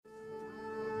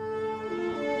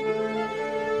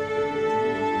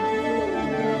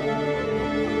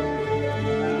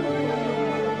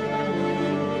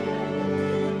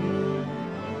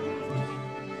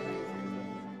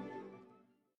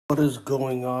is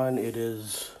going on? It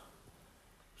is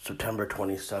September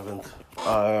 27th.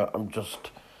 I'm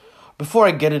just... Before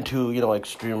I get into,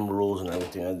 Extreme Rules and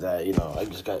everything like that, I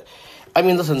just got... I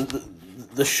mean, listen,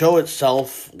 the show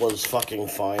itself was fucking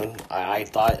fine. I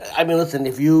thought... I mean, listen,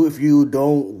 if you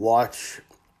don't watch,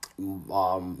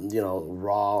 Raw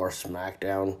or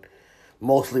SmackDown,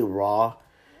 mostly Raw,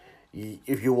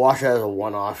 if you watch it as a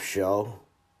one-off show...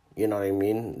 You know what I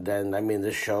mean? Then,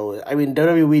 this show...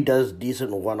 WWE does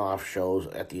decent one-off shows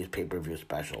at these pay-per-view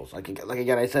specials. Like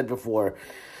again, I said before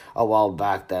a while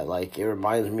back that, it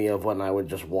reminds me of when I would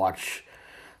just watch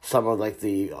some of,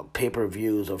 the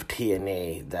pay-per-views of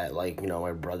TNA that,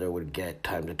 my brother would get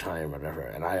time to time or whatever.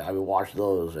 And I would watch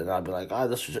those, and I'd be like,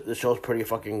 this show's pretty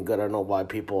fucking good. I don't know why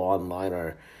people online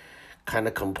are kind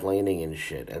of complaining and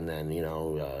shit, and then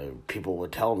people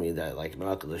would tell me that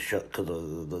not because the show, because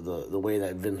the way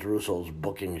that Vince Russo's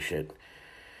booking shit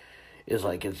is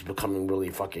it's becoming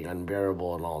really fucking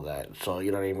unbearable and all that. So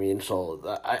you know what I mean. So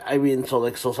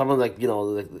so some of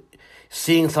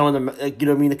seeing some of them,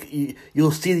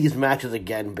 you'll see these matches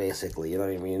again, basically. You know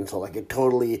what I mean. So it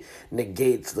totally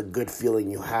negates the good feeling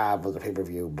you have of the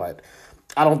pay-per-view, but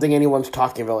I don't think anyone's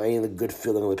talking about any of the good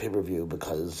feeling of the pay-per-view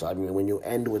because, when you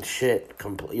end with shit,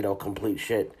 complete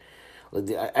shit,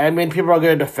 people are going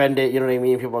to defend it, you know what I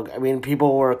mean?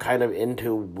 People were kind of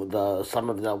into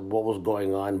what was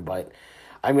going on, but,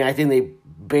 I think they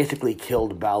basically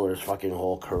killed Balor's fucking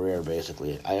whole career,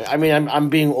 basically. I'm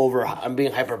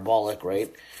being hyperbolic,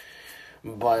 right?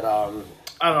 But,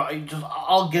 I don't know,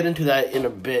 I'll get into that in a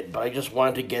bit, but I just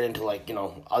wanted to get into,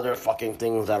 other fucking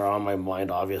things that are on my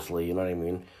mind, obviously, you know what I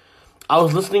mean? I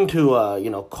was listening to,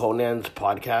 Conan's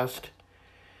podcast,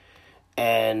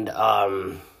 and, I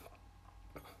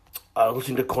was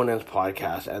listening to Conan's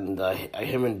podcast, and,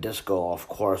 him and Disco, of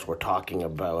course, were talking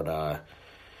about,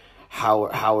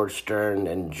 Howard Stern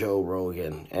and Joe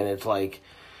Rogan, and it's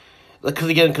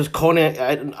because Conan,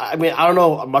 I don't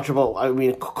know much about,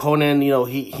 Conan,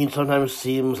 he sometimes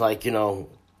seems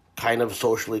kind of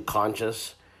socially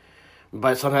conscious,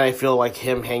 but sometimes I feel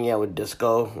him hanging out with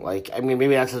Disco, maybe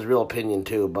that's his real opinion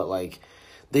too, but,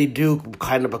 they do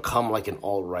kind of become, an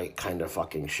alt-right kind of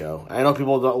fucking show. I know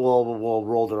people that will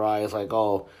roll their eyes,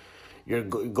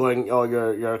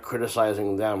 you're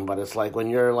criticizing them, but it's when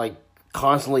you're,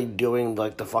 constantly doing,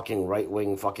 the fucking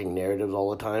right-wing fucking narratives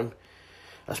all the time,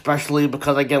 especially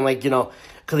because, again,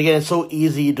 it's so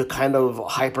easy to kind of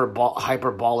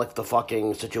hyperbolic the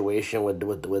fucking situation with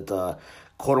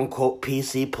quote-unquote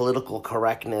PC political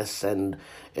correctness and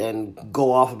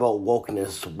go off about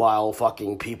wokeness while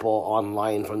fucking people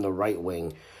online from the right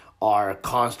wing are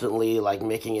constantly,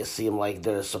 making it seem like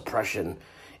there's suppression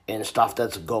and stuff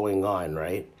that's going on,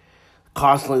 right?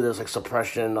 Constantly there's,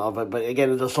 suppression of it, but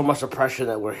again, there's so much suppression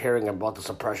that we're hearing about the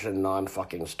suppression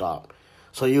non-fucking stop.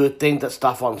 So you would think that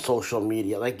stuff on social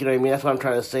media, you know what I mean? That's what I'm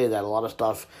trying to say, that a lot of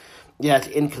stuff, yeah, it's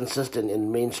inconsistent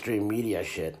in mainstream media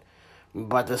shit.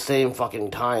 But at the same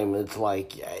fucking time, it's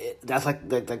that's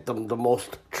the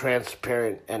most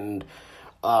transparent and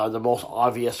the most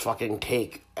obvious fucking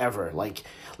take ever.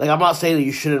 I'm not saying that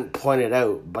you shouldn't point it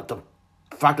out, but the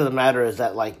fact of the matter is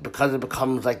that, because it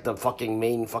becomes, the fucking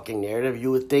main fucking narrative,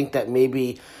 you would think that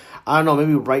maybe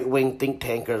right-wing think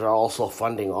tankers are also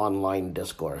funding online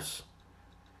discourse.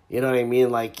 You know what I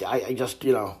mean? I just,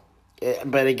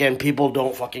 but again, people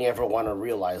don't fucking ever want to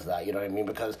realize that, you know what I mean?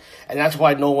 And that's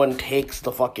why no one takes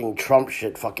the fucking Trump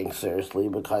shit fucking seriously,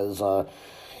 because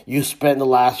you spent the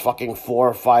last fucking 4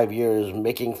 or 5 years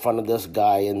making fun of this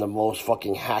guy in the most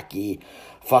fucking hacky,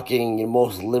 fucking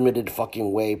most limited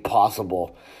fucking way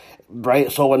possible,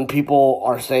 right? So when people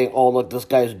are saying, oh, look, this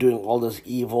guy's doing all this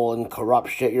evil and corrupt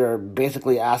shit, you're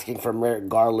basically asking for Merrick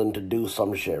Garland to do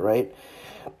some shit, right?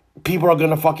 People are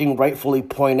going to fucking rightfully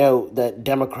point out that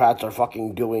Democrats are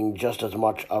fucking doing just as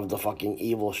much of the fucking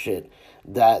evil shit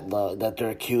that they're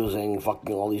accusing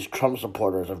fucking all these Trump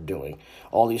supporters of doing.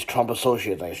 All these Trump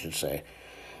associates, I should say.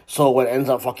 So what ends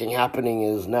up fucking happening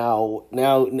is now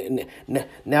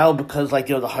because,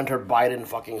 the Hunter Biden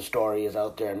fucking story is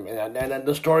out there, and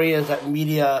the story is that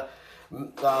media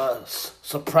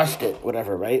suppressed it,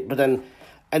 whatever, right? But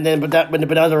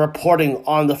now they're reporting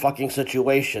on the fucking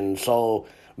situation, so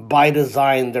by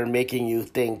design, they're making you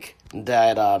think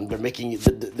that they're making you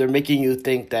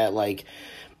think that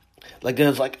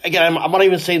there's again, I'm not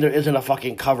even saying there isn't a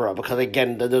fucking cover up, because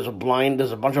again, there's a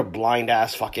bunch of blind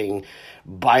ass fucking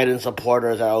Biden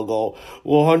supporters that'll go,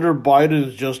 well, Hunter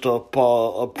Biden's just a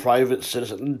private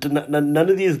citizen. None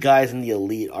of these guys in the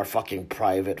elite are fucking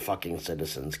private fucking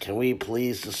citizens. Can we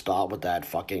please just stop with that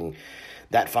fucking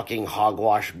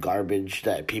hogwash garbage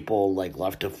that people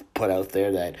love to put out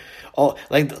there that,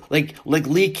 like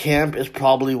Lee Camp is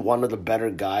probably one of the better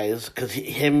guys, because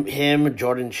him,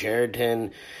 Jordan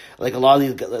Sheridan, like a lot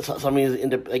of these, some of these, you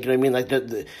know what I mean?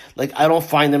 Like I don't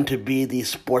find them to be these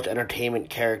sports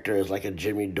entertainment characters like a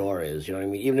Jimmy Dore is. You know what I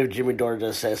mean? Even if Jimmy Dore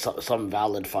does say some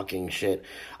valid fucking shit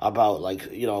about,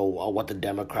 like, you know, what the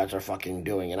Democrats are fucking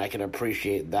doing, and I can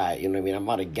appreciate that. You know what I mean? I'm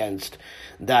not against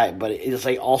that, but it's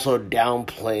like also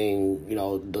downplaying, you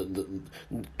know, the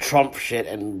Trump shit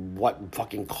and what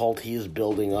fucking cult he's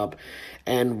building up,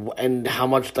 and how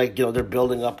much, like, you know, they're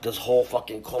building up this whole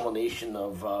fucking culmination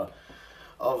of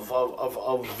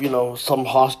you know, some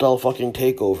hostile fucking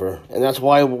takeover. And that's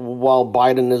why while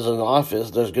Biden is in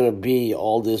office, there's gonna be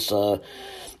all this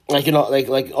like, you know, like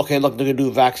okay, look, they're gonna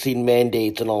do vaccine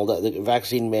mandates and all that. The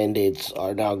vaccine mandates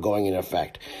are now going in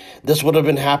effect. This would have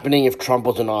been happening if Trump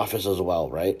was in office as well,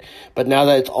 right? But now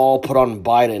that it's all put on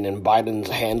Biden, and Biden's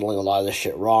handling a lot of this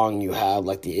shit wrong, you have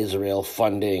like the Israel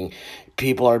funding.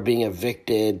 People are being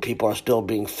evicted. People are still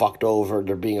being fucked over.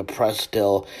 They're being oppressed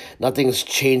still. Nothing's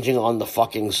changing on the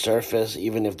fucking surface,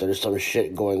 even if there's some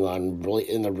shit going on really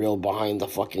in the real behind the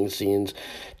fucking scenes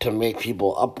to make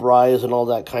people uprise and all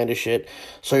that kind of shit.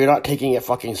 So you're not taking it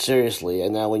fucking seriously.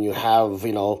 And now when you have,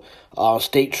 you know,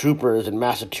 state troopers in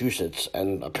Massachusetts,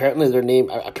 and apparently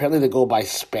they go by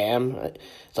spam.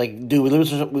 It's like, dude, we live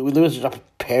in such a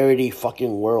parody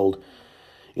fucking world.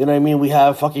 You know what I mean? We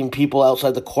have fucking people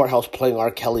outside the courthouse playing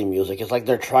R. Kelly music. It's like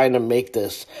they're trying to make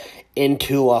this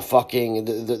into a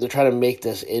fucking... They're trying to make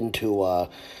this into...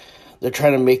 They're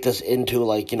trying to make this into,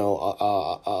 like, you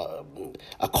know,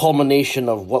 a culmination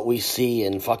of what we see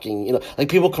in fucking... You know, like,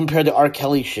 people compare the R.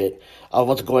 Kelly shit of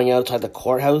what's going on outside the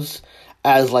courthouse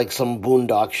as, like, some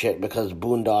Boondock shit, because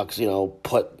Boondocks, you know,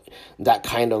 put that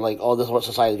kind of, like, oh, this is what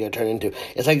society is going to turn into.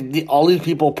 It's like all these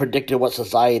people predicted what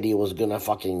society was going to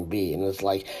fucking be. And it's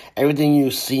like everything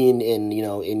you've seen in, you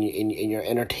know, in your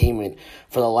entertainment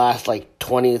for the last, like,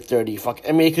 20, 30,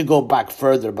 I mean, it could go back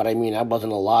further, but I mean, I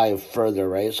wasn't alive further,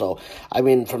 right? So, I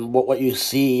mean, from what you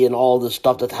see and all the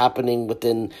stuff that's happening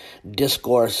within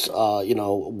discourse, you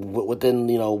know, within,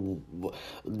 you know,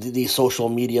 these social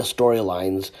media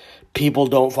storylines, people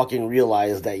don't fucking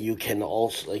realize that you can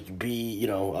also, like, be, you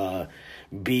know,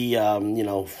 you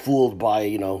know, fooled by,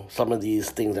 you know, some of these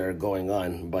things that are going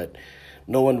on. But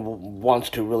no one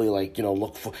wants to really, like, you know,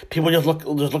 look for... People just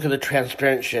look at the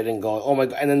transparent shit and go, oh my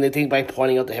God, and then they think by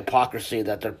pointing out the hypocrisy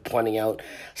that they're pointing out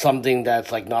something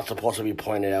that's, like, not supposed to be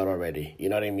pointed out already. You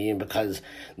know what I mean? Because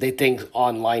they think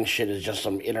online shit is just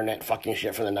some internet fucking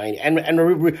shit from the 90s. And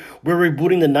we're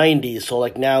rebooting the 90s, so,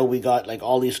 like, now we got, like,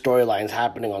 all these storylines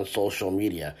happening on social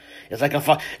media. It's like it's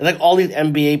like all these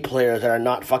NBA players that are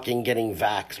not fucking getting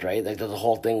vaxxed, right? Like, there's a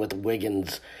whole thing with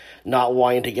Wiggins not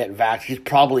wanting to get vaxxed. He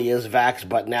probably is vaxxed,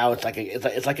 but now it's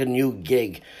like a new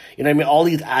gig. You know what I mean? All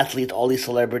these athletes, all these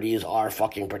celebrities are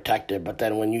fucking protected, but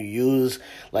then when you use,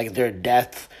 like, their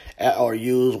death or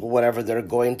use whatever they're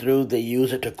going through, they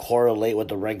use it to correlate with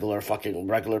the regular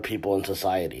people in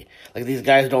society. Like, these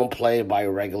guys don't play by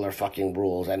regular fucking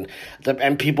rules, and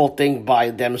people think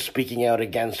by them speaking out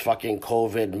against fucking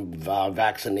COVID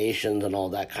vaccinations and all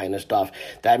that kind of stuff,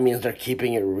 that means they're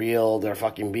keeping it real, they're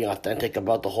fucking being authentic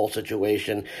about the whole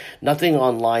situation. Nothing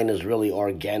online is really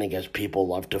organic as people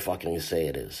love to fucking say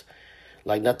it is.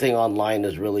 Like, nothing online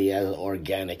is really as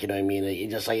organic, you know what I mean?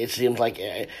 It seems like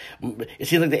the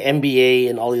NBA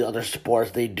and all these other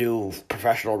sports, they do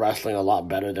professional wrestling a lot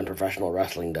better than professional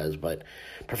wrestling does, but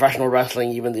professional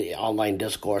wrestling, even the online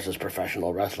discourse is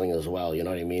professional wrestling as well, you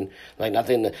know what I mean? Like,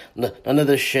 none of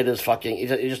this shit is fucking,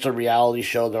 it's just a reality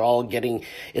show. They're all getting,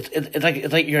 it's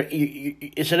like you're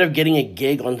instead of getting a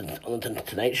gig on the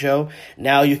Tonight Show,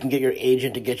 now you can get your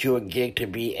agent to get you a gig to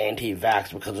be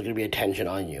anti-vax, because there's going to be attention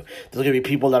on you. There's going to be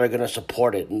people that are going to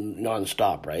support it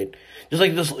nonstop, right? Just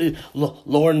like this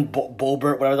Lauren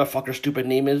Boebert, whatever the fuck her stupid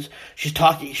name is, she's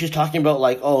talking about,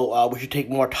 like, we should take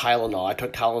more Tylenol. I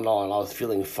took Tylenol and I was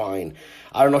feeling fine.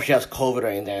 I don't know if she has COVID or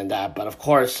anything like that, but of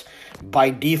course, by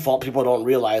default, people don't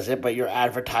realize it, but you're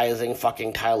advertising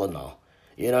fucking Tylenol.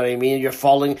 You know what I mean? You're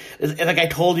falling... It's like I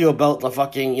told you about the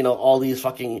fucking, you know, all these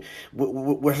fucking...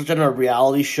 We're such in a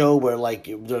reality show where, like,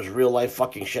 there's real life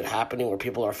fucking shit happening where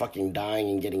people are fucking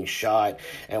dying and getting shot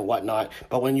and whatnot.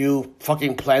 But when you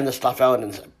fucking plan this stuff out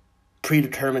and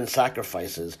predetermined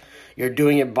sacrifices, you're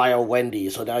doing it by a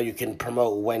Wendy's, so now you can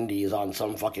promote Wendy's on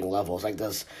some fucking level. It's like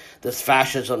this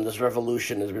fascism, this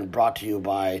revolution has been brought to you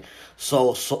by so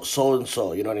and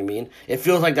so. You know what I mean? It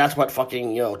feels like that's what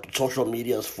fucking social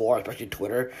media is for, especially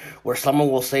Twitter, where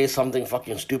someone will say something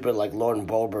fucking stupid like Lauren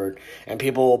Boebert, and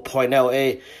people will point out,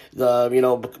 hey, but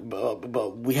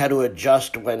we had to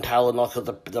adjust when Tylenol because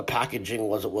the packaging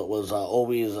was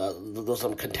always there was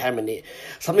some contaminate,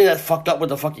 something that fucked up with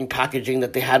the fucking packaging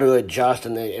that they had to adjust,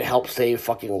 and it helped save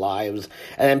fucking lives.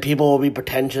 And then people will be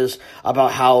pretentious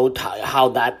about how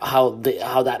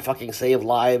that fucking saved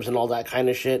lives and all that kind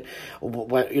of shit.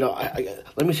 When,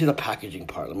 let me see the packaging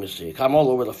part. Let me see. I'm all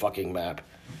over the fucking map.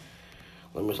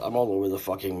 I'm all over the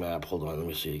fucking map. Hold on. Let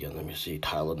me see again. Let me see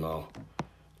Tylenol.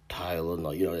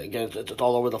 Again, it's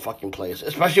all over the fucking place.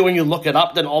 Especially when you look it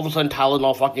up, then all of a sudden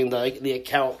Tylenol fucking the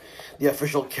account, the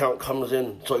official account comes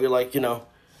in. So you're like,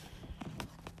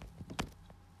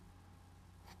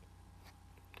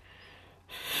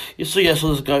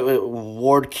 So this guy,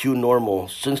 Ward Q Normal.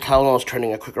 Since Tylenol is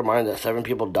trending, a quick reminder that 7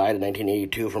 people died in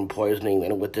 1982 from poisoning,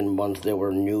 and within months there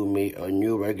were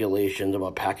new regulations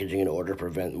about packaging in order to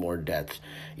prevent more deaths.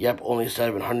 Yep, only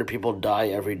 700 people die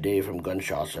every day from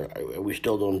gunshots. We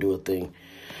still don't do a thing.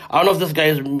 I don't know if this guy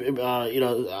is, I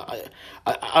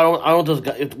don't know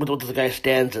what this guy's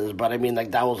stance is, but I mean,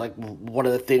 like, that was like one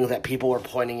of the things that people were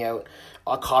pointing out,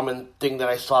 a common thing that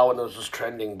I saw when it was just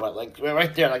trending. But like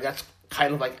right there, like that's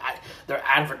kind of like they're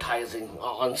advertising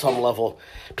on some level.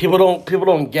 People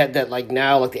don't get that, like,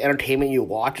 now, like, the entertainment you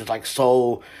watch is like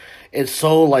it's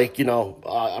so like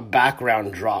a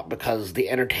background drop, because the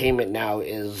entertainment now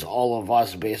is all of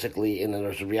us basically in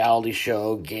a reality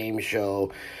show, game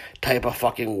show type of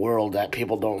fucking world that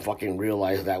people don't fucking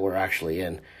realize that we're actually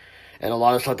in. And a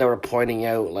lot of stuff that we're pointing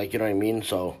out, like, you know what I mean?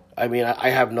 So I mean, I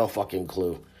have no fucking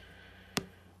clue.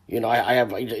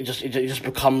 It just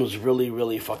becomes really,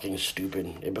 really fucking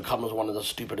stupid. It becomes one of the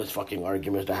stupidest fucking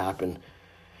arguments to happen.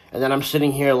 And then I'm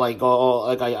sitting here like,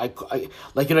 I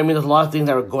like, you know what I mean? There's a lot of things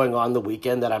that are going on the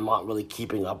weekend that I'm not really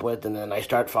keeping up with. And then I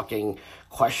start fucking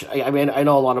question. I mean, I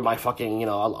know a lot of my fucking,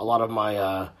 a lot of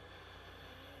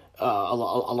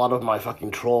my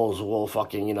fucking trolls will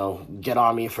fucking, get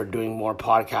on me for doing more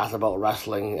podcasts about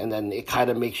wrestling. And then it kind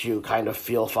of makes you kind of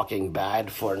feel fucking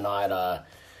bad for not,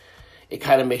 it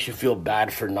kind of makes you feel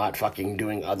bad for not fucking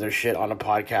doing other shit on a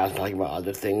podcast, talking about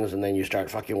other things, and then you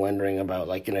start fucking wondering about,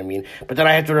 like, you know what I mean? But then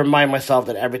I have to remind myself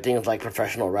that everything is like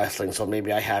professional wrestling, so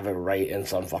maybe I have it right in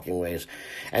some fucking ways.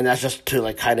 And that's just to,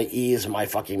 like, kind of ease my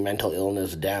fucking mental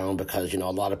illness down, because, a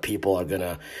lot of people are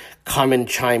gonna come and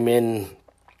chime in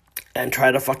and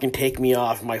try to fucking take me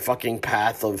off my fucking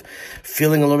path of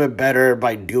feeling a little bit better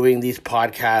by doing these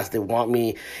podcasts. They want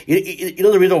me,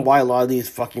 the reason why a lot of these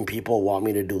fucking people want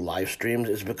me to do live streams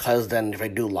is because then if I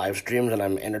do live streams and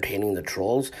I'm entertaining the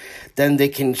trolls, then they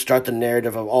can start the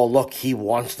narrative of, oh, look, he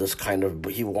wants this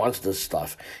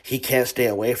stuff. He can't stay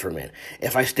away from it.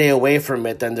 If I stay away from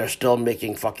it, then they're still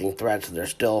making fucking threats. They're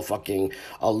still fucking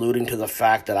alluding to the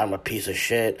fact that I'm a piece of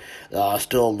shit.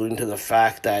 Still alluding to the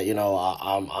fact that,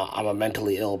 I'm a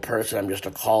mentally ill person. I'm just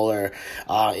a caller,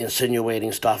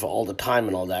 insinuating stuff all the time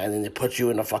and all that. And then they put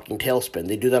you in a fucking tailspin.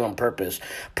 They do that on purpose.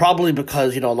 Probably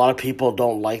because, a lot of people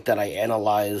don't like that I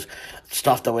analyze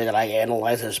stuff the way that I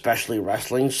analyze it, especially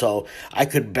wrestling. So I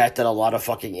could bet that a lot of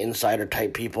fucking insider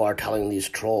type people are telling these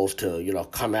trolls to,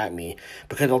 come at me,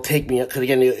 because it'll take me, because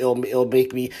again, it'll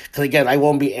make me, because again, I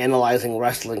won't be analyzing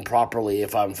wrestling properly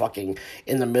if I'm fucking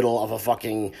in the middle of a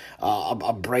fucking,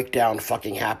 a breakdown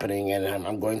fucking happening, and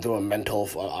I'm going through a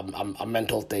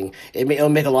mental thing. It'll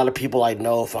make a lot of people I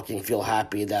know fucking feel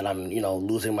happy that I'm,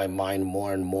 losing my mind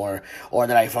more and more, or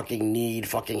that I fucking need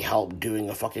fucking help doing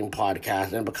a fucking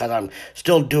podcast, and because I'm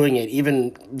still doing it,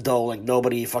 even though, like,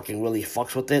 nobody fucking really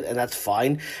fucks with it, and that's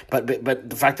fine, but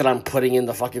the fact that I'm putting in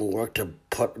the fucking work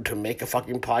to make a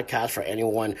fucking podcast for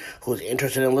anyone who's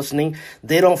interested in listening,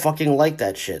 they don't fucking like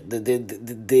that shit.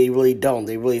 They really don't.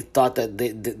 They really thought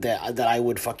that I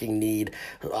would fucking need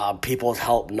people's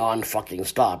help non-fucking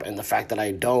stop, and the fact that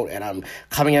I don't, and I'm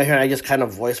coming out here and I just kind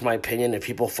of voice my opinion. If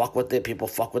people fuck with it, people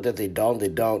fuck with it. They don't.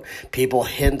 People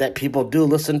hint that people do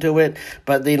listen to it,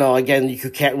 but again, you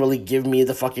can't really give me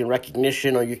the fucking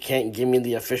recognition, or you can't give me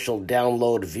the official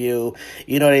download view.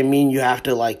 You know what I mean? You have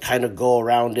to, like, kind of go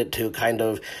around it to kind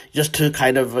of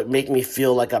make me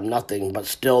feel like I'm nothing, but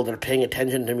still they're paying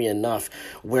attention to me enough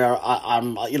where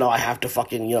I have to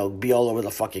fucking, be all over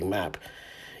the fucking map.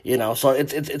 So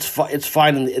it's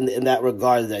fine in that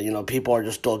regard that people are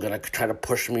just still gonna try to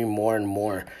push me more and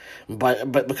more,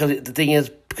 but because the thing is,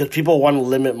 because people want to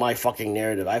limit my fucking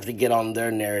narrative, I have to get on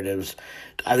their narratives.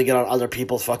 I have to get on other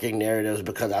people's fucking narratives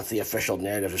because that's the official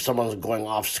narrative. If someone's going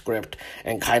off script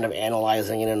and kind of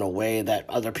analyzing it in a way that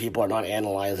other people are not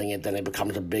analyzing it, then it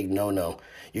becomes a big no-no.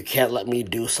 You can't let me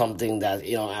do something that,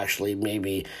 actually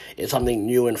maybe is something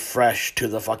new and fresh to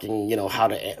the fucking, how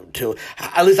to,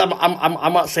 at least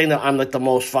I'm not saying that I'm like the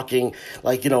most fucking,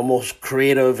 most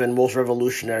creative and most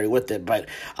revolutionary with it, but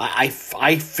I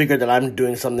figured that I'm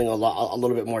doing something a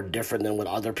little bit more different than what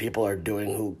other people are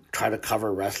doing who try to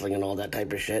cover wrestling and all that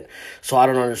type of shit. So I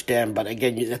don't understand, but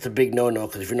again, that's a big no-no,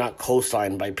 because if you're not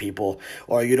co-signed by people,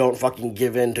 or you don't fucking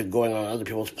give in to going on other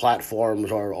people's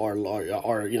platforms, or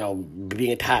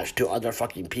being attached to other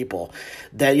fucking people,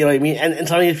 that, you know what I mean? And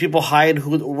some of these people hide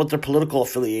what their political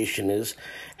affiliation is,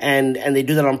 and they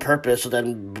do that on purpose, so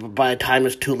then by the time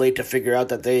it's too late to figure out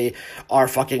that they are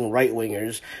fucking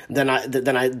right-wingers, then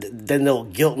they'll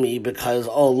guilt me because,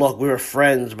 oh, look, we were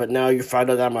friends, but now you found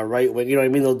out that I'm a right-wing, you know what I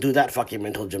mean? They'll do that fucking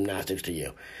mental gymnastics to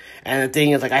you. And the thing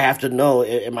is, I have to know,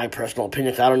 in my personal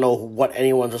opinion, 'cause I don't know what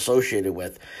anyone's associated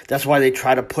with. That's why they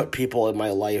try to put people in my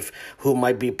life who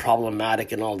might be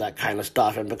problematic and all that kind of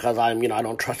stuff. And because I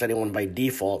don't trust anyone by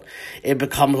default, it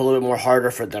becomes a little bit more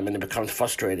harder for them, and it becomes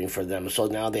frustrating for them. So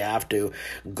now they have to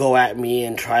go at me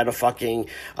and try to fucking,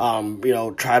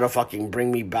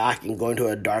 bring me back and go into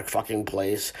a dark fucking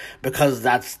place, because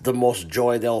that's the most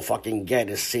joy they'll fucking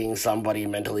get, is seeing somebody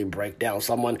mentally break down.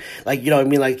 Someone,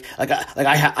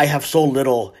 I have so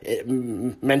little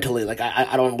mentally.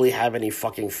 I don't really have any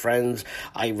fucking friends.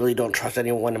 I really don't trust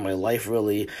anyone in my life,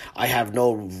 really. I have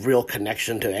no real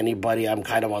connection to anybody. I'm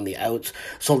kind of on the outs.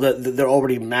 So they're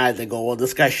already mad. They go, well,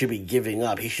 this guy should be giving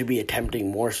up. He should be attempting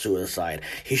more suicide.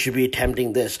 He should be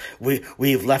attempting this.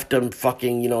 We've left him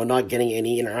fucking, not getting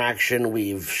any interaction.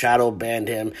 We've shadow banned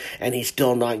him, and he's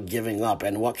still not giving up.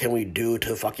 And what can we do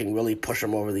to fucking really push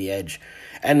him over the edge?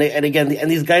 And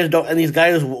these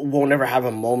guys won't ever have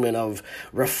a moment of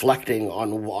reflecting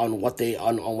on what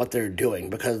they're doing,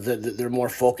 because they're more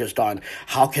focused on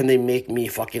how can they make me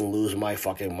fucking lose my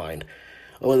fucking mind.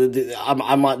 Well,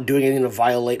 I'm not doing anything to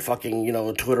violate fucking,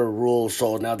 Twitter rules,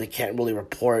 so now they can't really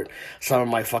report some of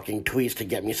my fucking tweets to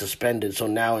get me suspended. So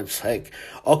now it's like,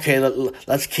 okay,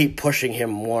 let's keep pushing him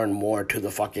more and more to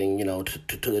the fucking,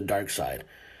 to the dark side.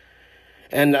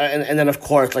 And then, of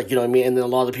course, and then a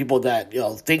lot of the people that,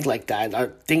 think like that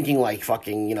are thinking like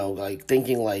fucking,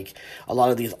 thinking like a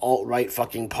lot of these alt-right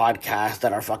fucking podcasts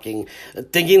that are fucking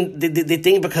thinking, they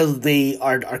think because they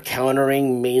are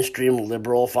countering mainstream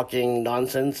liberal fucking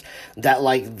nonsense, that,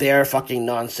 their fucking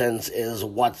nonsense is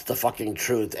what's the fucking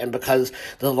truth. And because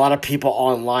there's a lot of people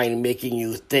online making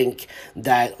you think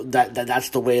that's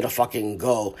the way to fucking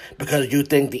go, because you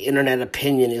think the internet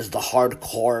opinion is the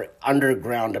hardcore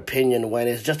underground opinion, when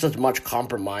it's just as much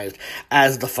compromised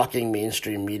as the fucking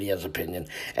mainstream media's opinion.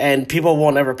 And people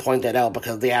won't ever point that out,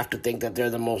 because they have to think that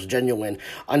they're the most genuine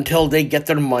until they get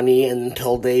their money, and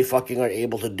until they fucking are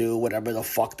able to do whatever the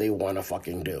fuck they want to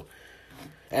fucking do.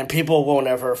 And people won't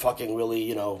ever fucking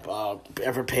really,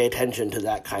 ever pay attention to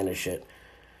that kind of shit.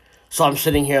 So I'm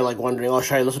sitting here wondering, oh,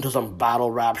 should I listen to some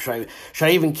battle rap? Should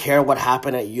I even care what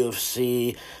happened at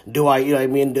UFC? Do I,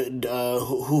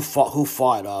 who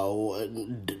fought?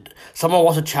 Someone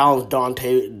wants to challenge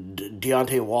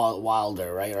Deontay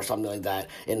Wilder, right, or something like that,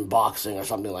 in boxing or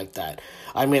something like that.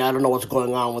 I don't know what's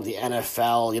going on with the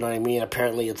NFL, you know what I mean?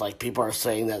 Apparently it's people are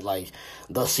saying that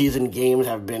the season games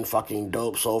have been fucking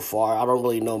dope so far. I don't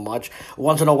really know much.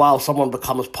 Once in a while someone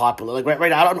becomes popular.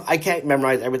 Right I can't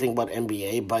memorize everything about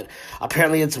NBA, but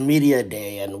apparently it's media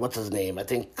day, and what's his name? I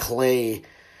think Clay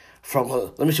from,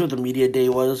 let me see what the media day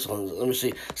was. Let me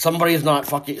see. Somebody's not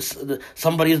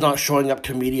showing up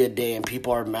to media day, and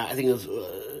people are mad. I think it's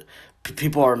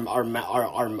people are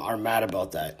mad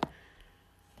about that.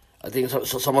 I think so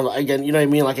someone, again, you know what I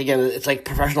mean? Again, it's like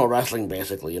professional wrestling,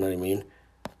 basically, you know what I mean?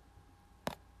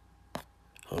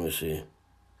 Let me see.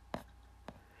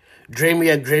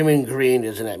 Draymond Green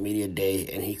isn't at media day,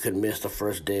 and he could miss the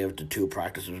first day of the 2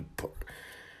 practices.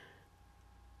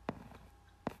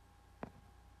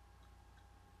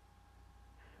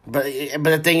 But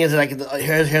the thing is,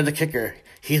 here's the kicker.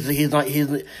 He's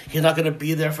not gonna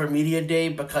be there for media day,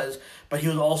 but he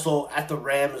was also at the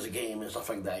Rams game and stuff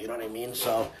like that. You know what I mean?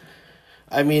 So,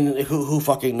 who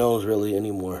fucking knows really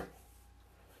anymore?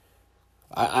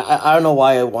 I don't know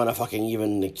why I want to fucking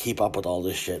even keep up with all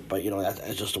this shit, but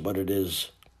that's just what it is.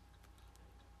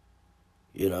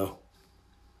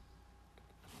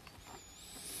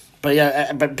 But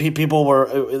yeah, but people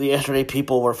were yesterday.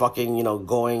 People were fucking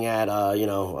going at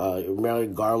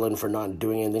Merrick Garland for not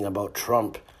doing anything about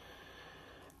Trump,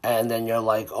 and then you're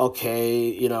like,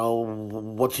 okay,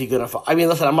 what's he gonna? I mean,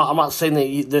 listen, I'm not saying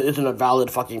that there isn't a valid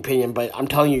fucking opinion, but I'm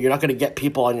telling you, you're not gonna get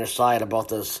people on your side about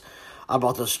this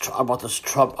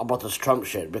Trump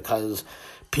shit, because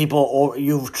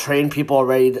you've trained people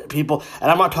already. People,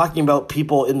 and I'm not talking about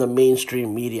people in the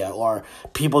mainstream media or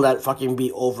people that fucking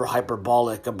be over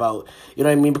hyperbolic about, you know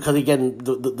what I mean? Because again,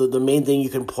 the main thing you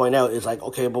can point out is like,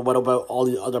 okay, but what about all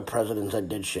the other presidents that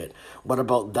did shit? What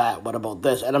about that? What about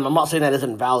this? And I'm not saying that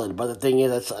isn't valid, but the thing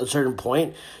is, at a certain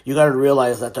point, you got to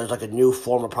realize that there's like a new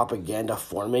form of propaganda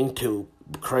forming to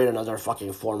create another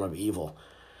fucking form of evil.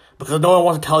 Because no one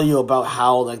wants to tell you about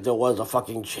how like there was a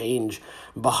fucking change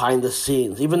behind the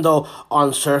scenes, even though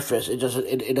on surface it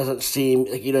doesn't seem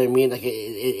like, you know what I mean, like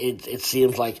it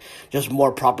seems like just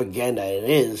more propaganda. It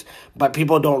is, but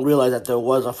people don't realize that there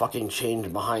was a fucking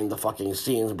change behind the fucking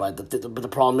scenes. But the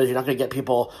problem is, you're not gonna get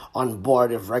people on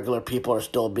board if regular people are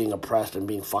still being oppressed and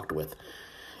being fucked with,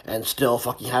 and still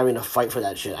fucking having to fight for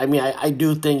that shit. I mean, I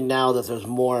do think now that there's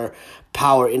more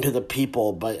power into the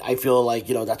people, but I feel like,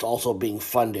 that's also being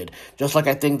funded. Just like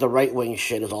I think the right-wing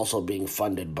shit is also being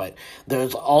funded, but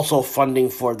there's also funding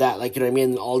for that. Like, you know what I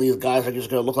mean? All these guys are just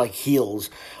going to look like heels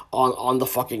on the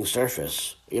fucking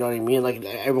surface. You know what I mean? Like,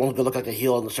 everyone's going to look like a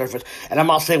heel on the surface. And I'm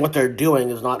not saying what they're doing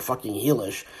is not fucking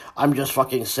heelish. I'm just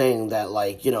fucking saying that,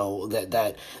 like,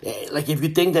 that like, if you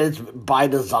think that it's by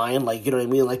design, like, you know what I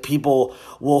mean? Like, people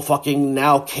will fucking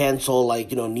now cancel,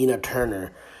 like, Nina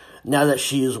Turner, now that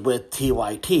she's with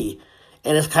TYT.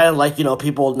 And it's kind of like,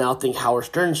 people now think Howard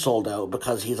Stern sold out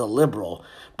because he's a liberal.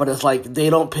 But it's like,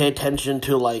 they don't pay attention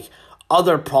to, like,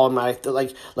 other problematic,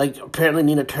 like apparently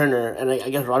Nina Turner, and I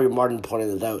guess Robbie Martin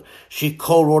pointed this out, she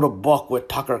co-wrote a book with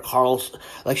Tucker Carlson.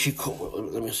 Like,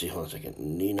 let me see, hold on a second.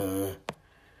 Nina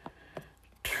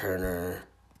Turner,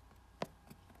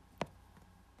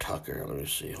 Tucker, let me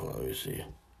see. What is it?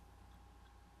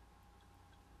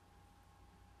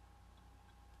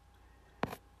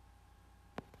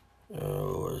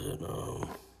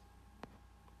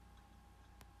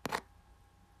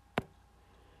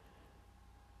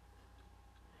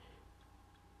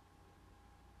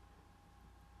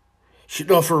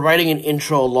 For writing an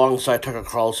intro alongside Tucker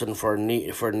Carlson for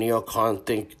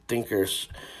neocon thinkers,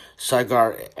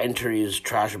 Sagar Entry's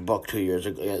trash book 2 years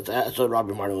ago. Yeah, that's what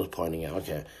Robbie Martin was pointing out.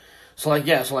 Okay. So, like,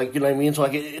 you know what I mean? So,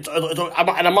 like,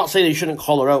 I'm not saying you shouldn't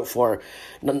call her out for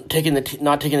not taking the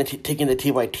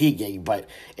TYT gig, but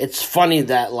it's funny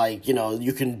that, like,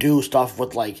 you can do stuff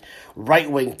with, like,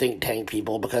 right-wing think tank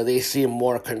people because they seem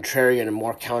more contrarian and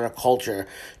more counterculture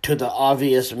to the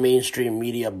obvious mainstream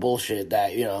media bullshit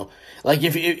that, like,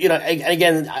 if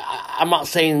again, I'm not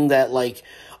saying that, like,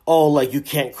 oh, like, you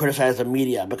can't criticize the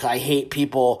media, because I hate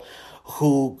people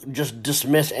who just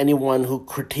dismiss anyone who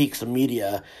critiques the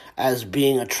media as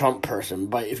being a Trump person.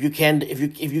 But if you can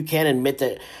admit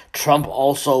that Trump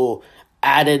also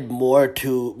added more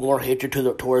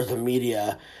hatred towards the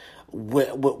media,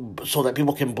 so that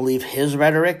people can believe his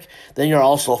rhetoric, then you're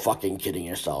also fucking kidding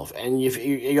yourself. And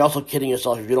you're also kidding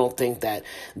yourself if you don't think that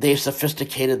they've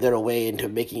sophisticated their way into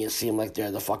making it seem like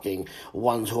they're the fucking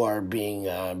ones who are being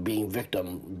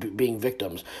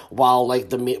victims, while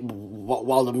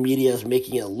the media is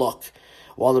making it look,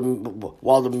 while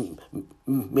the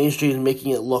mainstream is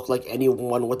making it look like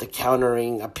anyone with a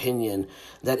countering opinion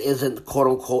that isn't,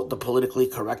 quote-unquote, the politically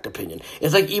correct opinion.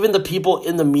 It's like even the people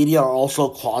in the media are also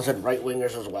closet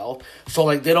right-wingers as well. So,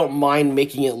 like, they don't mind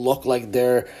making it look like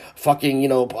they're fucking,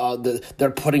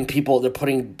 they're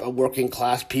putting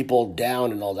working-class people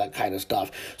down and all that kind of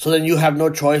stuff. So then you have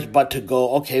no choice but to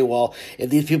go, okay, well, if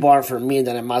these people aren't for me,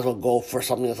 then I might as well go for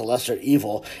something that's a lesser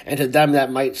evil. And to them,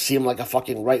 that might seem like a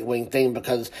fucking right-wing thing,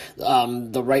 because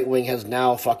the right-wing has now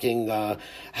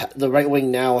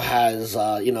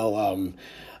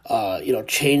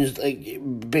changed,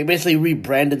 basically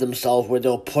rebranded themselves, where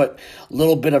they'll put a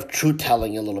little bit of truth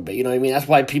telling a little bit. You know what I mean? That's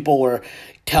why people were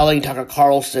telling Tucker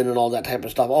Carlson and all that type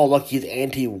of stuff, oh, look, he's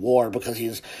anti-war because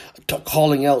he's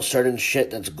calling out certain shit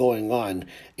that's going on.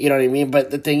 You know what I mean? But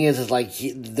the thing is like,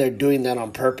 they're doing that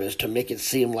on purpose to make it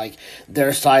seem like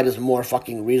their side is more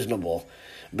fucking reasonable.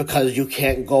 Because you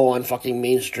can't go on fucking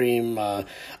mainstream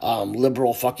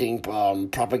liberal fucking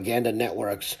propaganda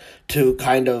networks to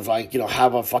kind of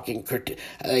have a fucking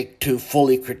to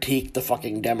fully critique the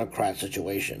fucking Democrat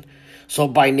situation. So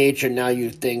by nature now you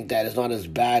think that it's not as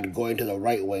bad going to the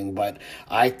right wing, but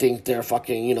I think they're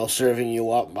fucking serving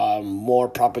you up more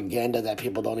propaganda that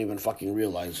people don't even fucking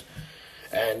realize.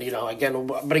 And, again,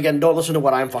 but again, don't listen to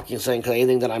what I'm fucking saying, because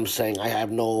anything that I'm saying, I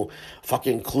have no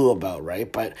fucking clue about,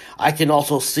 right? But I can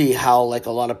also see how, like,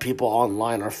 a lot of people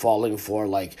online are falling for,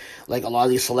 like a lot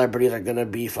of these celebrities are gonna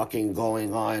be fucking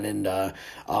going on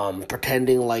and,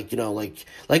 pretending like,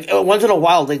 once in a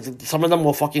while, like, some of them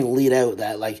will fucking lead out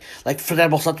that, like, for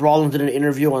example, Seth Rollins did an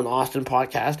interview on the Austin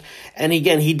podcast, and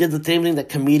again, he did the same thing that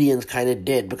comedians kind of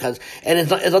did, because, and it's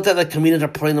not that the comedians are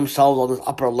putting themselves on this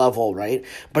upper level, right?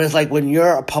 But it's like, when you're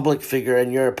a public figure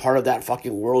and you're a part of that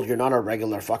fucking world, you're not a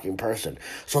regular fucking person.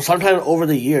 So sometimes over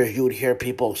the years, you would hear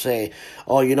people say,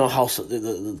 oh, you know how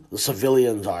the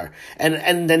civilians are.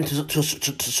 And then to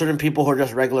certain people who are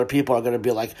just regular people are going to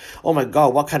be like, oh my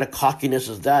God, what kind of cockiness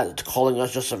is that? It's calling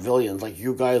us just civilians. Like,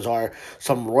 you guys are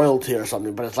some royalty or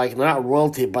something. But it's like, they're not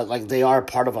royalty, but like, they are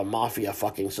part of a mafia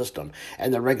fucking system.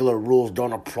 And the regular rules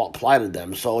don't apply to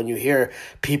them. So when you hear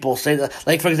people say that,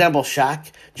 like, for example,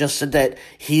 Shaq just said that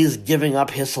he's giving up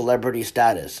his celebrity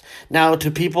status. Now,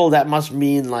 to people, that must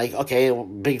mean like, okay,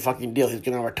 big fucking deal. He's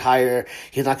gonna retire.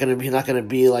 He's not gonna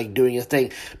be like doing his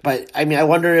thing. But I mean, I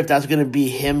wonder if that's gonna be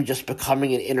him just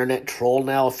becoming an internet troll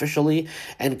now officially,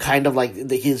 and kind of like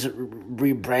he's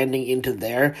rebranding into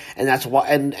there. And that's why.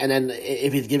 And then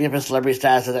if he's giving up his celebrity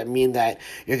status, does that mean that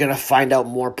you're gonna find out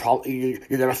more? You're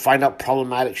gonna find out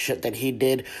problematic shit that he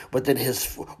did within his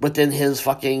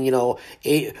fucking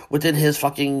within his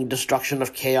fucking destruction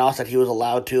of chaos that he was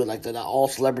allowed to, like, that all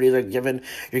celebrities are given.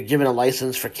 You're given a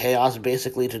license for chaos,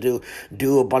 basically, to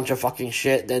do a bunch of fucking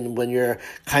shit. Then when you're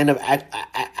kind of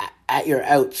at your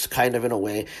outs, kind of, in a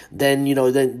way, then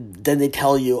then they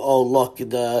tell you, oh, look, did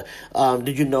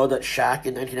you know that Shaq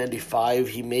in 1995,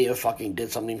 he may have fucking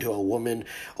did something to a woman,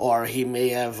 or he may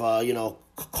have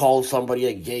called somebody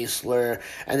a gay slur,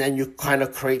 and then you kind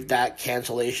of create that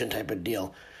cancellation type of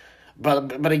deal.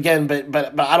 But again,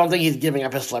 but I don't think he's giving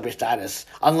up his celebrity status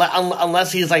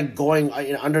unless he's like going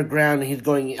underground. And he's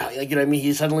going,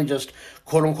 he suddenly just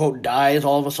quote unquote dies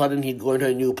all of a sudden. He'd go into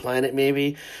a new planet,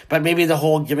 maybe. But maybe the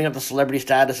whole giving up the celebrity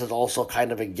status is also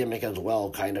kind of a gimmick as well,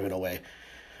 kind of, in a way.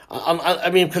 I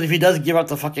mean, because if he does give up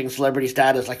the fucking celebrity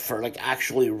status, like, for like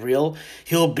actually real,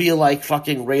 he'll be like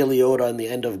fucking Ray Liotta in the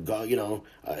end of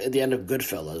at the end of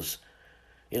Goodfellas.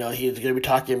 He's going to be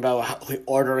talking about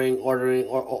ordering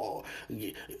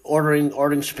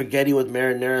spaghetti with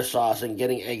marinara sauce and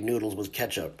getting egg noodles with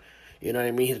ketchup. You know what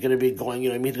I mean? He's going to be going,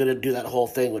 he's going to do that whole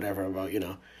thing, whatever, about,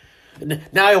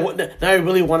 Now I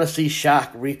really want to see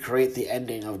Shaq recreate the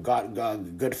ending of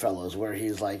Goodfellas, where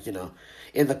he's like, in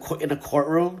a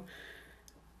courtroom.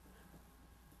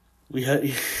 We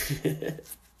had...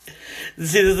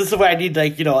 See, this is why I need,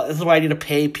 like, this is why I need to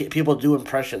pay people to do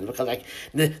impressions, because, like,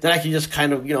 then I can just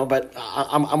kind of, but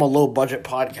I'm a low budget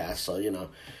podcast, so, you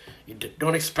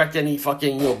don't expect any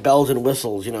fucking, bells and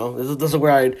whistles, This is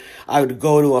where I would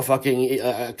go to a fucking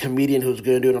a comedian who's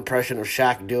going to do an impression of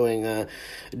Shaq doing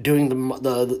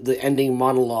the ending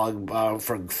monologue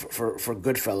for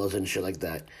Goodfellas and shit like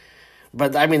that.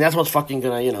 But I mean, that's what's fucking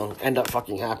gonna end up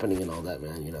fucking happening and all that,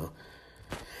 man.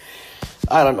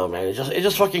 I don't know, man. It's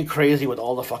just fucking crazy with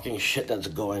all the fucking shit that's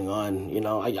going on.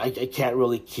 I can't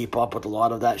really keep up with a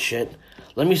lot of that shit.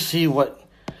 Let me see what.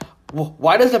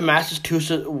 Why does the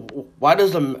Massachusetts? Why do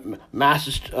the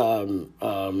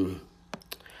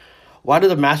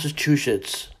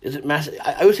Massachusetts? Is it Mass?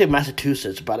 I would say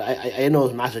Massachusetts, but I know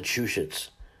it's Massachusetts.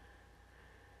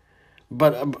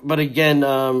 But again,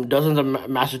 dozens of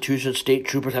Massachusetts state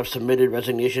troopers have submitted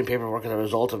resignation paperwork as a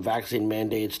result of vaccine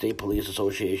mandates. State Police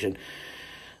Association.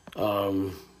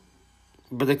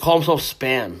 But they call themselves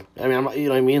spam. I mean, you know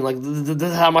what I mean? Like, this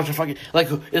is how much of fucking... Like,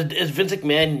 is Vince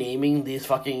McMahon naming these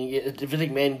fucking... Is Vince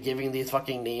McMahon giving these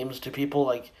fucking names to people?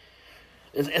 Like,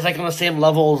 it's like on the same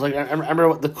level as, like, I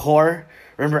remember the Core.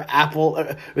 Remember Apple?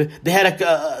 They had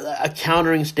a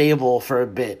countering stable for a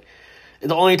bit.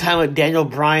 The only time with Daniel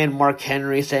Bryan, Mark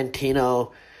Henry,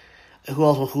 Santino... Who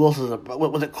else was it?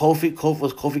 Was it Kofi?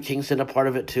 Was Kofi Kingston a part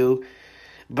of it, too?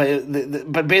 But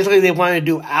basically they wanted to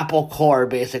do Apple Core,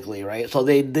 basically, right? So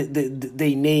they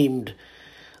named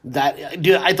that.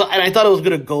 Dude, I thought it was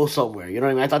gonna go somewhere. You know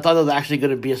what I mean? I thought it was actually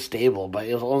gonna be a stable, but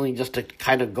it was only just to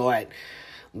kind of go at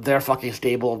their fucking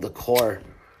stable of the Core.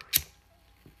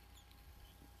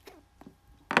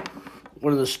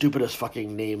 One of the stupidest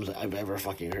fucking names I've ever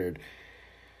fucking heard.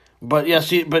 But yeah,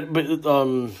 see,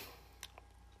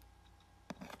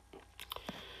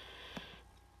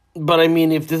 But I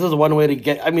mean, if this is one way to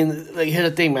get, I mean, like, here's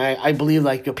the thing, man. I believe,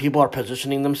 like, people are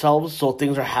positioning themselves, so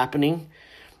things are happening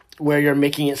where you're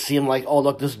making it seem like, oh,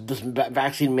 look, this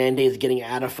vaccine mandate is getting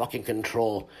out of fucking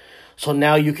control. So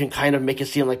now you can kind of make it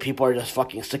seem like people are just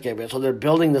fucking sick of it. So they're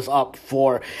building this up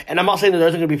for, and I'm not saying that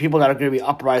there's going to be people that are going to be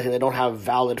uprising that don't have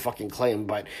valid fucking claim,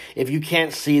 but if you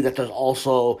can't see that there's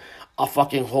also a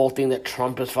fucking whole thing that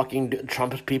Trump is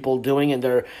people doing, and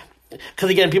they're, because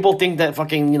again, people think that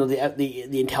fucking,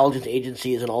 the intelligence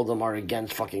agencies and all of them are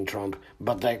against fucking Trump,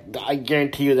 but I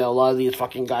guarantee you that a lot of these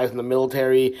fucking guys in the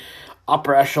military,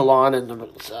 upper echelon of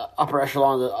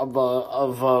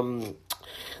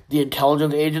the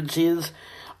intelligence agencies,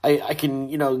 I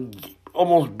can,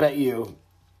 almost bet you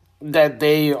that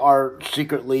they are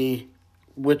secretly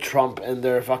with Trump, and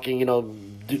they're fucking,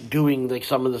 doing like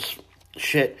some of this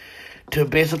shit to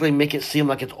basically make it seem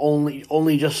like it's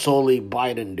only just solely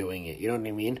Biden doing it. You know what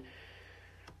I mean?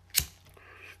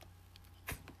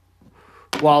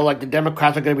 While like the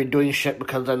Democrats are going to be doing shit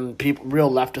because then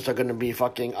real leftists are going to be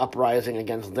fucking uprising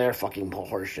against their fucking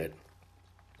horseshit.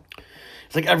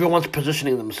 It's like everyone's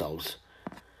positioning themselves.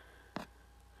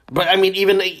 But I mean,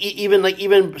 even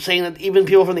saying that even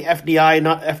people from the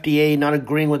FDA not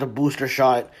agreeing with the booster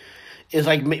shot is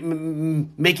like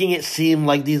making it seem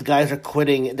like these guys are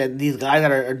quitting. That these guys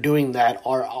that are doing that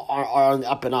are on the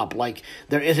up and up. Like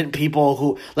there isn't people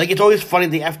who, like, it's always funny,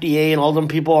 the FDA and all them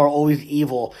people are always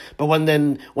evil. But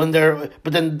then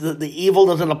the evil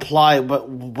doesn't apply. But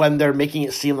when they're making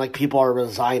it seem like people are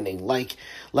resigning, like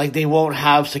they won't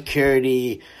have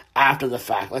security after the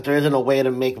fact. Like there isn't a way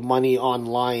to make money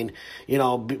online,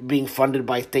 being funded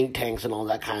by think tanks and all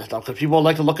that kind of stuff. Because people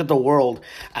like to look at the world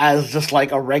as just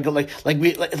like a regular, it's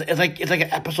like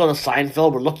an episode of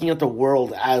Seinfeld. We're looking at the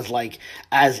world as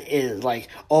is. Like,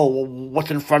 oh,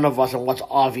 what's in front of us and what's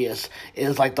obvious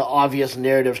is like the obvious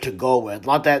narratives to go with.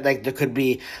 Not that like there could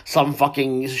be some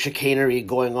fucking chicanery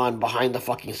going on behind the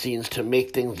fucking scenes to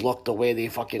make things look the way they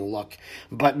fucking look.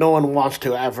 But no one wants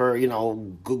to ever,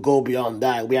 go beyond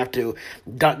that. We have to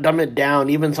dumb it down.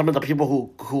 Even some of the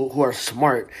people who are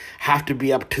smart have to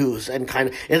be obtuse and kind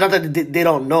of, it's not that they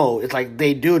don't know, it's like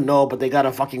they do know, but they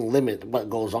gotta fucking limit what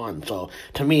goes on. So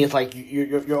to me, it's like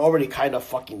you're already kind of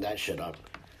fucking that shit up,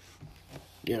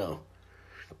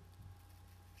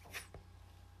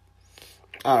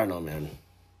 I don't know, man.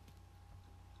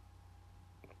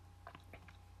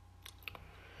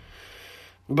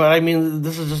 But I mean,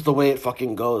 this is just the way it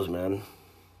fucking goes, man.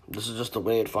 This is just the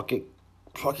way it fucking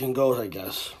goes, I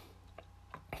guess.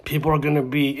 People are gonna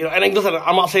be, and listen,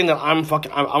 I'm not saying that I'm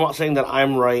not saying that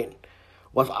I'm right.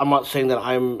 I'm not saying that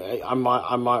I'm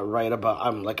not right about,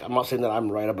 I'm not saying that I'm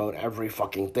right about every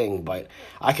fucking thing, but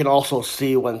I can also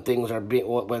see when things are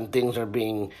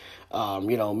being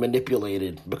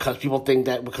manipulated, because people think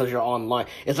that because you're online,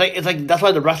 it's like that's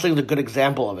why the wrestling is a good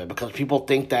example of it, because people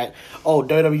think that, oh,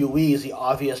 WWE is the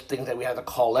obvious thing that we have to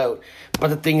call out, but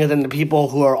the thing is, then the people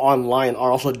who are online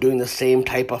are also doing the same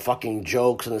type of fucking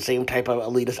jokes and the same type of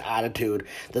elitist attitude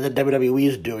that the WWE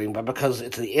is doing, but because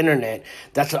it's the internet,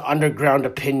 that's an underground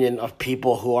opinion of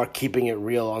people who are keeping it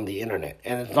real on the internet,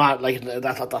 and it's not like,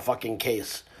 that's not the fucking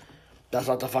case. That's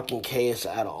not the fucking case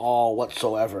at all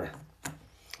whatsoever.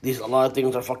 A lot of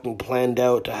things are fucking planned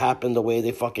out to happen the way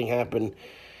they fucking happen.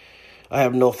 I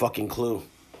have no fucking clue.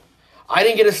 I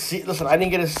didn't get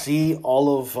to see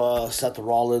all of Seth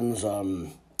Rollins'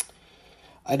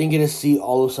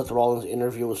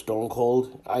 interview with Stone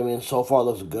Cold. I mean, so far it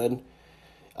looks good.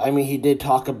 I mean, he did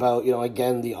talk about,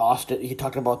 again, he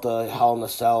talked about the Hell in a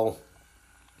Cell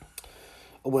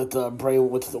with Bray,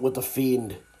 with the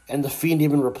Fiend. And the Fiend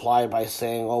even replied by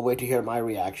saying, "Oh, wait to hear my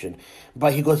reaction."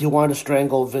 But he goes, he wanted to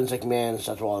strangle Vince McMahon.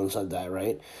 Seth Rollins said that,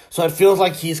 right? So it feels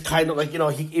like he's kind of like,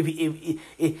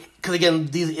 because again,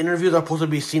 these interviews are supposed to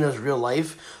be seen as real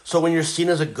life. So when you're seen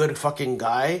as a good fucking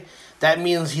guy, that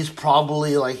means he's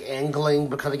probably like angling,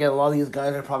 because again, a lot of these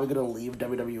guys are probably going to leave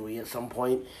WWE at some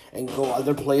point and go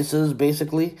other places,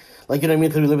 basically. Like, you know what I mean?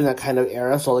 Because we live in that kind of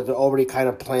era, so like they're already kind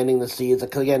of planting the seeds.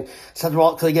 Because again, Seth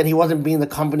Rollins, he wasn't being the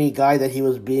company guy that he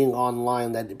was being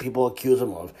online, that people accuse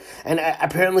him of. And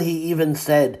apparently he even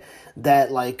said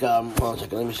that, like, hold on a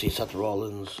second, let me see, Seth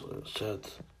Rollins,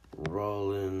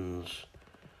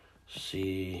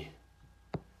 CM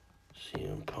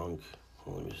Punk,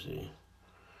 let me see.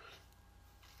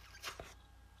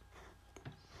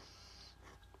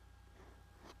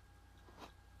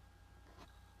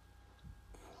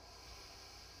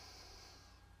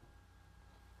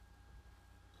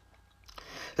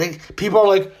 People are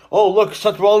like, oh, look,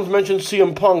 Seth Rollins mentioned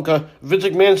CM Punk. Vince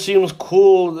McMahon seems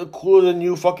cooler than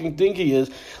you fucking think he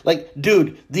is. Like,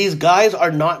 dude, these guys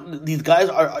are, they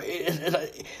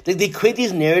create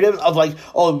these narratives of like,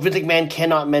 oh, Vince McMahon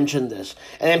cannot mention this.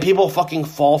 And then people fucking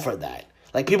fall for that.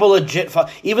 Like, people legit,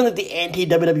 even like the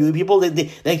anti-WWE people,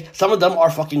 they some of them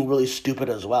are fucking really stupid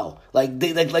as well. Like,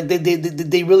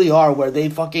 they really are, where they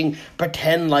fucking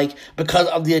pretend like, because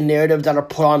of the narratives that are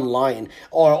put online,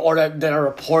 or that are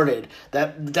reported,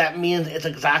 that means it's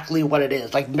exactly what it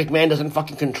is. Like, McMahon doesn't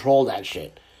fucking control that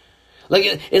shit.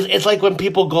 Like, it's like when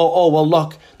people go, oh, well,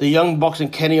 look, the Young Bucks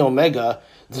and Kenny Omega,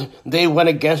 they went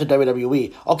against the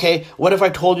WWE. Okay, what if I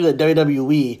told you that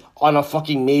WWE, on a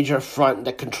fucking major front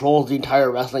that controls the entire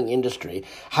wrestling industry,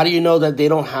 how do you know that they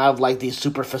don't have, like, these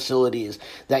super facilities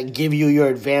that give you your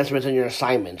advancements and your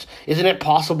assignments? Isn't it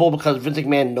possible, because Vince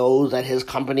McMahon knows that his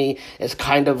company is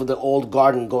kind of the old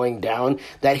guard and going down,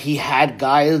 that he had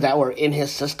guys that were in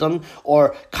his system,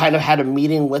 or kind of had a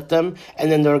meeting with them,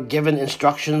 and then they're given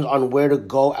instructions on where to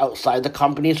go outside the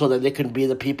company so that they can be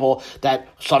the people that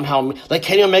somehow, like,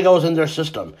 Kenny Omega was in their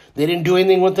system. They didn't do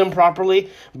anything with them properly,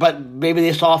 but maybe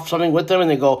they saw something with them and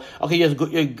they go, okay, just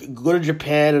go to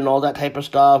Japan and all that type of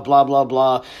stuff, blah blah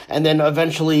blah, and then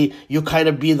eventually you kind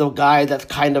of be the guy that's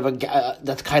kind of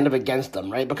against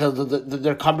them, right? Because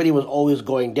their company was always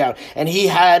going down, and he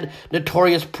had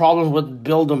notorious problems with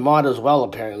Bill DeMott as well,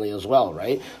 apparently as well,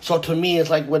 right? So to me, it's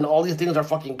like, when all these things are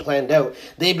fucking planned out,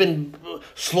 they've been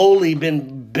slowly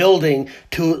building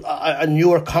to a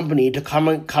newer company to come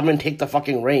and take the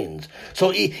fucking reins.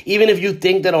 So even if you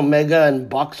think that Omega and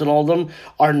Bucks and all of them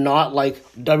are not like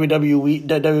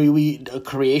WWE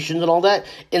creations and all that,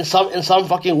 in some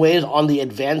fucking ways, on the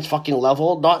advanced fucking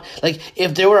level, not like,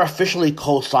 if they were officially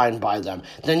co-signed by them,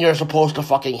 then you're supposed to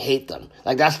fucking hate them.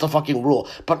 Like, that's the fucking rule.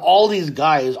 But all these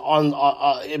guys on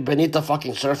beneath the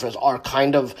fucking surface are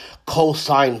kind of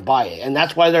co-signed by it, and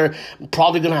that's why they're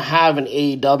probably gonna have an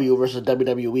AEW versus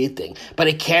WWE thing. But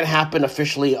it can't happen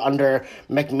officially under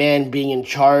McMahon being in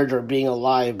charge or being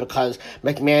alive, because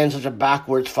McMahon's such a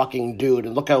backwards fucking dude.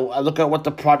 And look at what look what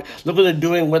they're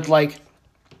doing with, like,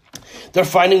 they're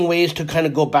finding ways to kind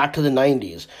of go back to the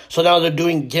 90s. So now they're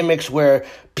doing gimmicks where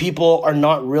people are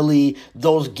not really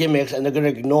those gimmicks, and they're going to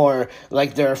ignore,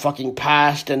 like, their fucking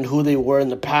past and who they were in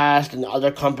the past and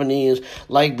other companies,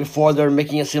 like, before they're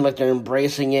making it seem like they're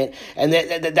embracing it. And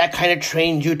that kind of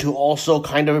trains you to also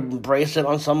kind of embrace it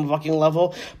on some fucking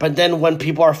level. But then when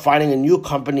people are finding a new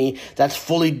company that's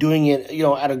fully doing it,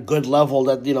 at a good level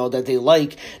that, that they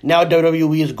like, now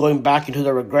WWE is going back into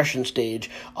the regression stage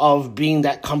of being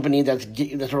that company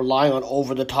that's relying on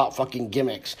over-the-top fucking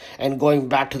gimmicks and going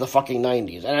back to the fucking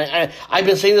 90s. And I've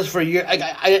been saying this for a year.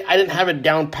 I didn't have it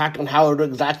down packed on how it would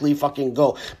exactly fucking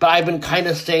go, but I've been kind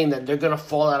of saying that they're gonna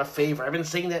fall out of favor. I've been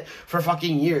saying that for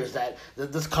fucking years, that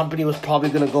this company was probably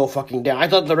gonna go fucking down. I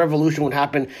thought the revolution would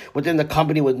happen within the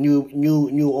company with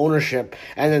new ownership,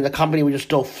 and then the company would just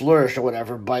still flourish or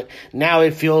whatever. But now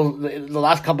it feels, the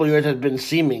last couple of years has been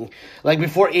seeming like,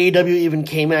 before AEW even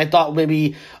came in, I thought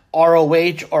maybe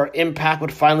ROH or Impact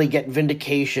would finally get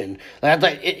vindication. Like, I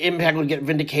thought Impact would get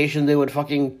vindication. They would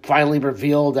fucking finally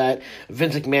reveal that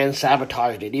Vince McMahon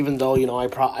sabotaged it. Even though,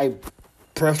 I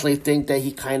personally think that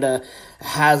he kind of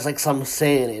has, like, some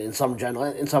say in it in some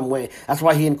way. That's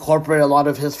why he incorporated a lot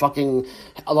of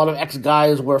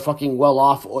ex-guys were fucking well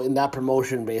off in that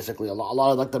promotion, basically. A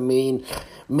lot of, like, the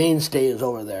mainstays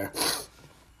over there.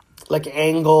 Like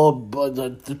Angle,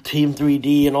 the Team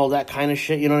 3D, and all that kind of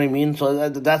shit, you know what I mean? So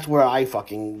that's where I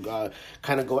fucking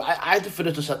kind of go. I had to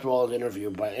finish the Seth Rollins interview,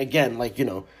 but again, like,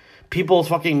 people's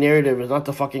fucking narrative is not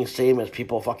the fucking same as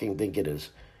people fucking think it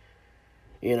is,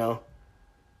 But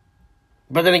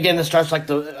then again, this starts like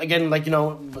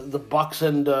the Bucks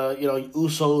and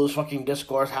Usos fucking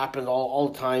discourse happens all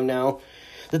the time now.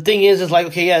 The thing is like,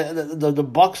 okay, yeah, the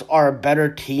Bucks are a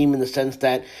better team in the sense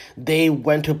that they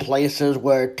went to places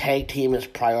where tag team is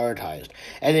prioritized,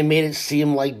 and they made it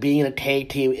seem like being in a tag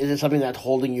team isn't something that's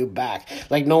holding you back.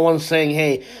 Like, no one's saying,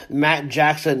 hey, Matt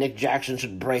Jackson and Nick Jackson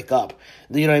should break up.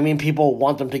 You know what I mean? People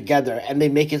want them together, and they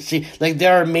make it seem like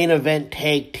they're a main event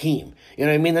tag team. You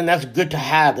know what I mean? And that's good to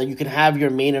have, that you can have your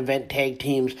main event tag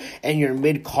teams and your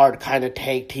mid-card kind of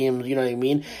tag teams, you know what I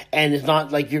mean? And it's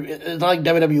not like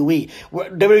WWE.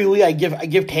 WWE, I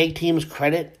give tag teams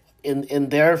credit in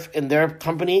their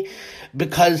company,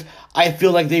 because I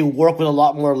feel like they work with a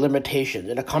lot more limitations.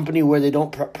 In a company where they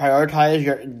don't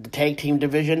prioritize the tag team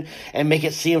division and make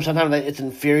it seem sometimes that it's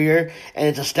inferior and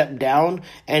it's a step down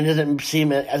and doesn't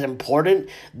seem as important,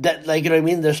 that, like, you know what I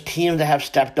mean? There's teams that have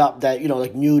stepped up that,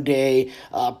 like New Day,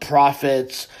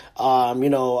 Profits,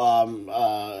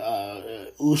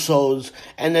 Usos,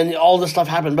 and then all this stuff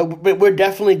happened. But we're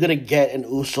definitely going to get an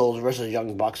Usos versus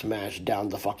Young Bucks match down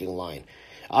the fucking line.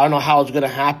 I don't know how it's gonna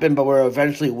happen, but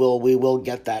we will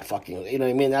get that fucking. You know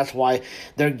what I mean? That's why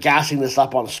they're gassing this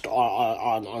up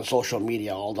on social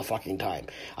media all the fucking time.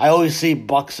 I always see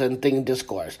Bucks and thing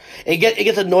discourse. It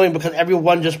gets annoying because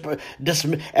everyone just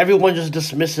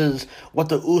dismisses what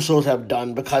the Usos have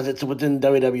done because it's within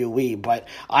WWE. But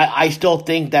I still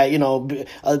think that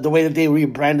the way that they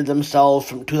rebranded themselves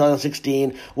from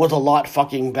 2016 was a lot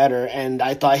fucking better, and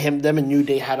I thought them and New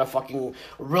Day had a fucking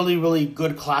really, really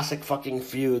good classic fucking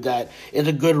feud that is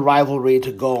a good rivalry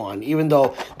to go on, even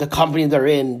though the company they're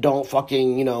in don't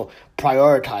fucking,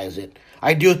 prioritize it.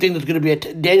 I do think there's going to be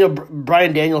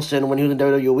Bryan Danielson when he was in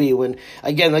WWE. When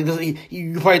again, like this,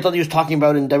 you probably thought he was talking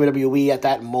about in WWE at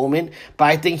that moment, but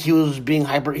I think he was being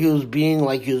He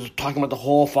was talking about the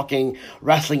whole fucking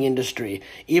wrestling industry.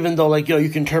 Even though you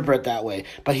can interpret it that way,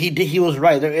 but he was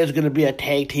right. There is going to be a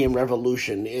tag team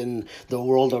revolution in the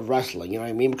world of wrestling. You know what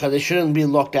I mean? Because it shouldn't be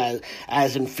looked at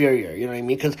as inferior. You know what I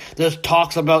mean? Because there's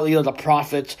talks about the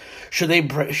Profits should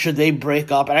they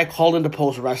break up, and I called into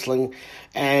Post Wrestling.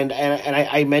 And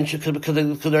I mentioned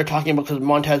because they're talking about because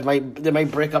Montez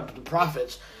might break up the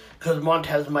Profits because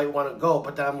Montez might want to go,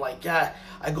 but then I'm like, yeah,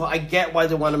 I get why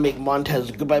they want to make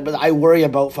Montez good, but I worry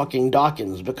about fucking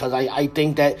Dawkins because I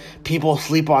think that people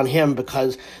sleep on him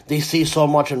because they see so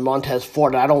much in Montez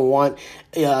Ford. I don't want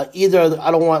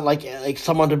like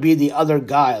someone to be the other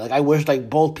guy. Like I wish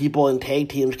both people in tag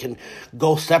teams can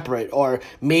go separate, or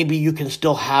maybe you can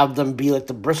still have them be like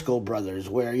the Briscoe brothers,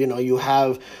 where you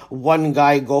have one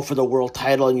guy go for the world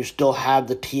title and you still have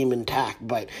the team intact.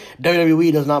 But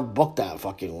WWE does not book that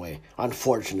fucking way,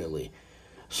 unfortunately.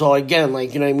 So again,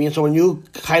 you know what I mean? So when you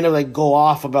kind of go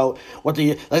off about what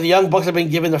the Young Bucks have been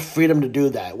given the freedom to do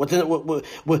that.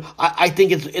 I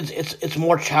think it's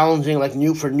more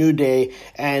challenging for New Day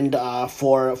and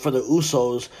for the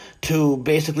Usos to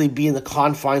basically be in the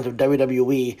confines of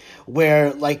WWE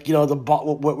where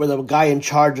where the guy in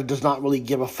charge does not really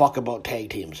give a fuck about tag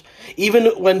teams. Even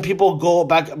when people go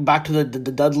back to the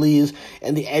Dudleys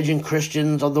and the Edge and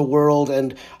Christians of the world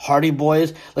and Hardy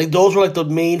Boys, those were the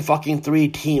main fucking three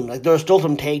teams. There were still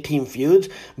some tag team feuds,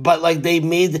 but they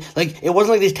made it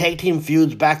wasn't like these tag team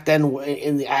feuds back then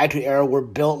in the Attitude Era were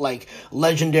built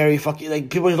legendary fucking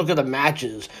people just look at the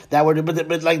matches that were but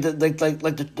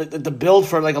the build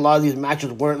for a lot of these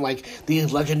matches weren't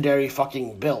these legendary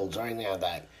fucking builds or anything like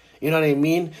that. You know what I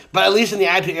mean? But at least in the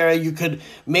Attitude Era, you could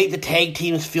make the tag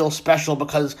teams feel special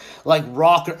because,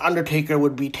 Rock and Undertaker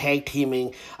would be tag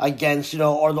teaming against,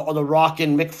 or the Rock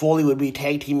and Mick Foley would be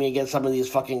tag teaming against some of these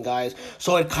fucking guys.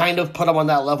 So it kind of put them on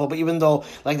that level. But even though,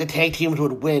 the tag teams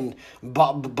would win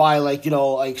by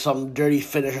some dirty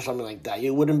finish or something like that,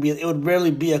 it would rarely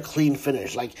be a clean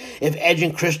finish. If Edge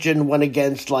and Christian went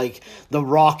against, the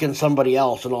Rock and somebody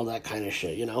else and all that kind of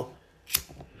shit,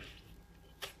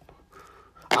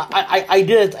 I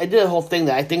did a whole thing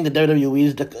that I think the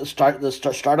WWE's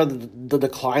start of the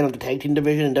decline of the tag team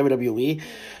division in WWE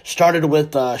started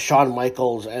with Shawn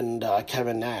Michaels and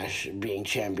Kevin Nash being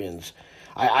champions.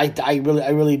 I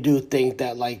really do think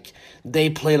that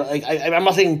they played I'm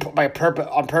not saying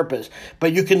on purpose,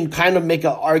 but you can kind of make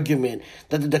an argument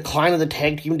that the decline of the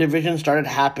tag team division started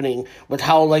happening with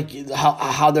how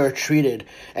they're treated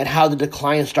and how the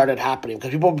decline started happening,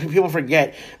 because people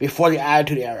forget before the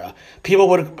Attitude Era people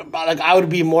would I would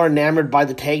be more enamored by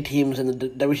the tag teams in the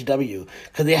WCW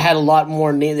because they had a lot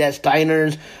more names. They had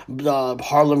Steiners,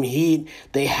 Harlem Heat,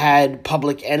 they had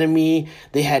Public Enemy,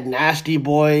 they had Nasty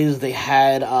Boys, they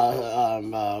had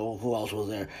who else was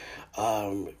there?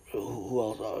 Who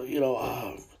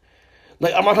else?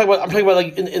 I'm talking about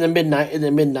in the mid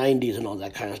 90s and all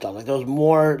that kind of stuff. There was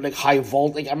more high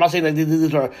volt. I'm not saying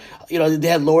these are they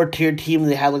had lower tier teams.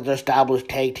 They had their established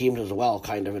tag teams as well,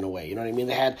 kind of in a way. You know what I mean?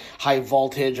 They had High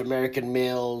Voltage, American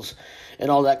Males, and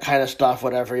all that kind of stuff.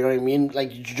 Whatever. You know what I mean?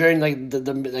 During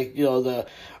the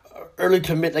early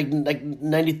to mid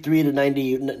 93 to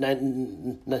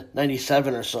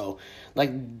 97 or so,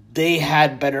 they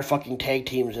had better fucking tag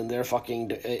teams in their fucking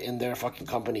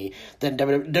company than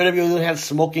WWE. Had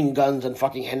Smoking Guns and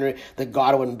fucking the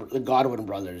Godwin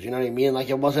brothers. You know what I mean?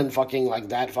 It wasn't fucking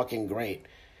that fucking great.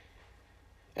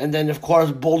 And then of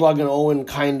course Bulldog and Owen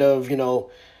kind of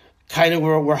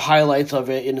were highlights of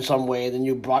it in some way. Then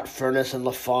you brought Furnace and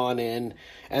LaFon in,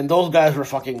 and those guys were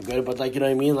fucking good. But you know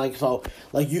what I mean?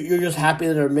 You're just happy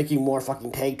that they're making more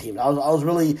fucking tag teams. I was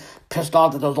really pissed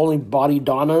off that there was only Body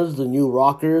Donnas, the New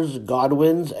Rockers,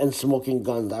 Godwins, and Smoking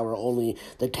Guns that were only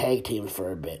the tag teams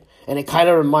for a bit. And it kind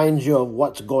of reminds you of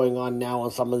what's going on now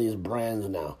on some of these brands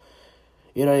now.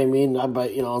 You know what I mean?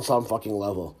 But on some fucking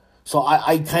level. So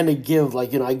I kind of give,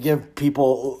 like, I give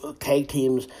people tag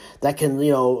teams that can,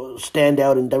 stand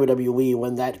out in WWE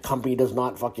when that company does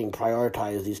not fucking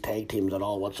prioritize these tag teams at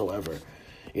all whatsoever.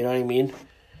 You know what I mean?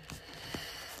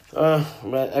 It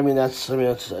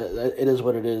is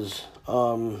what it is.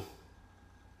 So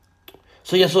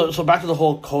back to the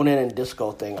whole Conan and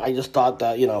Disco thing. I just thought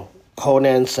that,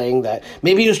 Conan saying that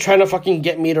maybe he was trying to fucking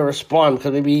get me to respond,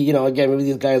 because maybe, maybe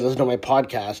these guys listen to my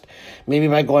podcast. Maybe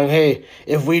by going, hey,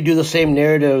 if we do the same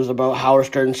narratives about Howard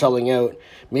Stern selling out,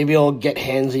 maybe it'll get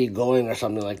Handsy going or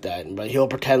something like that. But he'll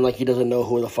pretend like he doesn't know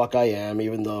who the fuck I am,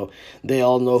 even though they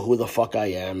all know who the fuck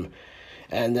I am.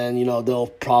 And then, they'll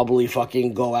probably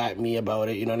fucking go at me about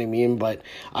it, you know what I mean? But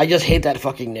I just hate that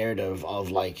fucking narrative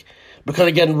of, like, because,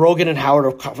 again, Rogan and Howard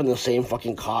are cut from the same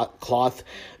fucking cloth.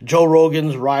 Joe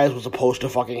Rogan's rise was supposed to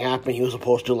fucking happen. He was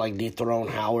supposed to, like, dethrone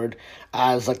Howard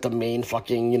as, like, the main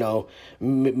fucking,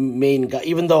 main guy.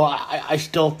 Even though I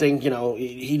still think,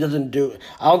 he doesn't do...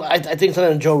 I think some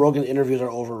of Joe Rogan's interviews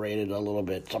are overrated a little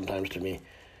bit sometimes to me.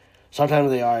 Sometimes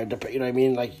they are, you know what I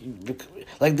mean? Like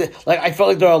I felt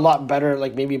like they're a lot better,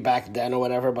 like, maybe back then or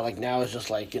whatever, but, like, now it's just,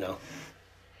 like,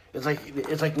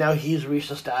 It's like now he's reached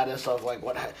the status of, like,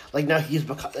 now he's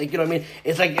become, like, you know what I mean?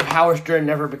 It's like if Howard Stern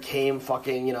never became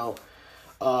fucking,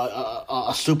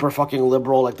 a super fucking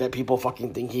liberal like that people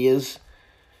fucking think he is.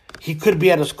 He could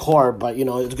be at his core, but,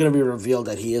 it's going to be revealed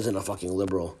that he isn't a fucking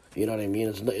liberal. You know what I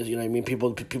mean? You know what I mean?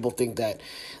 People think that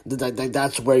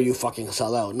that's where you fucking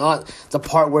sell out. Not the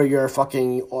part where you're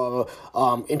fucking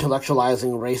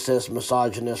intellectualizing racist,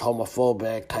 misogynist,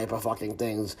 homophobic type of fucking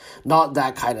things. Not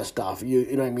that kind of stuff. You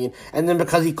know what I mean? And then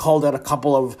because he called out a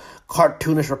couple of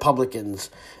cartoonish Republicans,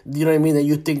 you know what I mean, that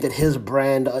you think that his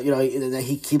brand, that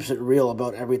he keeps it real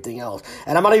about everything else.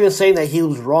 And I'm not even saying that he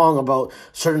was wrong about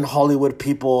certain Hollywood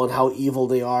people and how evil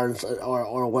they are,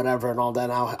 or whatever, and all that,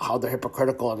 and how they're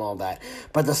hypocritical and all that.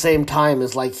 But at the same time,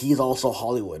 it's like he's also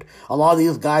Hollywood. A lot of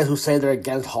these guys who say they're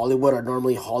against Hollywood are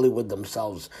normally Hollywood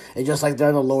themselves. It's just like they're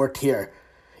in a lower tier.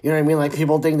 You know what I mean? Like,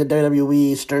 people think the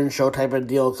WWE Stern Show type of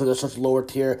deal, because they're such lower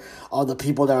tier of the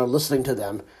people that are listening to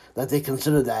them, that they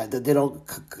consider that they don't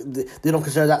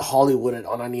consider that Hollywood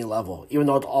on any level, even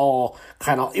though it's all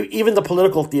kind of, even the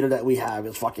political theater that we have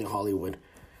is fucking Hollywood,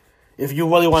 if you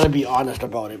really want to be honest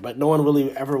about it. But no one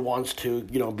really ever wants to,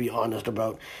 be honest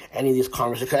about any of these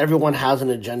conversations, because everyone has an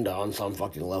agenda on some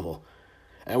fucking level.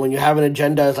 And when you have an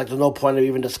agenda, it's like there's no point of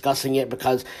even discussing it,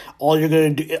 because all you're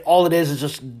going to do, all it is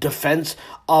just defense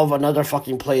of another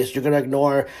fucking place. You're going to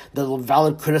ignore the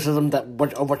valid criticism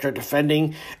of what you're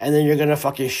defending, and then you're going to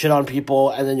fucking shit on people,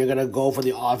 and then you're going to go for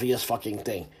the obvious fucking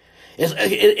thing.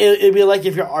 It'd be like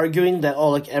if you're arguing that,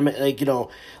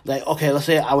 okay, let's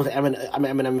say I'm an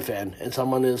Eminem fan, and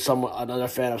someone is another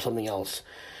fan of something else.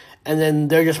 And then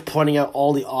they're just pointing out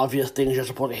all the obvious things you're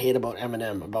supposed to hate about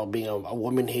Eminem, about being a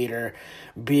woman hater,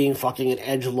 being fucking an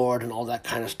edgelord, and all that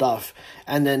kind of stuff.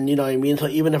 And then, you know what I mean? So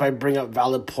even if I bring up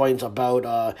valid points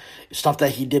about stuff that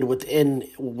he did within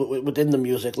the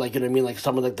music, like, you know what I mean? Like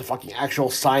some of, like, the fucking actual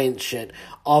science shit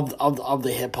of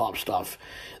the hip-hop stuff,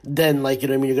 then, like, you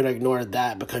know what I mean, you're going to ignore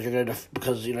that because you know what I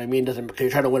mean, because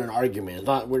you're trying to win an argument. It's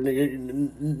not,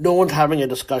 no one's having a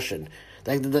discussion.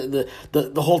 Like, the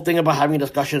whole thing about having a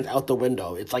discussion is out the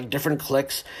window. It's like different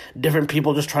cliques, different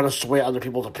people just trying to sway other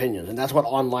people's opinions, and that's what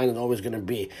online is always going to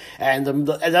be. And and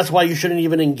that's why you shouldn't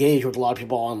even engage with a lot of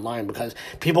people online, because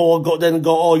people will go,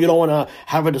 oh, you don't want to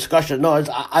have a discussion. No,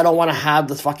 I don't want to have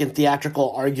this fucking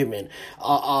theatrical argument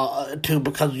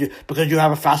because you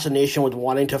have a fascination with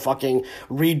wanting to fucking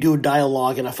redo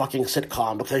dialogue in a fucking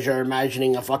sitcom, because you're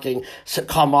imagining a fucking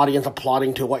sitcom audience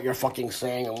applauding to what you're fucking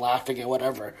saying and laughing and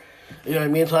whatever. You know what I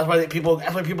mean? So that's why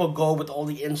people go with all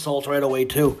the insults right away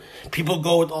too. People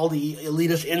go with all the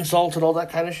elitist insults and all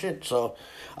that kind of shit. So,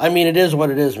 I mean, it is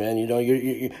what it is, man.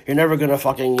 You're never gonna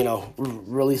fucking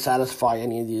really satisfy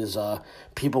any of these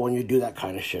people when you do that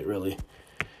kind of shit, really.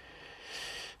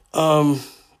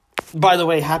 By the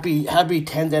way, happy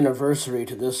 10th anniversary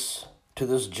to this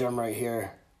gem right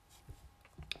here.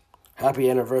 Happy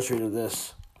anniversary to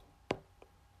this.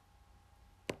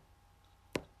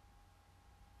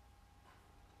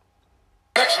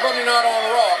 Next Monday night on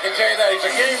Raw, I can tell you that he's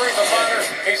a gamer, he's a miner,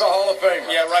 he's a Hall of Famer.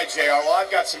 Yeah, right, JR. Well, I've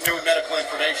got some new medical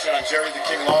information on Jerry the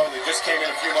King Lawler that just came in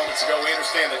a few moments ago. We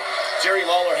understand that Jerry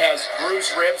Lawler has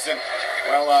bruised ribs, and,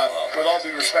 well, with all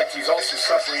due respect, he's also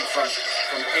suffering from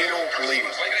anal bleeding.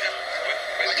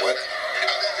 What?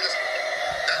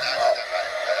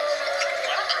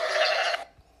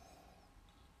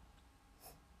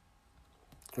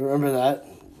 Remember that?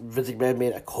 Vince McMahon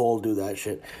made a Cole do that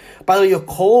shit. By the way,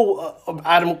 Cole,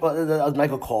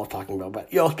 Michael Cole talking about. But,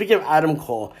 speaking of Adam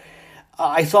Cole,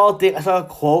 I saw a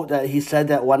quote that he said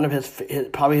that one of his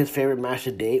probably his favorite match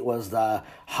to date was the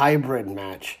hybrid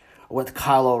match with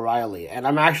Kyle O'Reilly, and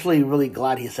I'm actually really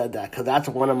glad he said that because that's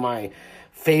one of my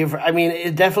favorite. I mean,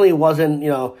 it definitely wasn't,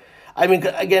 I mean,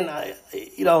 again,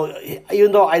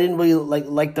 even though I didn't really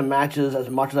like the matches as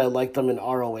much as I liked them in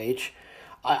ROH,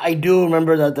 I do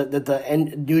remember that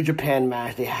the New Japan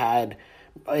match they had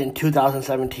in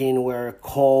 2017 where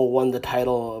Cole won the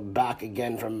title back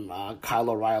again from Kyle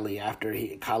O'Reilly after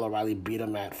Kyle O'Reilly beat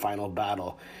him at Final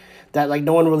Battle. That, like,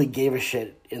 no one really gave a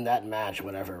shit in that match,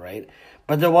 whatever, right?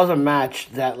 But there was a match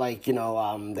that,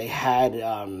 they had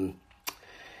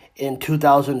in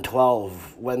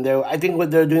 2012 when I think when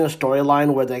they're doing a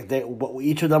storyline where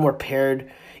each of them were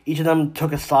paired. Each of them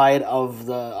took a side of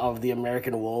the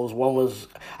American Wolves. One was,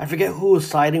 I forget who was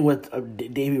siding with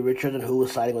Davey Richards and who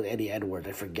was siding with Eddie Edwards.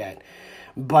 I forget.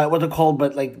 But what they're called,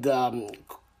 but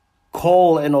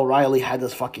Cole and O'Reilly had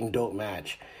this fucking dope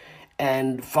match.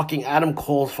 And fucking Adam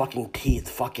Cole's fucking teeth,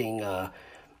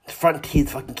 front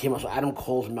teeth fucking came out, so Adam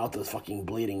Cole's mouth was fucking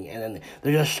bleeding, and then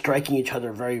they're just striking each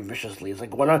other very viciously. It's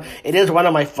like it is one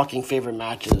of my fucking favorite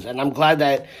matches, and I'm glad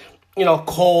that,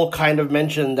 Cole kind of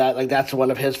mentioned that, like, that's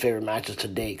one of his favorite matches to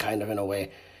date, kind of, in a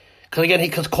way.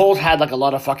 Because Cole's had, like, a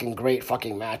lot of fucking great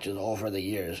fucking matches over the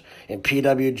years. In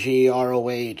PWG,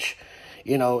 ROH,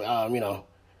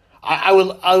 I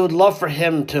would love for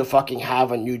him to fucking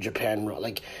have a New Japan,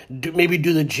 maybe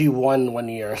do the G1 one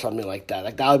year or something like that.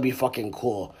 Like, that would be fucking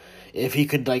cool. If he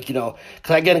could, because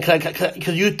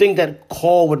you think that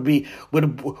Cole would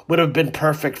have been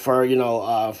perfect for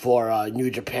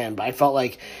New Japan, but I felt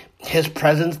like his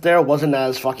presence there wasn't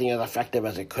as fucking as effective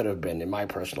as it could have been, in my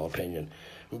personal opinion.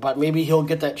 But maybe he'll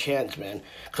get that chance, man.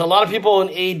 Because a lot of people in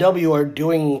AEW are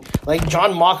doing, like,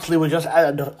 Jon Moxley was just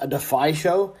at a Defy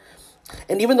show,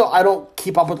 and even though I don't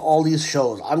keep up with all these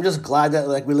shows, I'm just glad that,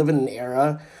 like, we live in an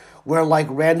era where, like,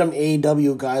 random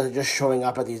AEW guys are just showing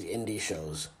up at these indie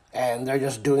shows. And they're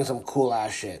just doing some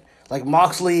cool-ass shit. Like,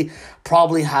 Moxley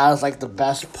probably has, like, the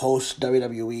best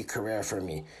post-WWE career for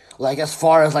me. Like, as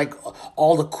far as, like,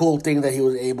 all the cool things that he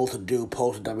was able to do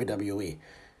post-WWE.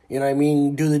 You know what I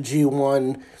mean? Do the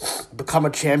G1, become a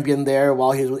champion there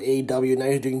while he was with AEW. Now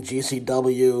he's doing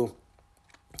GCW.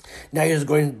 Now he's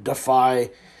going to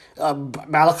Defy.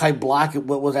 Malachi Black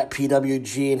was at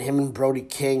PWG, and him and Brody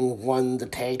King won the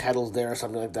tag titles there or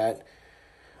something like that.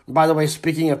 By the way,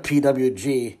 speaking of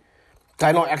PWG,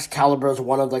 I know Excalibur is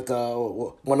one of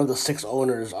the 6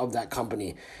 owners of that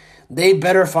company. They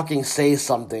better fucking say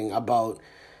something about.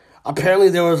 Apparently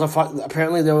there was a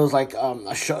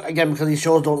show again, because these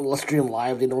shows don't stream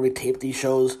live. They don't really tape these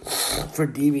shows for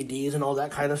DVDs and all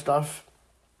that kind of stuff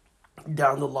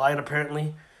down the line.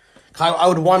 Apparently, I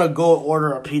would want to go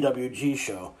order a PWG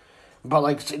show, but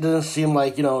like it doesn't seem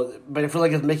like But I feel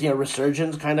like it's making a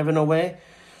resurgence, kind of, in a way.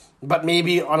 But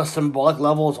maybe on a symbolic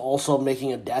level, it's also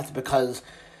making a death, because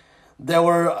there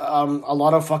were a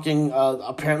lot of fucking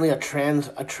apparently a trans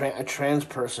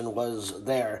person was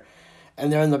there,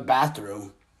 and they're in the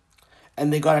bathroom,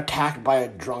 and they got attacked by a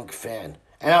drunk fan.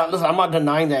 And listen, I'm not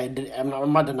denying that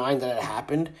I'm not denying that it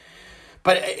happened,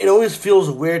 but it always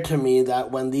feels weird to me that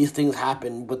when these things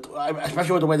happen,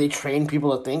 especially with the way they train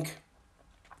people to think.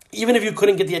 Even if you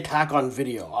couldn't get the attack on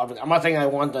video, I'm not saying I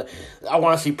want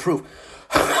to see proof.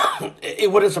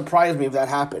 It wouldn't surprise me if that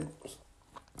happened.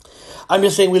 I'm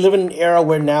just saying we live in an era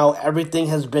where now everything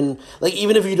has been, like,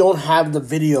 even if you don't have the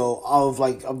video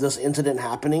of this incident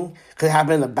happening, because it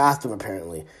happened in the bathroom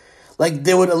apparently, like,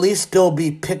 there would at least still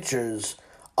be pictures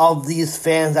of these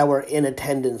fans that were in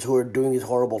attendance who are doing these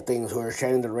horrible things, who are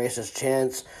chanting the racist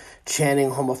chants, chanting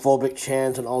homophobic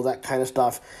chants, and all that kind of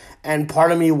stuff. And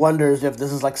part of me wonders if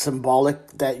this is, like, symbolic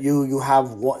that you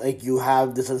have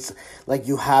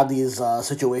these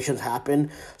situations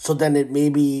happen. So then it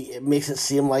makes it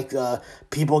seem like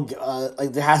people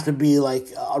like there has to be, like,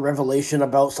 a revelation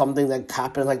about something that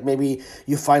happened. Like, maybe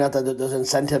you find out that there's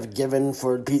incentive given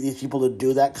for these people to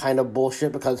do that kind of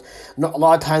bullshit, because a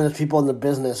lot of times there's people in the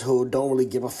business who don't really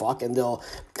give a fuck, and they'll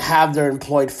have their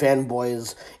employed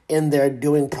fanboys in there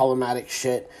doing problematic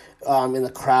shit in the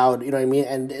crowd, you know what I mean?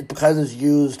 And because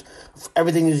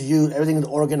everything is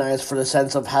organized for the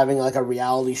sense of having, like, a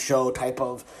reality show type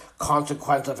of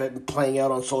consequence of it playing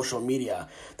out on social media.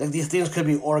 Like, these things could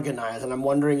be organized, and I'm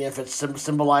wondering if it's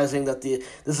symbolizing that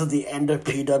this is the end of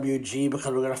PWG, because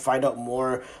we're going to find out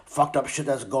more fucked up shit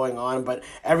that's going on. But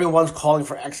everyone's calling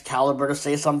for Excalibur to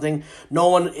say something. No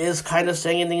one is kind of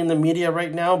saying anything in the media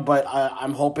right now, but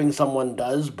I'm hoping someone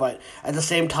does. But at the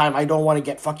same time, I don't want to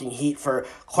get fucking heat for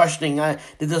questioning,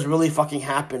 did this really fucking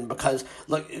happen? Because,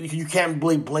 look, you can't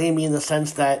really blame me in the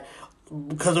sense that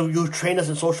because of you train us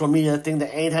in social media, think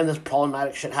that anytime this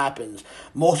problematic shit happens,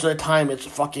 most of the time it's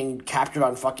fucking captured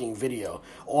on fucking video,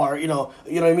 or you know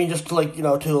what I mean, just to But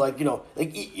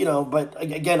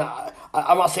again,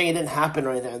 I'm not saying it didn't happen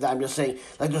or anything like that. I'm just saying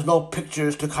like there's no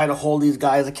pictures to kind of hold these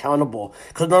guys accountable,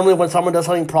 because normally when someone does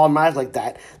something problematic like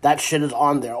that, that shit is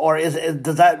on there. Or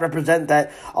does that represent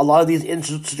that a lot of these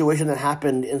situations that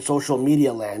happened in social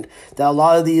media land, that a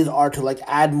lot of these are to like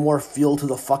add more fuel to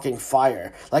the fucking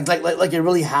fire, like it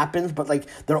really happens, but like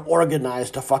they're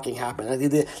organized to fucking happen. Like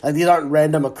these aren't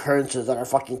random occurrences that are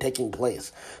fucking taking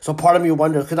place. So part of me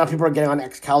wonders, because now people are getting on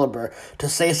Excalibur to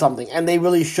say something, and they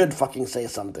really should fucking say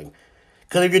something.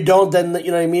 Because if you don't, then, you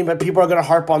know what I mean? But people are going to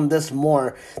harp on this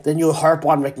more than you harp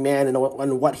on McMahon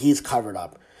and what he's covered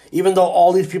up. Even though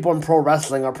all these people in pro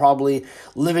wrestling are probably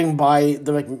living by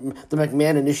the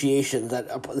McMahon initiations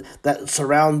that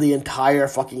surround the entire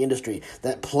fucking industry,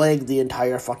 that plague the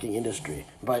entire fucking industry.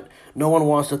 But no one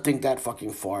wants to think that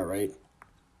fucking far, right?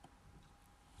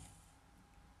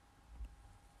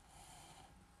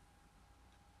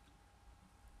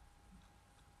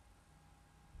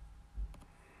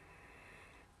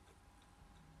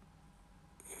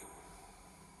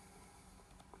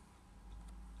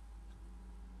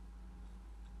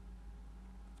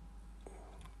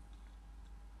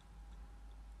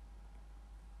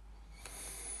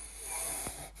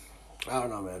 I don't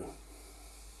know, man.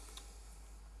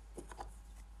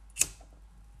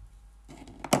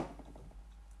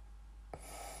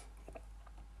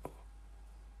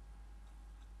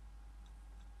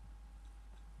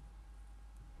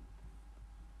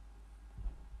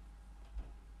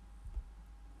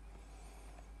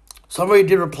 Somebody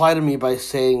did reply to me by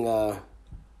saying,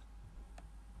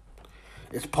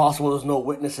 it's possible there's no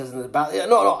witnesses in the battle. Yeah,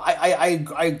 no, I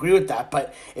agree with that.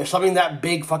 But if something that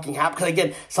big fucking happened, because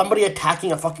again, somebody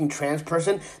attacking a fucking trans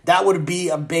person, that would be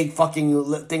a big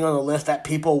fucking thing on the list that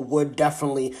people would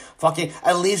definitely fucking,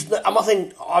 at least, I'm not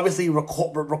saying obviously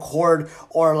record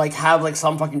or like have like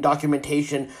some fucking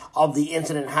documentation of the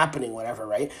incident happening, whatever,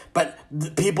 right? But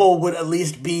people would at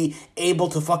least be able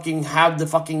to fucking have the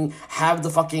fucking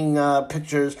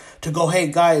pictures to go, hey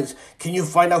guys, can you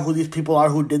find out who these people are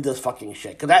who did this fucking shit?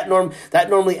 Because that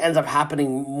normally ends up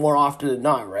happening more often than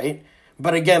not, right?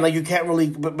 But again, like you can't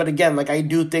really. But again, like I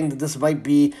do think that this might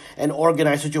be an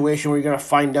organized situation where you're gonna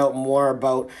find out more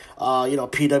about,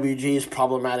 PWG's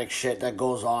problematic shit that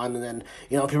goes on, and then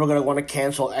people are gonna want to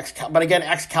cancel Excalibur. But again,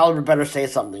 Excalibur better say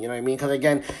something. You know what I mean? Because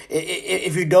again,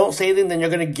 if you don't say anything, then you're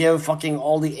gonna give fucking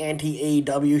all the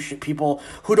anti-AEW shit people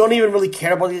who don't even really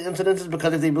care about these incidences,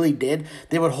 because if they really did,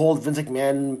 they would hold Vince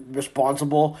McMahon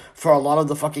responsible for a lot of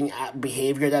the fucking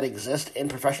behavior that exists in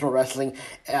professional wrestling,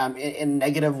 in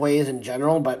negative ways in general.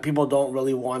 But people don't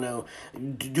really want to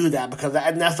do that, because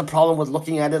and that's the problem with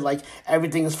looking at it like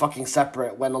everything is fucking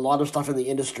separate, when a lot of stuff in the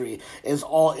industry is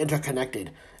all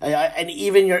interconnected. And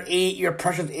even your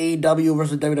precious AEW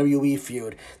versus WWE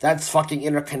feud, that's fucking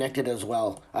interconnected as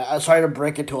well. I'm sorry to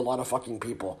break it to a lot of fucking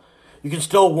people. You can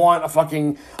still want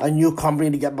a new company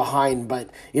to get behind, but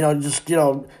just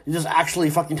actually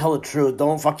fucking tell the truth.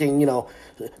 Don't fucking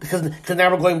because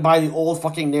now we're going by the old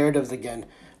fucking narratives again,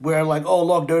 where like, oh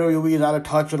look, WWE is out of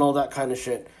touch and all that kind of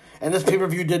shit. And this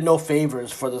pay-per-view did no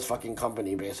favors for this fucking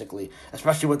company, basically,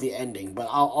 especially with the ending. But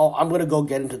I'm gonna go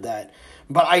get into that.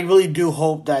 But I really do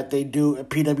hope that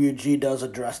PWG does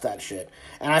address that shit,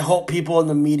 and I hope people in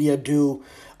the media do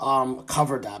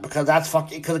cover that, because that's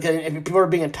fucking. Because again, if people are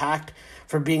being attacked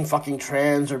for being fucking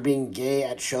trans or being gay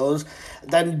at shows,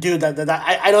 then dude, that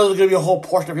I know there's gonna be a whole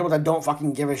portion of people that don't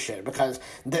fucking give a shit, because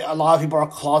a lot of people are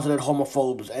closeted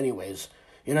homophobes, anyways.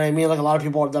 You know what I mean? Like, a lot of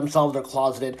people themselves are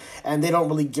closeted, and they don't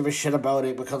really give a shit about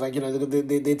it, because, like,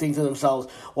 they think to themselves,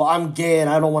 well, I'm gay and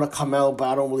I don't want to come out, but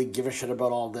I don't really give a shit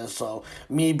about all this, so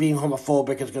me being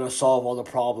homophobic is going to solve all the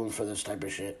problems for this type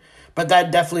of shit. But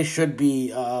that definitely should be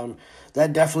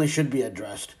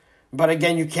addressed. But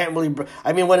again, you can't really.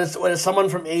 I mean, when it's someone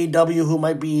from AEW who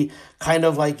might be kind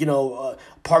of like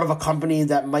part of a company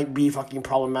that might be fucking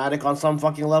problematic on some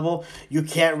fucking level, you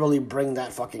can't really bring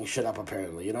that fucking shit up.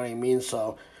 Apparently, you know what I mean.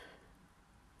 So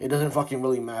it doesn't fucking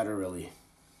really matter really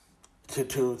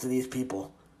to these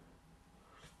people.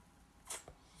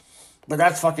 But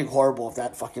that's fucking horrible if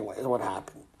that fucking is what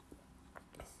happened.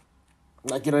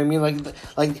 Like, you know what I mean?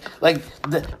 Like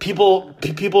the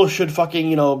people should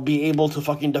fucking, be able to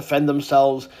fucking defend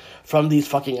themselves from these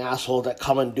fucking assholes that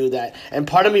come and do that. And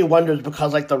part of me wonders,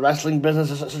 because, like, the wrestling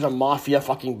business is such a mafia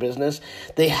fucking business,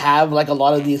 they have, like, a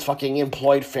lot of these fucking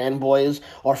employed fanboys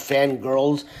or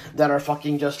fangirls that are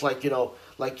fucking just, like,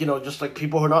 like, just like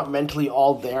people who are not mentally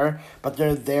all there, but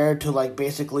they're there to like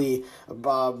basically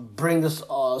bring this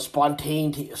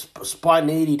spontaneity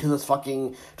to this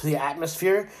to the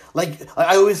atmosphere. Like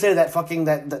I always say that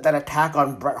that attack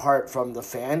on Bret Hart from the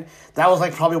fan, that was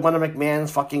like probably one of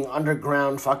McMahon's fucking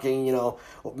underground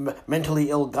mentally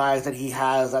ill guys that he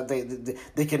has, that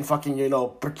they can fucking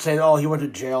say, oh, he went to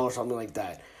jail or something like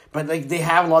that. But, like, they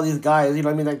have a lot of these guys,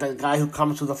 like that guy who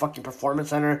comes to the fucking performance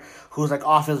center who's, like,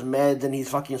 off his meds and he's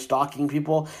fucking stalking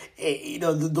people.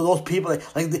 Those people,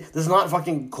 like this is not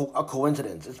fucking a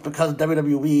coincidence. It's because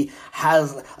WWE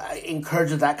has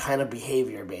encourages that kind of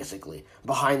behavior, basically,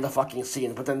 behind the fucking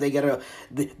scenes. But then they gotta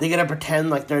pretend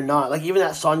like they're not. Like, even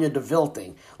that Sonya Deville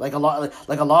thing. Like, a lot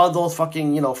of those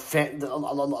fucking, a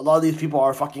lot of these people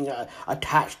are fucking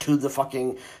attached to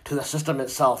the system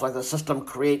itself. Like, the system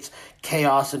creates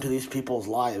chaos into these people's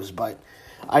lives, but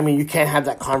I mean, you can't have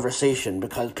that conversation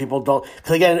because people don't,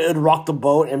 because again, it would rock the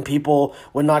boat and people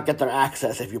would not get their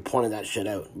access if you pointed that shit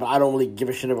out. But I don't really give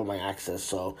a shit about my access,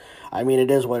 so I mean, it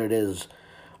is what it is.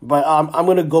 But I'm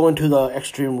gonna go into the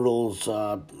Extreme Rules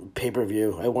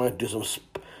pay-per-view. I want to do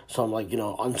some like,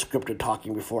 unscripted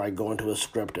talking before I go into a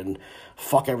script and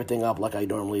fuck everything up like I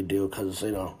normally do, because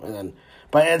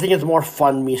but I think it's more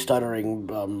fun me stuttering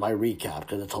my recap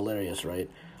because it's hilarious, right?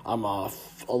 I'm a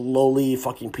lowly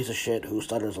fucking piece of shit who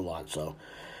stutters a lot, so,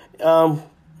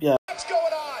 yeah. What's going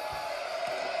on?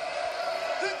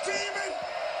 The Demon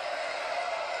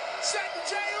setting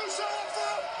Jey Uso up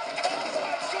for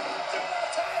a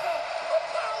title. A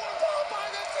powerbomb by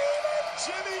the Demon.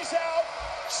 Jimmy's out.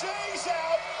 Jay's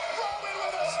out. Roman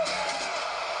with us.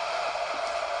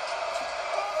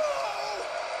 Oh,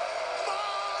 my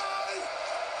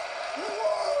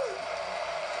word.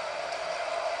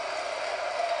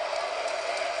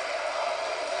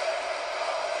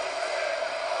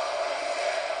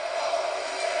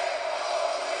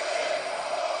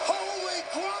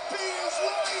 Grumpy is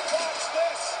right. Watch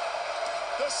this.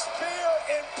 The spear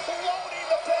imploding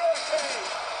the barricade.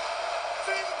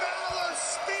 Finn Balor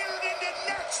speared into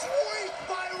next week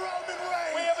by Roman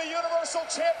Reigns. We have a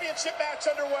Universal Championship match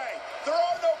underway. There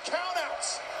are no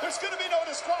countouts. There's going to be no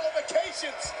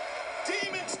disqualifications.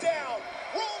 Demon's down.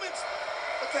 Roman's...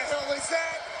 What the hell is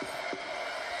that?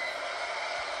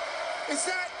 Is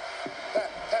that...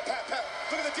 Pat.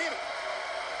 Look at the Demon.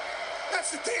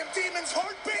 That's the damn Demon's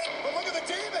heartbeat. But look at the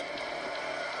Demon.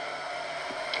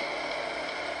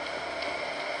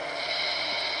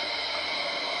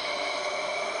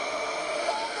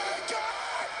 Oh my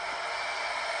God!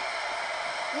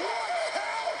 What the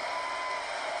hell?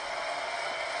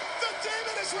 The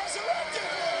Demon is resurrected.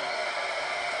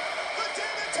 The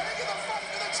Demon taking the fight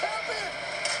to the champion.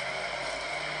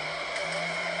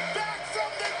 Back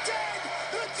from the dead.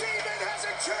 The Demon has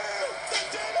a coup. The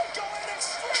Demon going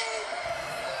extreme.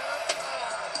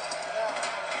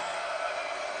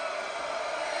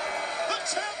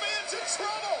 Champion's in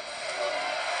trouble.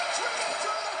 Triple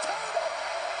through the table.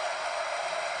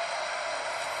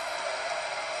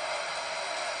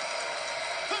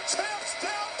 The champ's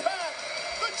down, Pat.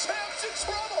 The champ's in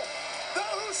trouble. The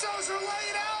Usos are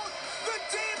laid out. The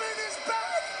Demon is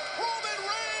back. Roman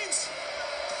Reigns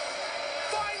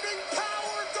finding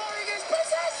power during his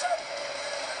possession.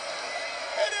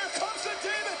 And here comes the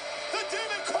Demon. The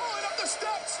Demon crawling up the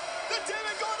steps. The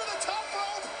Demon going to the top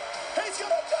rope. He's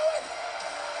going to do it.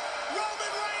 Roman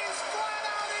Reigns flat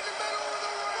out in the middle of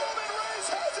the ring. Roman Reigns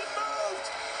hasn't moved.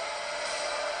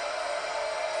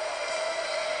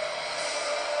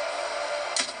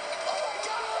 Oh my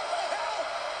God, what the hell?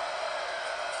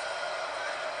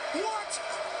 What?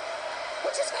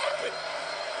 What just happened?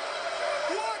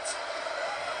 What?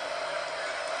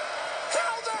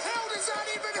 How the hell does that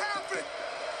even happen?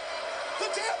 The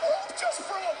damn rope just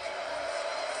broke.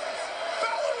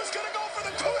 Balor was going to go for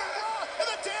the coup de grace, and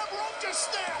the damn rope just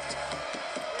snapped.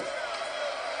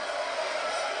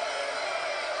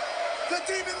 The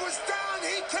Demon was down,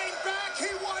 he came back, he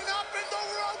went up, and the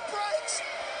rope breaks.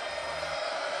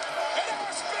 And now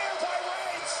a spear by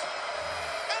Reigns.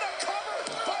 And a cover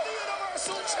by the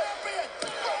Universal Champion.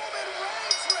 Roman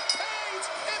Reigns retains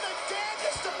in the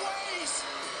damnedest of ways.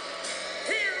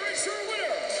 Here is your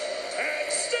winner, and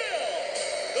still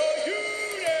the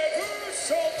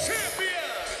Universal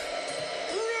Champion,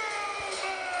 Roman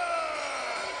Reigns.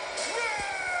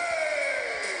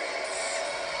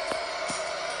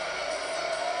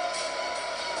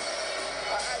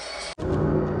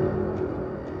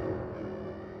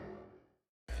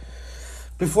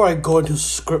 Before I go into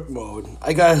script mode,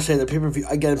 I gotta say the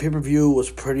pay-per-view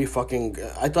was pretty fucking.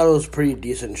 I thought it was a pretty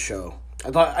decent show.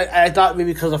 I thought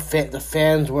maybe because the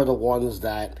fans were the ones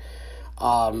that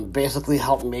basically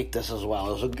helped make this as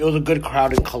well. It was a good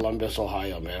crowd in Columbus,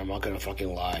 Ohio, man. I'm not gonna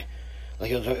fucking lie.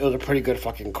 Like, it was a pretty good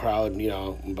fucking crowd, you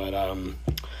know, but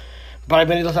I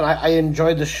mean, listen, I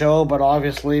enjoyed the show, but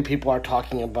obviously people are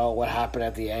talking about what happened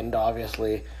at the end,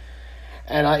 obviously.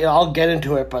 And I'll get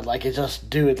into it, but like, it's just,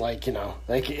 dude, like, you know,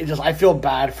 like, it just, I feel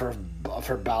bad for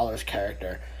Balor's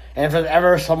character. And if there's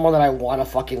ever someone that I want to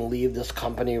fucking leave this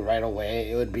company right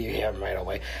away, it would be him right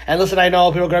away. And listen, I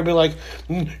know people are gonna be like,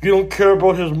 you don't care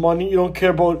about his money, you don't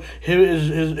care about his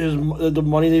the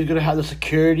money that he's gonna have, the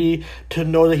security to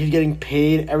know that he's getting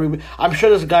paid every. I'm sure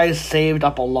this guy has saved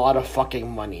up a lot of fucking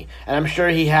money, and I'm sure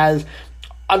he has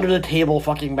under the table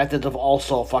fucking methods of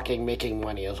also fucking making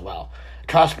money as well.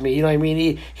 Trust me, you know what I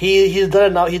mean. He's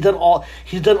done enough. He's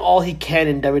done all he can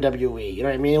in WWE. You know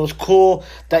what I mean. It was cool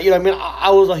that, you know what I mean.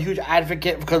 I was a huge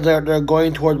advocate because they're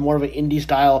going towards more of an indie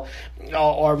style,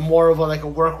 or more of a like a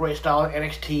work rate style in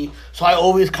NXT. So I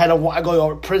always kind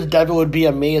of Prince Devitt would be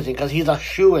amazing because he's a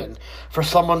shoo-in for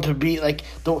someone to be like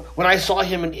when I saw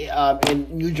him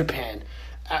in New Japan.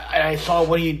 And I saw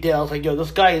what he did. I was like, yo,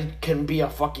 this guy can be a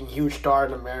fucking huge star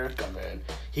in America, man.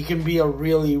 He can be a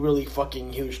really, really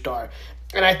fucking huge star.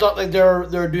 And I thought like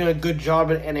they're doing a good job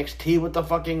in NXT with the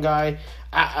fucking guy.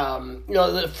 You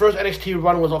know, the first NXT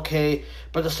run was okay,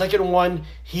 but the second one,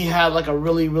 he had like a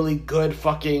really, really good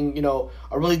fucking, you know,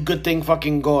 a really good thing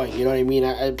fucking going. You know what I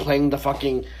mean? Playing the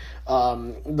fucking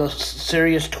the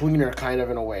serious tweener kind of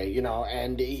in a way, you know,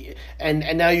 and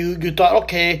now you thought,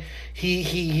 okay,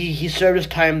 he served his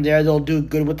time there, they'll do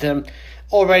good with him.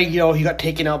 Already, you know, he got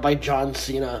taken out by John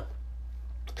Cena.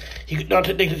 He got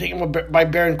taken by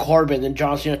Baron Corbin, and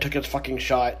John Cena took his fucking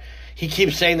shot. He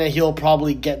keeps saying that he'll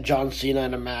probably get John Cena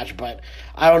in a match, but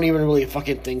I don't even really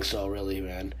fucking think so, really,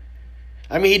 man.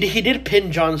 I mean, he did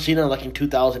pin John Cena like in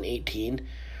 2018.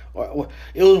 Or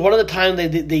it was one of the times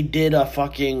they did a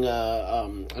fucking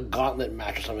a gauntlet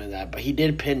match or something like that. But he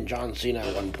did pin John Cena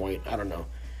at one point. I don't know.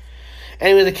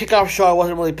 Anyway, the kickoff show I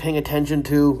wasn't really paying attention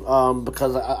to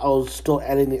because I was still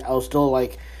editing. I was still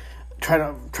like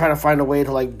trying to find a way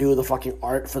to like do the fucking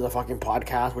art for the fucking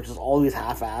podcast, which is always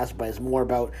half-assed. But it's more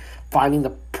about finding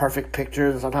the perfect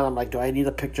pictures. And sometimes I'm like, do I need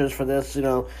the pictures for this? You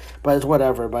know, but it's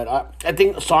whatever. But I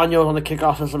think Sonya was on the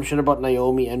kickoff said some shit about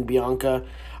Naomi and Bianca.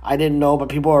 I didn't know, but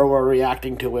people were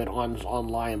reacting to it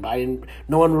online. But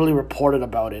no one really reported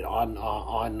about it on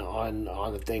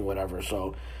the thing, whatever.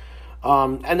 So,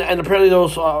 and apparently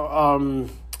those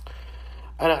and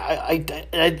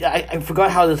I forgot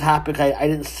how this happened. I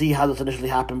didn't see how this initially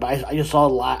happened, but I just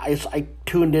saw I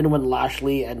tuned in when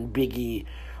Lashley and Big E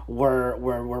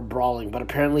were brawling. But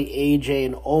apparently AJ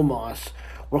and Omos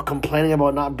were complaining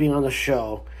about not being on the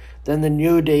show. Then the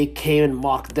New Day came and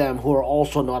mocked them, who are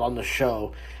also not on the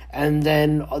show. And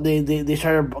then they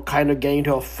started kind of getting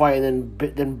into a fight, and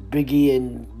then Biggie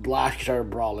and Lashley started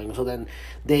brawling. So then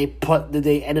they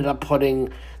ended up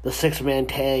putting the 6-man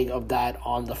tag of that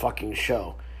on the fucking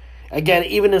show. Again,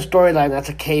 even in storyline, that's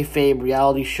a kayfabe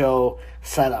reality show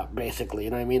setup, basically.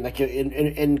 You know what I mean? Like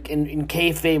in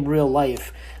kayfabe real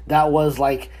life, that was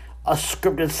like a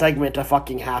scripted segment to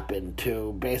fucking happen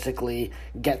to basically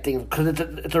get things, because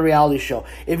it's a reality show.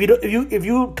 If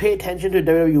you pay attention to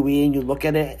WWE and you look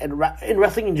at it and in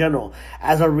wrestling in general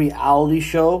as a reality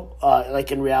show,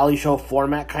 like in reality show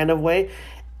format kind of way,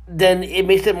 then it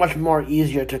makes it much more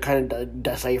easier to kind of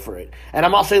decipher it. And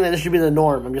I'm not saying that this should be the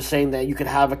norm. I'm just saying that you could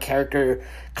have a character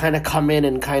kind of come in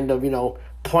and kind of, you know,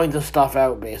 point the stuff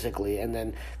out basically, and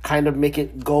then kind of make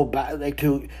it go back, like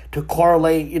to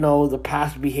correlate, you know, the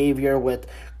past behavior with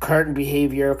current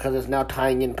behavior, because it's now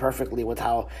tying in perfectly with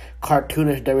how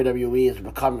cartoonish WWE is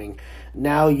becoming.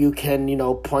 Now you can, you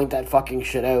know, point that fucking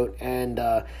shit out, and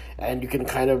you can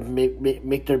kind of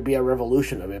make there be a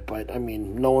revolution of it. But I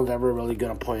mean, no one's ever really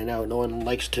gonna point it out. No one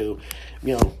likes to,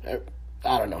 you know.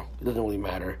 I don't know. It doesn't really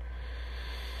matter.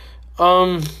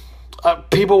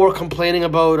 People were complaining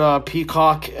about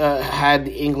Peacock had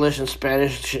English and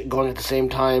Spanish going at the same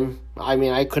time. I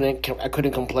mean, I couldn't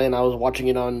complain. I was watching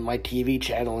it on my TV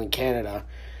channel in Canada.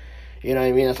 You know what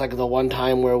I mean? It's like the one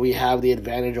time where we have the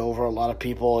advantage over a lot of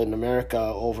people in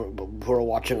America who are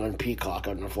watching on Peacock,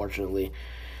 unfortunately.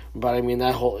 But I mean,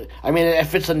 it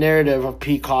fits the narrative of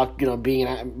Peacock, you know,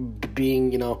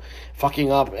 being, you know,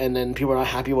 fucking up, and then people are not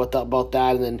happy about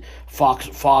that, and then Fox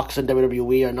and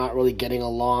WWE are not really getting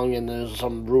along, and there's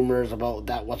some rumors about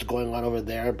that, what's going on over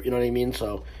there, you know what I mean?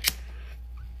 So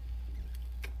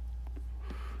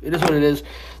it is what it is.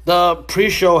 The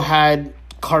pre-show had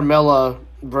Carmella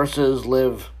versus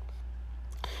Liv.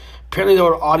 Apparently there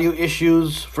were audio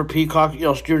issues for Peacock, you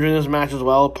know, during this match as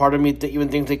well. Part of me even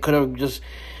thinks they could have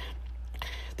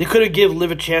give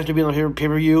Liv a chance to be on the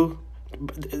pay-per-view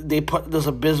they put this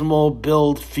abysmal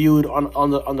build feud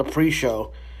on the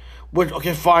pre-show, which which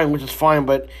is fine,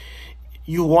 but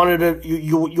you wanted it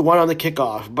you wanted on the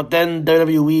kickoff, but then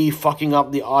WWE fucking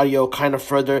up the audio kind of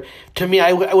further. To me,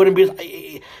 I wouldn't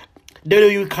be.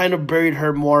 WWE kind of buried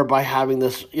her more by having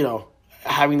this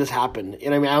happen.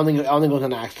 You know what I mean? I don't think it was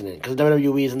an accident, because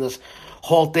WWE is in this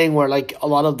whole thing where like a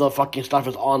lot of the fucking stuff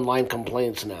is online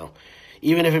complaints now,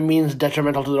 even if it means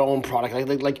detrimental to their own product.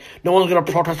 Like no one's gonna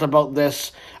protest about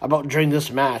during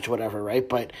this match, whatever, right?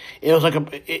 But it was like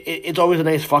it's always a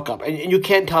nice fuck up, and you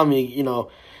can't tell me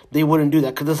they wouldn't do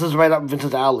that, because this is right up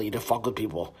Vince's alley to fuck with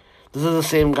people. This is the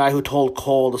same guy who told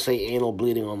Cole to say anal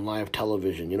bleeding on live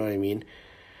television. You know what I mean?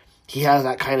 He has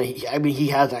that kind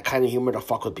of humor to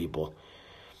fuck with people.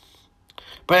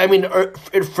 But I mean,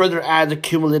 it further adds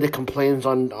accumulated complaints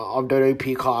of WWE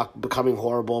Peacock becoming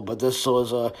horrible. But this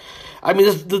was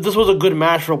this was a good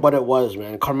match for what it was,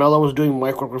 man. Carmella was doing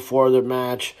mic work before the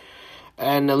match,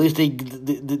 and at least they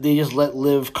just let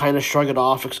Liv kind of shrug it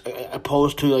off,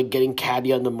 opposed to like getting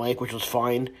catty on the mic, which was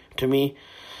fine to me.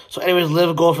 So, anyways,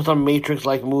 Liv goes for some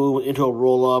Matrix-like move into a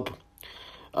roll-up.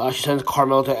 She sends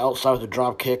Carmella to outside with a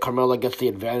drop kick. Carmella gets the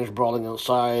advantage brawling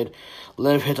outside.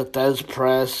 Liv hits a Thesz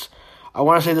press. I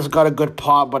want to say this got a good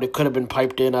pop, but it could have been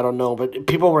piped in. I don't know. But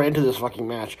people were into this fucking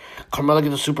match. Carmella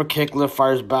gets a super kick. Liv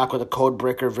fires back with a code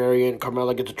breaker variant.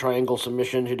 Carmella gets a triangle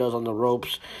submission she does on the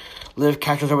ropes. Liv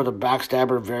catches her with a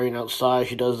backstabber variant outside.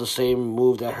 She does the same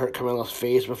move that hurt Carmella's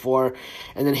face before,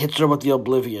 and then hits her with the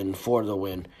Oblivion for the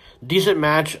win. Decent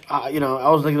match. I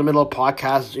was like in the middle of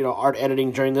podcast, art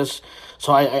editing during this,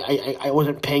 so I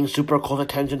wasn't paying super close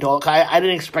attention to all. I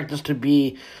didn't expect this to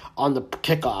be on the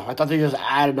kickoff. I thought they'd just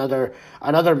add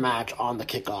another match on the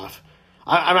kickoff.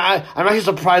 I'm actually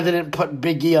surprised they didn't put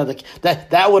Big E on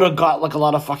that would have got like a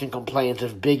lot of fucking complaints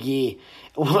if Big E,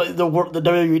 the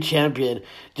WWE champion,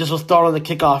 just was thrown in the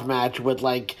kickoff match with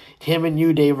like him and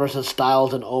New Day versus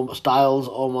Styles,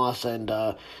 Omos,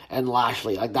 and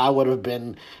Lashley. Like that would have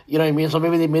been, you know what I mean? So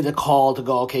maybe they made the call to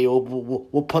go, okay,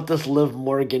 we'll put this Liv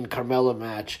Morgan Carmella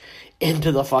match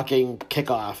into the fucking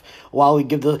kickoff while we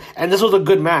give and this was a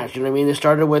good match. You know what I mean? They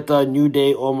started with New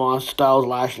Day, Omos, Styles,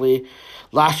 Lashley.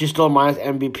 Lashley still minus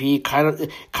MVP. Kind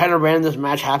of ran this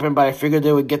match happen, but I figured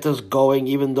they would get this going,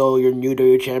 even though you're new to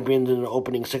your champions in an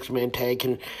opening 6-man tag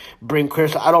can bring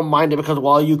Chris. I don't mind it, because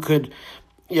while you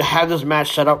have this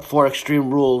match set up for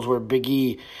Extreme Rules where Big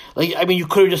E, you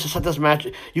could have just set this match.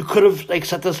 You could have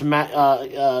set this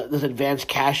this advanced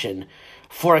cash in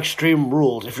for Extreme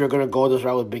Rules if you're gonna go this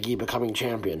route with Big E becoming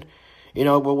champion.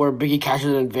 Where Big E cashes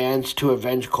in advance to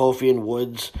avenge Kofi and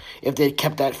Woods if they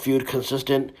kept that feud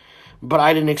consistent. But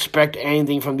I didn't expect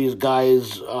anything from these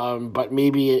guys. But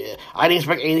maybe I didn't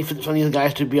expect anything from these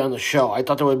guys to be on the show. I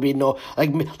thought there would be no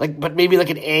but maybe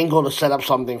like an angle to set up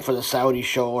something for the Saudi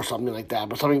show or something like that.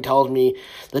 But something tells me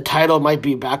the title might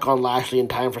be back on Lashley in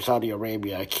time for Saudi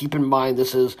Arabia. Keep in mind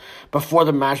this is before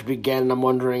the match began, and I'm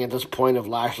wondering at this point if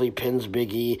Lashley pins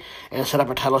Big E and set up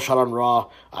a title shot on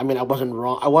Raw. I mean, I wasn't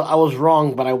wrong. I was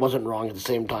wrong, but I wasn't wrong at the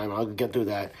same time. I'll get through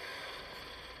that.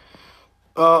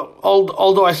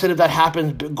 Although I said if that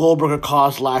happens, Goldberg could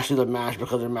cost Lashley the match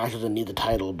because their match doesn't need the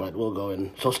title, but we'll go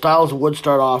in. So Styles Wood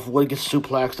start off. Wood gets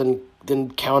suplexed,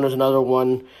 then counters another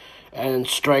one, and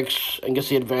strikes and gets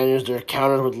the advantage. They're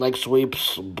countered with leg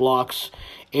sweeps, blocks.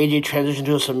 AJ transitions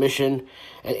to a submission,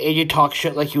 and AJ talks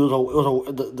shit like he was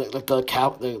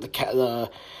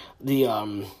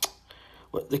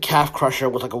the calf crusher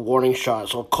was like a warning shot.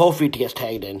 So Kofi gets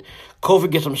tagged in.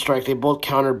 Kofi gets some strikes. They both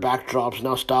counter backdrops.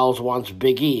 Now Styles wants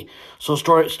Big E. So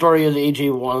story is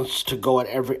AJ wants to go at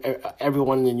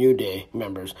everyone in the New Day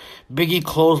members. Big E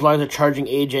clotheslines are charging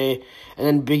AJ, and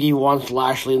then Big E wants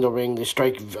Lashley in the ring. They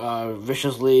strike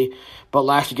viciously, but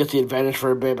Lashley gets the advantage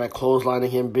for a bit by clotheslining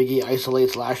him. Big E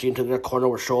isolates Lashley into their corner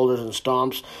with shoulders and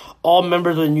stomps. All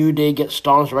members of the New Day get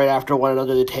stomps right after one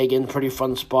another. They tag in, pretty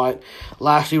fun spot.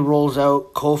 Lashley rolls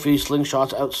out. Kofi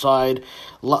slingshots outside.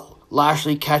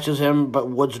 Lashley catches him, but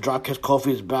Woods drop kicks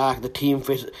Kofi's back. The team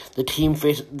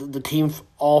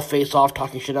all face off,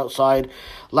 talking shit outside.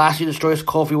 Lashley destroys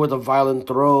Kofi with a violent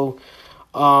throw.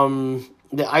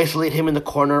 They isolate him in the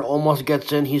corner. Omos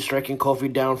gets in. He's striking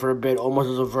Kofi down for a bit.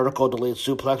 Omos is a vertical delayed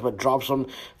suplex, but drops him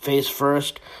face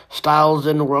first. Styles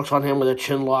then works on him with a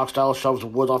chin lock. Styles shoves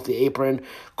Woods off the apron.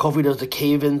 Kofi does the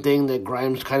cave-in thing that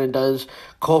Grimes kind of does.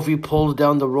 Kofi pulls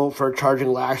down the rope for charging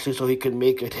Lashley so he could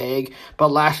make a tag,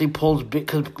 but Lashley pulls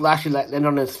because Lashley landed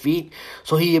on his feet,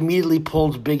 so he immediately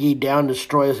pulls Big E down,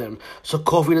 destroys him. So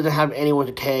Kofi doesn't have anyone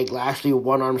to tag. Lashley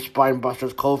one-arm spine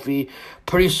busters Kofi.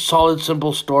 Pretty solid,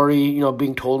 simple story,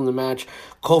 being told in the match.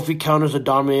 Kofi counters the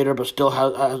Dominator, but still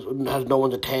has no one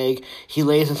to tag. He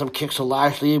lays in some kicks to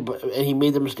Lashley, and he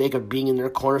made the mistake of being in their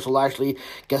corner, so Lashley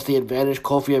gets the advantage.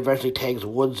 Kofi eventually tags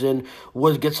Woods in.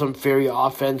 Woods gets some fairy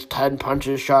offense, 10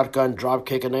 punches, shotgun, drop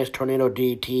kick, a nice tornado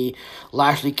DDT.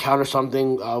 Lashley counters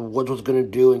something Woods was going to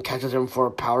do and catches him for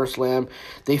a power slam.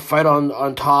 They fight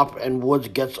on top, and Woods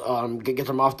gets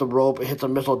him off the rope. It hits a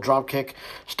missile drop kick.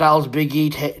 Styles, Big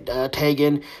E tag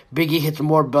in. Big E hits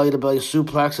more belly-to-belly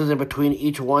suplexes. In between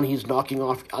each one, he's knocking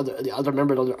off the other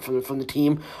members from the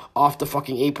team off the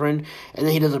fucking apron. And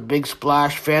then he does a big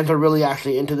splash. Fans are really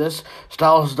actually into this.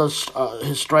 Styles does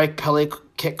his strike Pele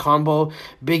kick combo.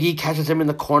 Big E catches him in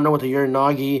the corner with a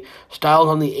Uranagi. Styles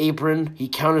on the apron. He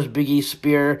counters Big E's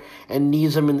spear and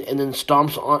knees him and then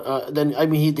stomps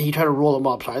on. He tried to roll him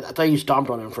up. So I thought he stomped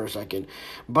on him for a second,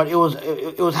 but it was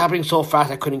happening so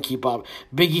fast I couldn't keep up.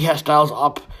 Big E has Styles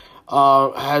up,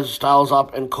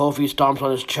 and Kofi stomps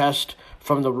on his chest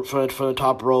from the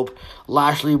top rope.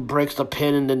 Lashley breaks the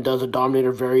pin and then does a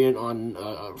Dominator variant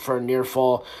for a near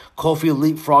fall. Kofi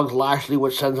leapfrogs Lashley,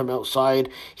 which sends him outside.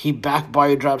 He back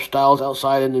body drops Styles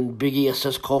outside, and then Big E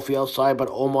assists Kofi outside, but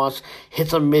Omos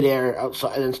hits him midair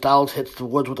outside, and then Styles hits the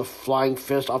Woods with a flying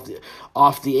fist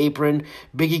off the apron.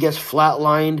 Big E gets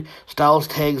flatlined. Styles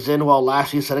tags in while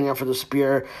Lashley's setting up for the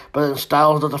spear, but then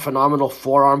Styles does a phenomenal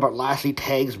forearm, but Lashley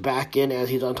tags back in as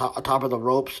he's on top of the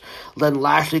ropes. Then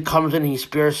Lashley comes in and he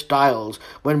spears Styles.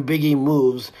 When Big E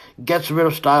moves, gets rid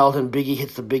of Styles, and Big E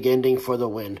hits the big ending for the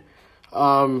win.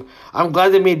 I'm glad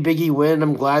they made Big E win.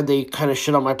 I'm glad they kind of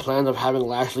shit on my plans of having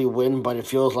Lashley win, but it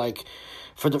feels like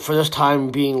for this time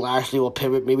being, Lashley will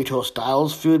pivot maybe to a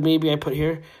Styles feud, maybe I put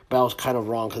here, but I was kind of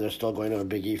wrong because they're still going to a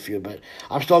Big E feud, but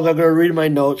I'm still going to read my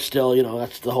notes still,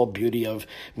 that's the whole beauty of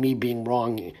me being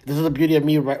wrong. This is the beauty of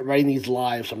me writing these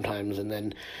live sometimes, and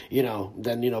then,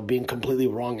 being completely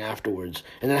wrong afterwards,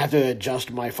 and then I have to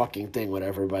adjust my fucking thing,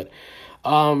 whatever, but,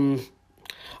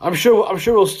 I'm sure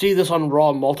we'll see this on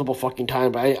Raw multiple fucking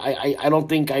times, but I don't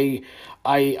think I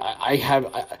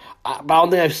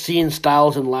don't think I've seen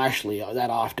Styles and Lashley that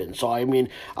often. So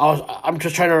I'm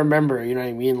just trying to remember, you know what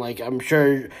I mean? Like, I'm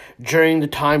sure during the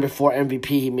time before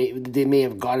MVP, they may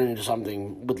have gotten into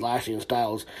something with Lashley and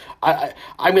Styles. At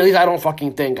least I don't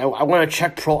fucking think. I want to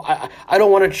check I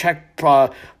don't want to check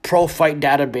pro fight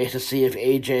database to see if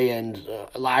AJ and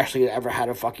Lashley ever had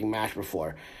a fucking match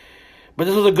before. But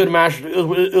this was a good match. It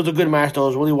was a good match, though. It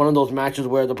was really one of those matches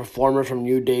where the performers from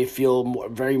New Day feel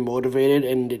very motivated,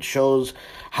 and it shows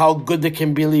how good they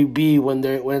can really be when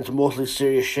it's mostly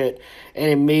serious shit.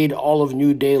 And it made all of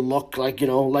New Day look like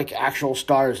actual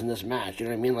stars in this match. You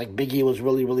know what I mean? Like, Big E was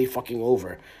really, really fucking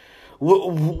over.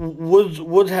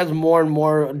 Woods has more and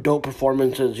more dope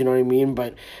performances. You know what I mean?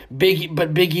 But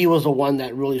Big E was the one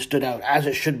that really stood out, as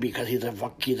it should be, because he's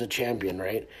a champion,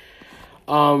 right?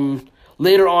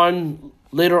 Later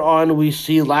on, we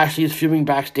see Lashley's fuming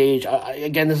backstage.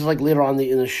 Again, this is like later on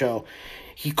in the show.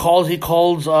 He calls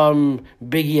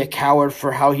Big E a coward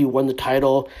for how he won the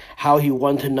title, how he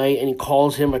won tonight, and he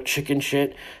calls him a chicken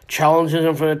shit, challenges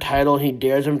him for the title, and he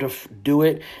dares him to do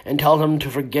it, and tells him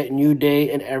to forget New Day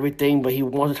and everything, but he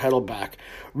wants the title back.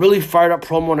 Really fired up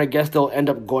promo, and I guess they'll end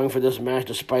up going for this match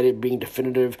despite it being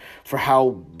definitive for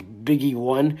how Big E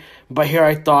won, but here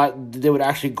I thought they would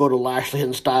actually go to Lashley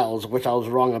and Styles, which I was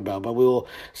wrong about, but we will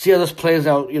see how this plays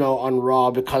out, on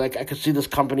Raw, because I could see this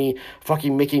company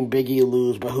fucking making Big E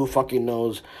lose, but who fucking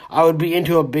knows. I would be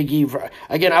into a Big E,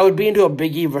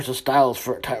 versus Styles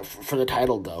for the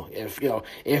title, though, if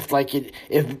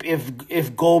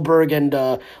Goldberg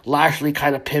and Lashley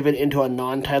kind of pivot into a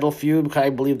non-title feud, because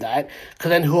I believe that, because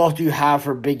then who else do you have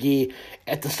for Big E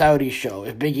at the Saudi show,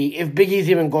 if Big E's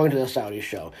even going to the Saudi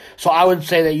show? So I would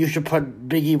say that you should put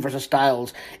Big E versus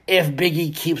Styles if Big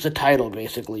E keeps the title,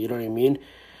 basically, you know what I mean?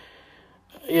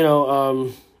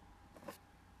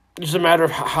 It's a matter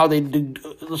of how they do.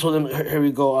 So then, here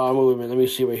we go, wait a minute, let me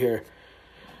see right here.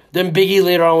 Then Big E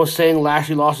later on was saying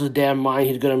Lashley lost his damn mind.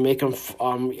 He's gonna make him.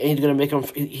 He's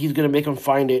gonna make him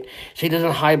find it. So he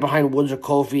doesn't hide behind Woods or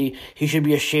Kofi. He should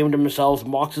be ashamed of himself.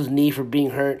 Mocks his knee for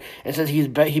being hurt and says he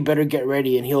better get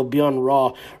ready, and he'll be on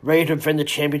Raw, ready to defend the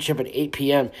championship at 8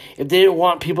 p.m. If they didn't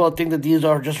want people to think that these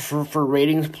are just for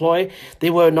ratings ploy, they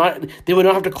would not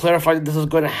have to clarify that this is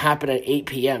going to happen at 8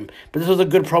 p.m. But this was a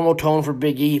good promo tone for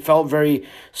Big E. He felt very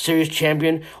serious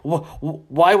champion.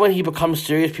 Why, when he becomes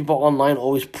serious, people online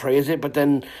always praise it, but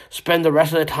then spend the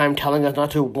rest of the time telling us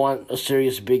not to want a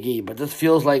serious Big E. But this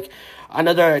feels like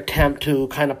another attempt to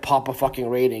kind of pop a fucking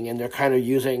rating, and they're kind of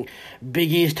using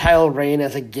Big E's title reign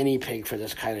as a guinea pig for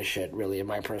this kind of shit, really, in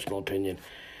my personal opinion.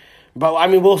 But,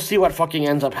 we'll see what fucking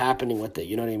ends up happening with it,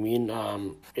 you know what I mean?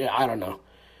 I don't know.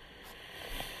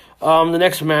 The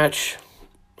next match,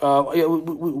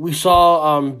 we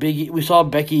saw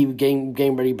Becky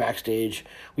getting ready backstage.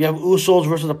 We have Usos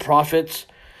versus the Profits.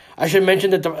 I should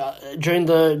mention that during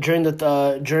the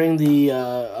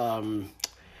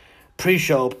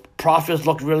pre-show, Profits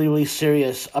looked really, really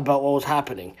serious about what was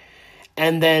happening,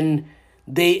 and then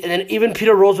even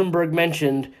Peter Rosenberg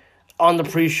mentioned on the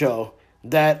pre-show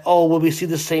that, will we see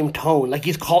the same tone? Like,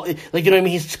 you know what I mean?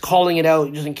 He's calling it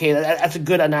out just in case. That's a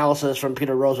good analysis from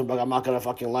Peter Rosenberg. I'm not going to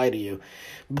fucking lie to you.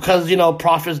 Because,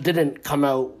 Profits didn't come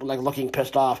out, looking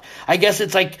pissed off. I guess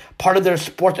it's, part of their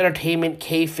sports entertainment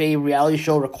kayfabe reality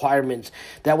show requirements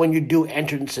that when you do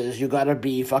entrances, you gotta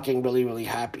be fucking really, really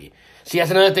happy. See, that's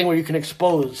another thing where you can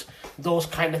expose those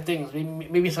kind of things.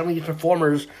 Maybe some of these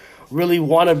performers really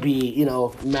want to be,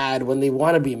 mad when they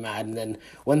want to be mad. And then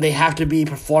when they have to be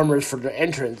performers for their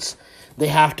entrance, they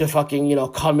have to fucking,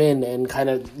 come in and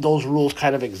those rules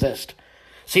kind of exist.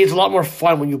 See, it's a lot more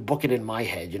fun when you book it in my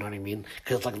head, you know what I mean?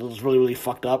 Because, it was really, really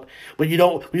fucked up. But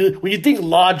when you think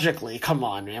logically, come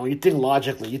on, man. When you think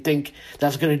logically, you think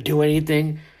that's going to do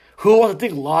anything? Who wants to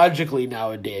think logically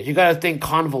nowadays? You got to think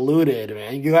convoluted,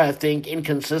 man. You got to think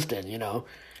inconsistent,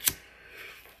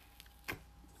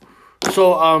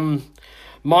 So,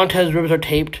 Montez ribs are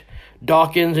taped.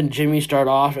 Dawkins and Jimmy start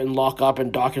off and lock up,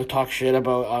 and Dawkins talks shit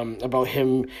about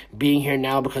him being here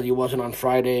now because he wasn't on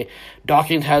Friday.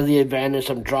 Dawkins has the advantage,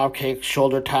 some drop kicks,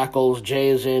 shoulder tackles. Jay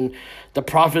is in. The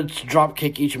Profits drop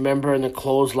kick each member and then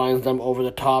clotheslines them over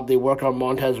the top. They work on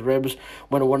Montez's ribs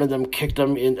when one of them kicked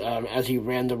him in as he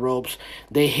ran the ropes.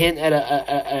 They hit at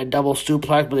a double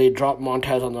suplex, but they drop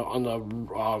Montez on the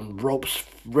ropes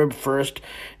rib first.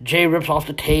 Jay rips off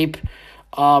the tape.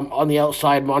 On the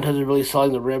outside, Montez is really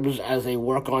selling the ribs as they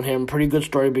work on him. Pretty good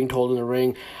story being told in the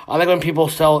ring. I like when people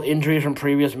sell injuries from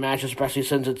previous matches, especially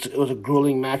since it was a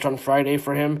grueling match on Friday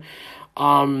for him.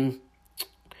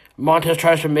 Montez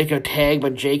tries to make a tag,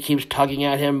 but Jay keeps tugging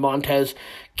at him. Montez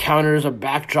counters a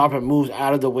backdrop and moves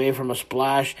out of the way from a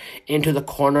splash into the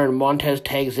corner, and Montez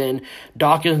tags in.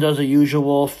 Dawkins does the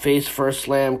usual face first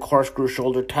slam, corkscrew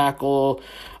shoulder tackle.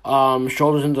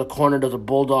 Shoulders into the corner, does a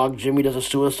bulldog. Jimmy does a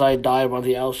suicide dive on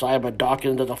the outside, but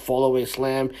Dawkins does a fall-away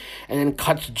slam and then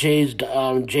cuts Jay's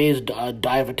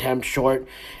dive attempt short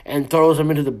and throws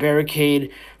him into the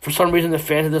barricade. For some reason, the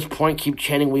fans at this point keep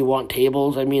chanting, "We want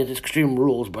tables." I mean, it's Extreme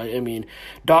Rules, but I mean,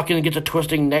 Dawkins gets a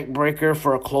twisting neck breaker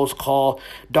for a close call.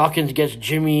 Dawkins gets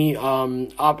Jimmy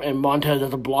up, and Montez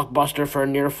does a blockbuster for a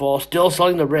near fall, still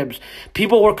selling the ribs.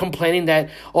 People were complaining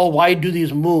that, why do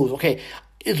these moves? Okay,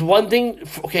 it's one thing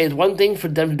for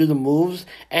them to do the moves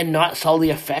and not sell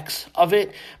the effects of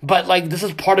it, but this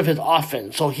is part of his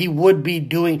offense, so he would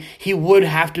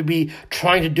have to be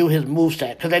trying to do his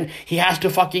moveset, because then he has to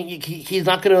he's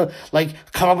not gonna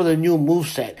come up with a new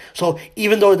moveset. So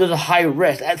even though there's a high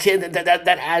risk,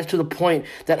 that adds to the point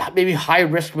that maybe high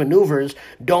risk maneuvers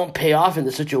don't pay off in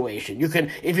the situation.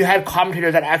 If you had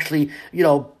commentators that actually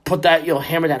put that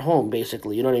hammer that home,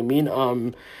 basically, you know what I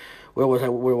mean? Where was I?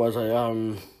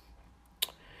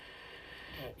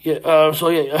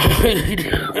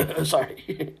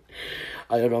 Sorry.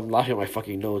 I don't know, I'm laughing at my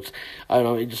fucking notes. I don't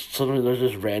know, it just, sometimes they're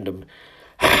just random.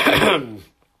 So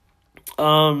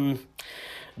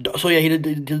yeah, he does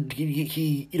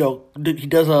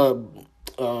the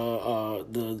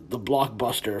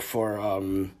blockbuster for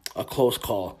a close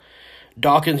call.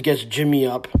 Dawkins gets Jimmy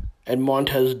up, and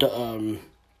Montez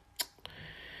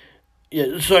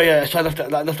so I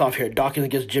left off here. Dawkins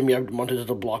gets Jimmy up. Montez is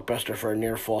a blockbuster for a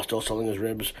near fall, still selling his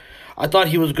ribs. I thought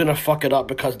he was gonna fuck it up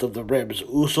because of the ribs.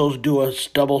 Usos do a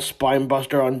double spine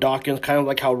buster on Dawkins, kind of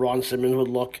like how Ron Simmons would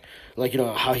look,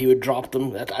 how he would drop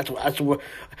them. That's what.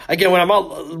 Again, when I'm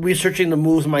out researching the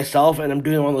moves myself and I'm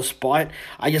doing it on the spot,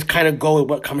 I just kind of go with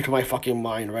what comes to my fucking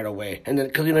mind right away, and then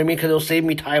because you know what I mean, because it'll save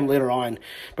me time later on.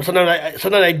 But sometimes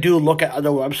I do look at other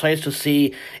websites to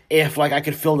see if I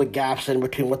could fill the gaps in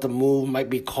between what the move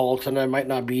might be called. Sometimes I might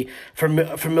not be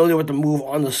familiar with the move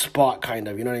on the spot, kind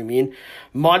of. You know what I mean?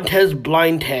 Montez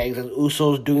blind tags as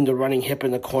Usos doing the running hip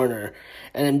in the corner,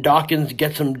 and then Dawkins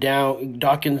gets him down,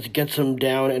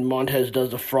 and Montez does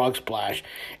the frog splash,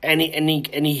 and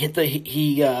he gets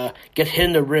hit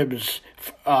in the ribs.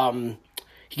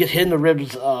 He gets hit in the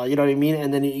ribs. You know what I mean?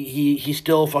 And then he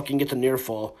still fucking gets a near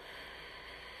fall.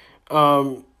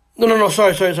 No,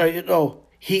 sorry. No,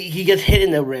 he gets hit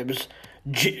in the ribs.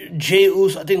 Jey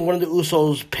Uso, I think one of the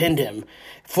Usos pinned him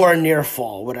for a near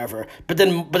fall, whatever. But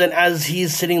then as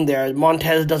he's sitting there,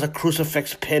 Montez does a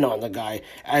crucifix pin on the guy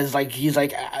as he's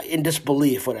in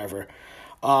disbelief, whatever.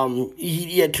 On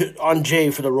Jay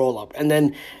for the roll up, and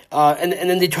then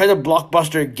they try the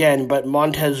blockbuster again, but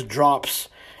Montez drops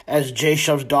as Jay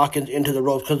shoves Dawkins into the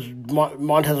ropes because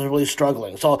Montez is really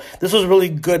struggling. So this was a really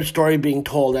good story being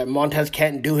told that Montez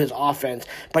can't do his offense,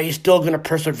 but he's still going to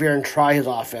persevere and try his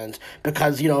offense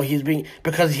because,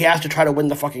 because he has to try to win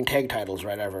the fucking tag titles,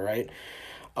 whatever, right?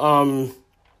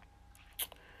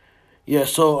 Yeah,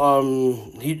 so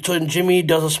Jimmy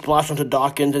does a splash onto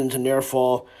Dawkins and into near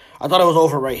fall. I thought it was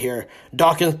over right here.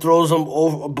 Dawkins throws them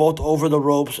both over the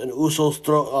ropes, and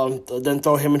Usos then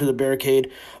throw him into the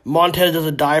barricade. Montez does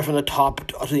a dive from the top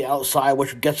to the outside,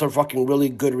 which gets a fucking really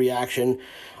good reaction.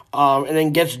 And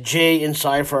then gets Jay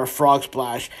inside for a frog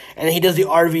splash. And then he does the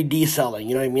RVD selling,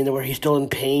 you know what I mean? Where he's still in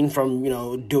pain from,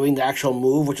 doing the actual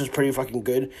move, which is pretty fucking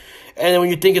good. And then when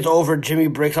you think it's over, Jimmy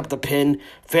breaks up the pin.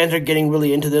 Fans are getting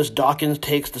really into this. Dawkins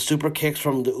takes the super kicks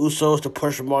from the Usos to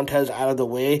push Montez out of the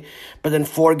way. But then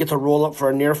Ford gets a roll up for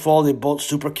a near fall. They both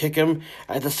super kick him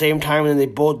at the same time. And then they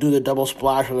both do the double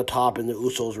splash from the top, and the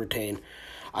Usos retain.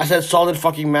 I said solid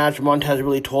fucking match. Montez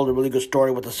really told a really good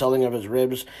story with the selling of his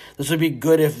ribs. This would be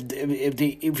good if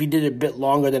he did it a bit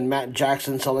longer than Matt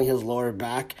Jackson selling his lower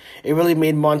back. It really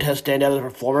made Montez stand out as a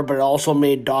performer, but it also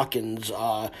made Dawkins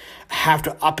have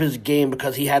to up his game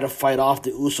because he had to fight off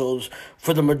the Usos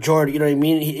for the majority. You know what I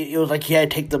mean? It was like he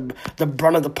had to take the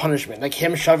brunt of the punishment. Like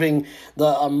him shoving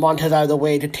the Montez out of the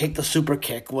way to take the super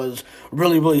kick was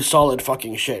really, really solid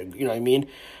fucking shit. You know what I mean?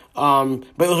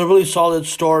 But it was a really solid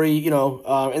story,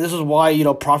 and this is why,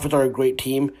 Profits are a great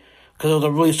team, because it was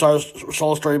a really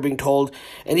solid story being told.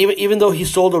 And even though he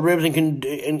sold the ribs and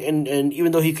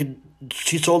even though he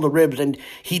sold the ribs and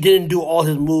he didn't do all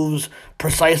his moves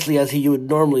precisely as he would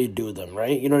normally do them,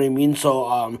 right? You know what I mean?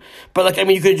 So,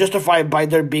 you could justify it by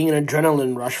there being an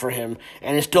adrenaline rush for him,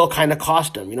 and it still kind of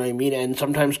cost him, you know what I mean? And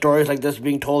sometimes stories like this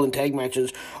being told in tag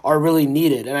matches are really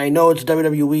needed. And I know it's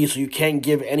WWE, so you can't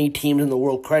give any teams in the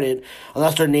world credit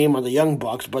unless their name are the Young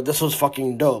Bucks, but this was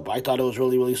fucking dope. I thought it was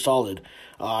really, really solid.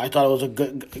 I thought it was a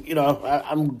good,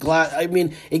 I'm glad. I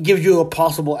mean, it gives you a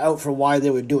possible out for why they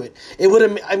would do it. It would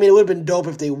have been dope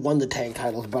if they won the tag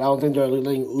titles, but I don't think they're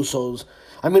letting Usos.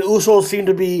 I mean, Usos seem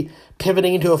to be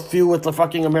pivoting into a feud with the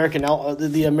fucking the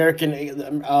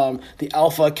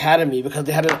Alpha Academy, because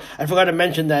I forgot to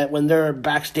mention that when they're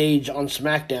backstage on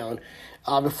SmackDown,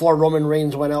 before Roman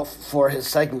Reigns went out for his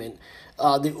segment,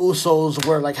 the Usos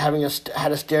were like had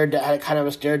a stare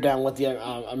down with the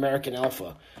American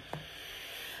Alpha.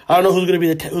 I don't know who's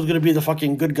gonna be the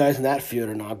fucking good guys in that feud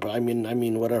or not, but I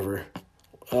mean whatever.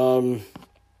 I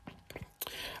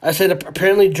said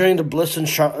apparently during the Bliss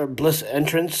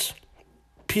entrance,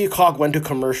 Peacock went to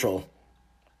commercial.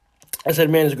 I said,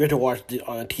 man, it's great to watch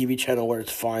on a TV channel where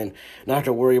it's fine, not have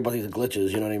to worry about these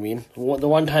glitches. You know what I mean? The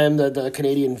one time the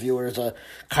Canadian viewer is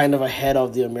kind of ahead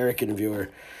of the American viewer.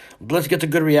 Bliss gets a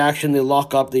good reaction. They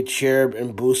lock up, they cheer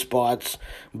and boo spots.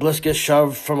 Bliss gets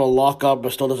shoved from a lock-up,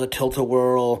 but still does a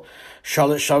tilt-a-whirl.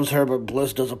 Charlotte shoves her, but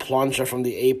Bliss does a plancha from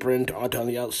the apron on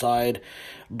the outside.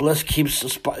 Bliss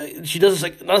keeps she does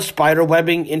not spider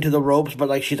webbing into the ropes,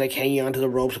 but she's hanging onto the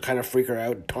ropes to kind of freak her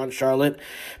out, taunt Charlotte.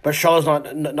 But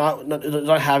Charlotte's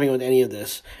not having it with any of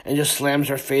this, and just slams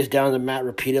her face down on the mat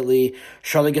repeatedly.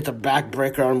 Charlotte gets a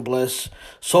backbreaker on Bliss.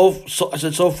 So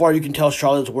far you can tell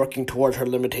Charlotte's working towards her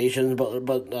limitations,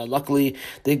 but luckily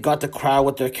they got the crowd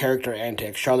with their character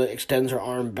antics. Charlotte extends her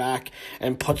arm back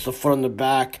and puts the foot on the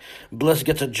back. Bliss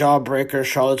gets a jawbreaker.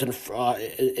 Charlotte's in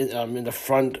the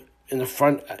front.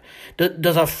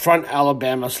 Does a front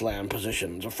Alabama slam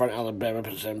position. It's a front Alabama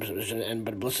slam position,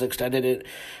 but Bliss extended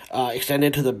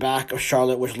to the back of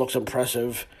Charlotte, which looks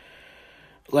impressive.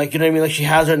 You know what I mean? She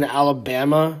has her in the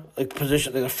Alabama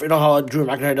position. You know how Drew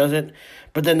McIntyre does it,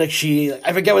 but then I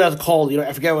forget what that's called.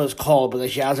 I forget what it's called,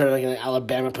 but she has her in an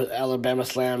Alabama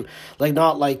slam,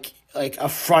 not a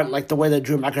front the way that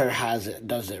Drew McIntyre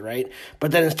does it, right?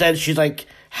 But then instead she's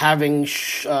having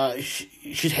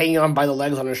she's hanging on by the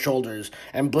legs on her shoulders,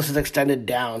 and Bliss is extended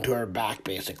down to her back.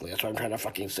 Basically, that's what I'm trying to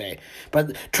fucking say.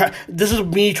 But this is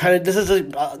me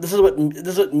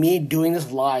doing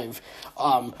this live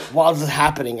while this is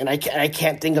happening, and I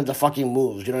can't think of the fucking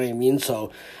moves. You know what I mean?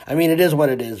 So I mean, it is what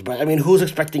it is. But I mean, who's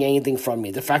expecting anything from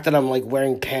me? The fact that I'm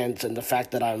wearing pants and the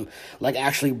fact that I'm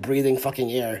actually breathing fucking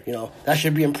air, that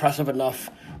should be impressive enough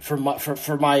for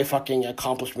my fucking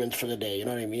accomplishments for the day. You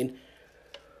know what I mean?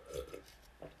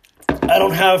 I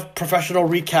don't have professional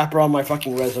recapper on my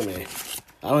fucking resume.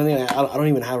 I don't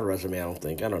even have a resume. I don't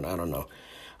think. I don't know.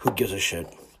 Who gives a shit?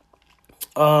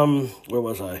 Where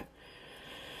was I?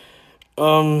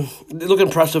 They look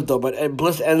impressive though, but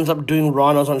Bliss ends up doing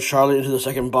Ranas on Charlotte into the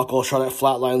second buckle. Charlotte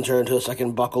flatlines her into the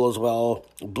second buckle as well.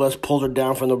 Bliss pulls her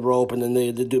down from the rope, and then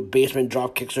they do basement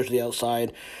drop kicks her to the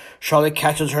outside. Charlotte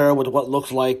catches her with what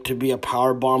looks like to be a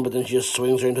power bomb, but then she just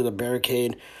swings her into the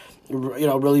barricade,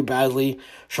 really badly.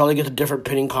 Charlotte gets a different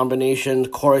pinning combination.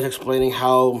 Corey's explaining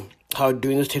how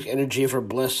doing this takes energy for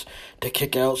Bliss to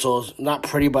kick out, so it's not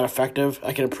pretty but effective.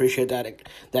 I can appreciate that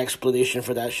explanation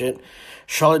for that shit.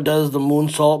 Charlotte does the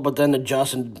moonsault, but then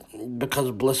adjusts because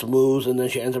Bliss moves, and then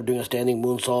she ends up doing a standing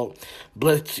moonsault.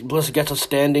 Bliss gets a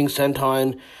standing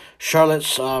senton. Charlotte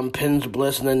pins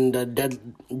Bliss and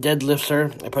then deadlifts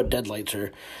her. I put deadlights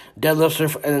her. Deadlifts her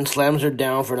and then slams her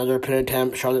down for another pin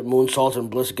attempt. Charlotte moonsaults and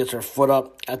Bliss gets her foot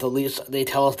up. At the least, they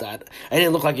tell us that. It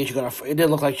didn't look like it didn't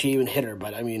look like she even hit her,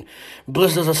 but I mean,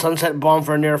 Bliss does a sunset bomb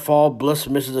for a near fall. Bliss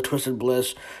misses a twisted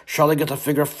Bliss. Charlotte gets a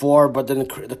figure four, but then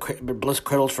Bliss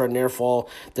cradles for a near fall.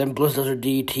 Then Bliss does her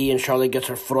DT and Charlotte gets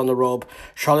her foot on the rope.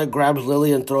 Charlotte grabs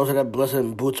Lily and throws it at Bliss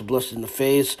and boots Bliss in the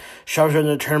face. Shoves her in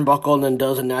the turnbuckle and then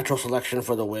does a natural selection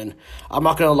for the win. I'm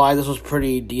not gonna lie, this was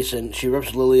pretty decent. She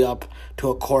rips Lily up to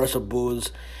a chorus of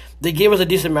boos. They gave us a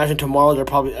decent match, and tomorrow they're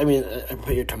probably,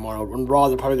 tomorrow, on Raw,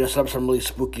 they're probably going to set up some really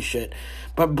spooky shit.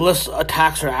 But Bliss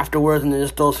attacks her afterwards and then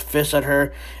just throws fists at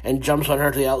her and jumps on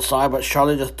her to the outside, but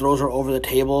Charlotte just throws her over the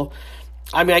table.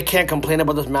 I mean, I can't complain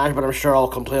about this match, but I'm sure I'll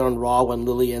complain on Raw when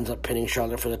Lily ends up pinning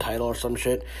Charlotte for the title or some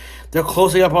shit. They're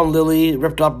closing up on Lily,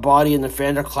 ripped up body, and the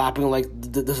fans are clapping like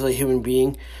this is a human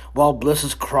being, while Bliss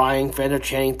is crying. Fans are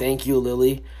chanting, "Thank you,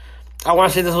 Lily." I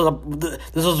want to say this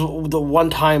was the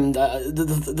one time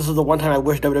I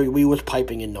wish WWE was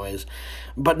piping in noise,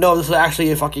 but no, this is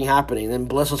actually fucking happening. And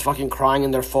Bliss is fucking crying,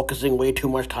 and they're focusing way too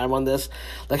much time on this.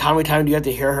 Like, how many times do you have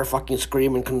to hear her fucking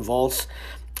scream and convulse?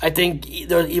 I think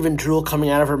there's even drool coming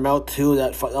out of her mouth too.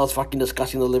 That was fucking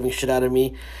disgusting the living shit out of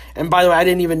me. And by the way, I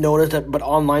didn't even notice that, but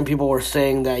online people were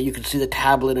saying that you could see the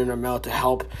tablet in her mouth to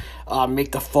help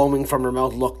make the foaming from her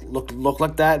mouth look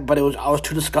like that. But I was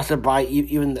too disgusted by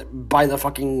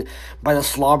the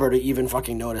slobber to even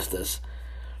fucking notice this.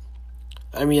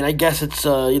 I mean, I guess it's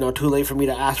too late for me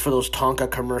to ask for those Tonka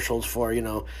commercials for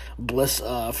Bliss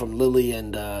from Lily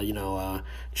and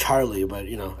Charlie, but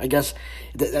I guess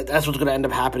that's what's gonna end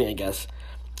up happening. I guess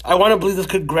I want to believe this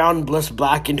could ground Bliss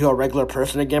back into a regular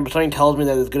person again, but something tells me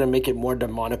that it's gonna make it more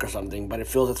demonic or something. But it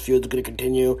feels this feud's gonna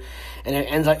continue, and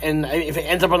if it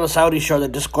ends up on the Saudi show, the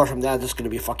discourse from that is just gonna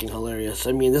be fucking hilarious.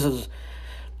 I mean, this is.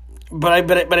 But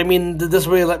I mean, this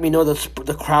really let me know that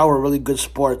the crowd were really good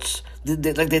sports.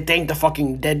 They thanked the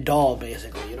fucking dead doll,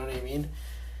 basically. You know what I mean?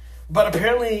 But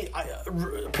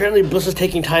apparently Bliss is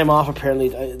taking time off. Apparently,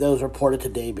 that was reported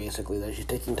today, basically, that she's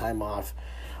taking time off,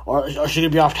 or she's gonna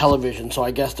be off television. So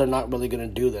I guess they're not really gonna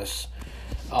do this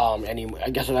anymore. I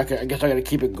guess they're gonna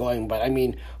keep it going. But I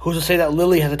mean, who's to say that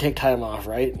Lily has to take time off,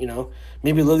 right?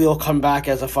 Maybe Lily will come back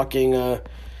as a fucking.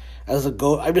 As a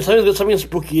goat. I mean, something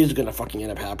spooky is gonna fucking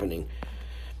end up happening.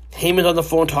 Heyman's on the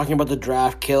phone talking about the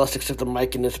draft. Kayla sticks the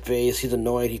mic in his face. He's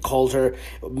annoyed. He called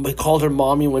her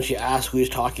mommy when she asked who he's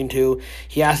talking to.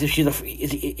 He asked if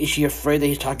is she afraid that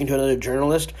he's talking to another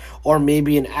journalist, or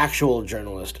maybe an actual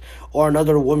journalist, or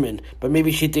another woman. But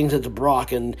maybe she thinks it's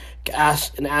Brock, and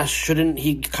asks shouldn't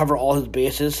he cover all his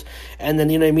bases? And then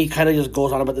he kind of just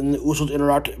goes on. But then the Usos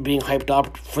interrupt, being hyped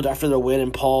up after the win.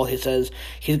 And Paul, he says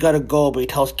he's got to go, but he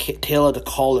tells Kayla to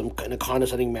call him in a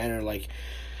condescending manner, like.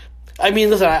 I mean,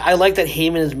 listen, I like that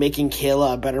Heyman is making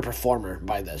Kayla a better performer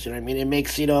by this, you know what I mean? It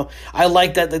makes, I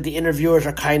like that the interviewers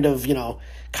are kind of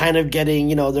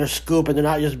getting, their scoop, and they're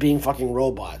not just being fucking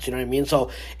robots, you know what I mean? So,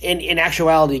 in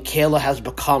actuality, Kayla has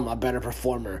become a better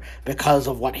performer because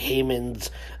of what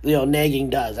Heyman's, nagging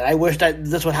does. And I wish that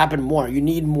this would happen more. You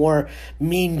need more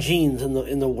Mean Genes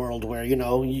in the world where,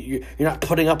 you're not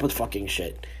putting up with fucking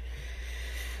shit.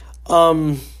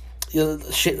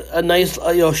 A nice,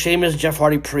 Sheamus, Jeff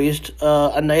Hardy, Priest.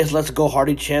 A nice "Let's Go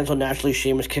Hardy" chant, so naturally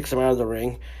Sheamus kicks him out of the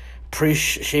ring.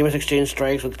 Sheamus exchange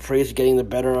strikes with Priest getting the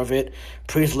better of it.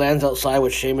 Priest lands outside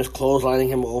with Sheamus clotheslining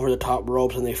him over the top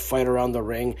ropes, and they fight around the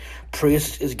ring.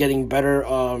 Priest is getting better,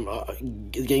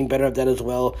 at that as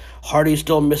well. Hardy's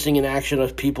still missing in action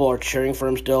as people are cheering for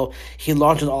him still. He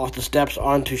launches off the steps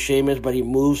onto Sheamus, but he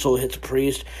moves, so it hits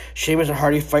Priest. Sheamus and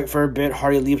Hardy fight for a bit.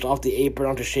 Hardy leaps off the apron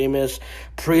onto Sheamus.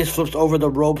 Priest flips over the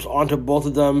ropes onto both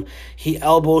of them. He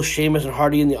elbows Sheamus and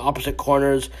Hardy in the opposite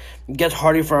corners. Gets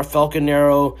Hardy for a Falcon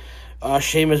Arrow.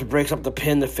 Sheamus breaks up the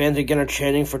pin. The fans again are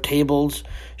chanting for tables.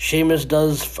 Sheamus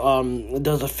does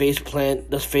a face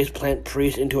plant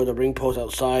Priest into the ring post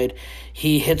outside.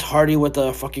 He hits Hardy with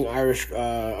a fucking Irish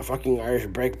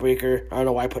breakbreaker. I don't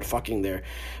know why I put fucking there.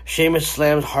 Sheamus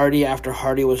slams Hardy after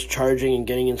Hardy was charging and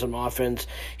getting in some offense.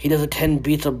 He does a 10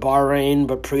 beats of Bahrain,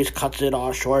 but Priest cuts it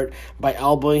off short by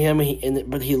elbowing him.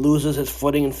 But he loses his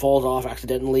footing and falls off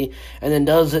accidentally, and then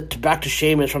does it back to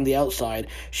Sheamus from the outside.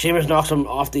 Sheamus knocks him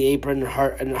off the apron,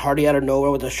 and Hardy out of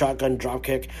nowhere with a shotgun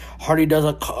dropkick. Hardy does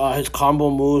his combo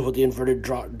moves with the inverted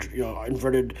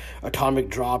atomic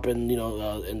drop and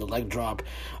the leg drop.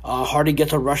 Hardy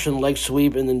gets a Russian leg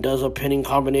sweep and then does a pinning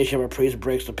combination where Priest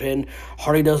breaks the pin.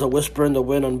 Hardy does a whisper in the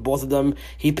win on both of them.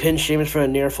 He pins Sheamus for a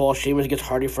near fall. Sheamus gets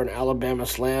Hardy for an Alabama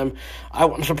slam.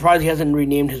 I'm surprised he hasn't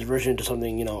renamed his version to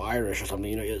something Irish or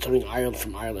something, something Ireland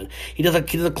from Ireland. He does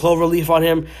a clover leaf on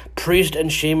him. Priest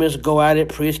and Sheamus go at it.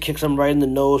 Priest kicks him right in the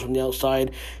nose from the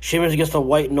outside. Sheamus gets the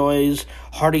white noise.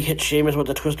 Hardy hits Sheamus with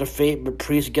a twist of fate, but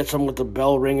Priest gets him with the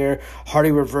bell ringer.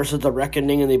 Hardy reverses the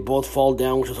reckoning, and they both fall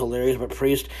down, which is hilarious. But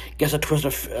Priest gets a twist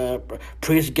of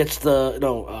Hardy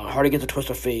gets a twist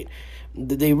of fate.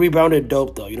 They rebounded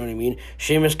dope though, you know what I mean?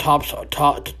 Sheamus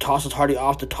tosses Hardy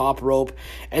off the top rope,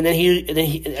 and then he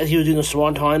as he was doing the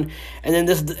swanton, and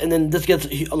then this gets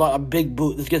a lot of big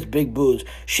boos. This gets big boos.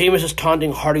 Sheamus is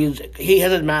taunting Hardy. He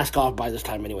has his mask off by this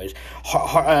time, anyways.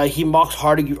 He mocks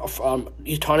Hardy.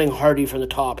 He's taunting Hardy from the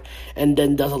top, and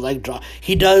then does a leg drop.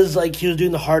 He does he was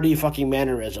doing the Hardy fucking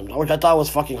mannerisms, which I thought was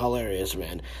fucking hilarious,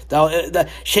 man. That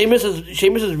Sheamus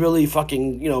is really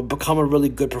fucking become a really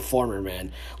good performer,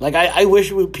 man. I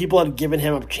wish people had given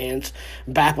him a chance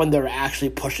back when they were actually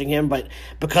pushing him, but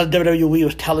because WWE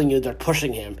was telling you they're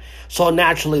pushing him, so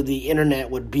naturally the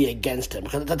internet would be against him,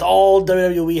 because that's all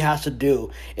WWE has to do,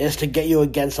 is to get you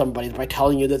against somebody by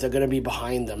telling you that they're going to be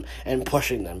behind them and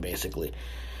pushing them, basically.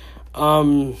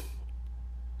 That's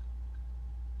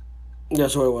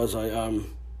what it was.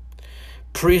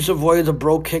 Priest avoids a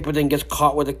bro kick, but then gets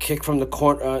caught with a kick from the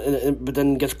corner.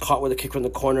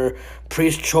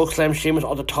 Priest chokeslams Sheamus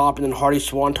off the top, and then Hardy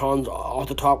swantons off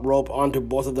the top rope onto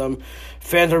both of them.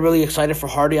 Fans are really excited for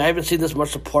Hardy. I haven't seen this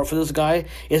much support for this guy.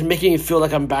 It's making me feel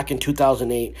like I'm back in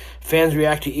 2008. Fans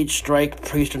react to each strike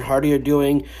Priest and Hardy are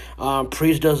doing.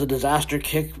 Priest does a disaster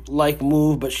kick-like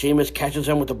move, but Sheamus catches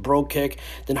him with a bro kick.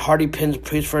 Then Hardy pins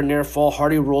Priest for a near fall.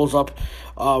 Hardy rolls up,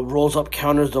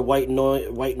 counters the white noise,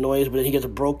 but then he gets a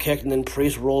bro kick, and then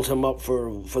Priest rolls him up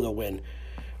for the win.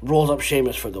 Rolls up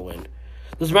Sheamus for the win.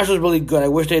 This match was really good. I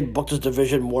wish they had booked this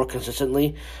division more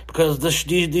consistently, because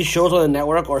these shows on the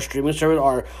network or streaming service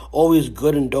are always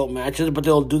good and dope matches, but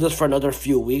they'll do this for another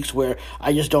few weeks where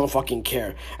I just don't fucking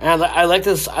care. And I like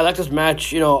this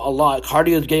match, a lot.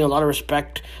 Hardy is getting a lot of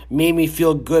respect. Made me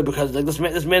feel good, because this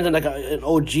man's an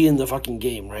OG in the fucking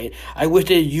game, right? I wish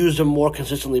they had used him more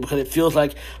consistently, because it feels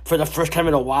like for the first time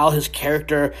in a while his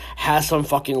character has some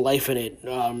fucking life in it.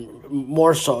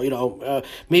 More so,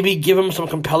 maybe give him some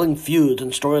compelling feuds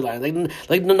and storyline.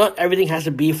 Not everything has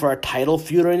to be for a title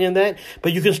feud or anything like that,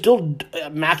 but you can still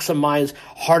maximize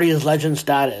Hardy's legend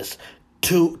status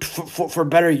for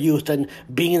better use than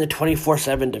being in the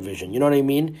 24/7 division. You know what I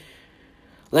mean?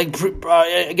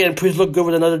 Again, Priest looked good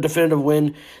with another definitive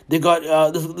win. They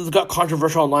got this got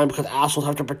controversial online because assholes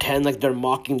have to pretend like they're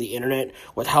mocking the internet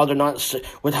with how they're not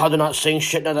saying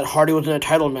shit now that Hardy was in a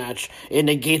title match. It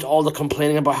negates all the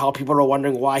complaining about how people are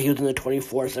wondering why he was in the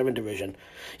 24/7 division.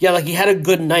 Yeah, he had a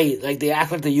good night. They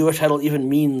act like the US title even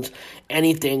means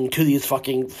anything to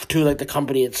the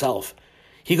company itself.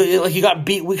 He got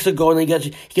beat weeks ago, and he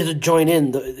gets to join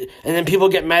in. And then people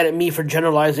get mad at me for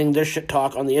generalizing their shit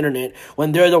talk on the internet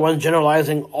when they're the ones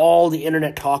generalizing all the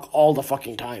internet talk all the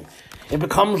fucking time. It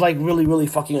becomes really, really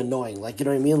fucking annoying. You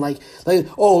know what I mean?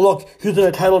 Oh look, he's in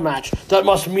a title match. That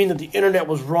must mean that the internet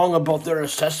was wrong about their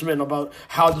assessment about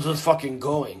how this is fucking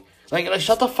going.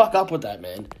 Shut the fuck up with that,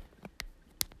 man.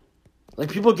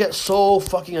 People get so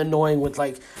fucking annoying with,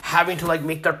 having to,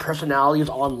 make their personalities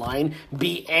online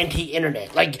be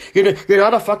anti-internet. You're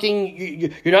not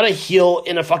a heel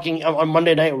in a fucking, on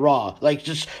Monday Night Raw.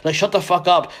 Shut the fuck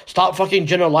up. Stop fucking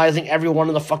generalizing everyone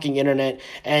on the fucking internet.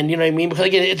 And, you know what I mean? Because,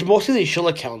 again, it's mostly these shill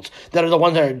accounts that are the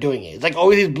ones that are doing it. It's,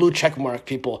 always these blue checkmark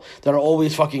people that are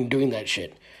always fucking doing that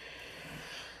shit.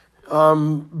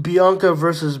 Bianca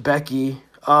versus Becky.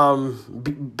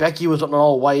 Becky was in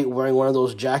all white, wearing one of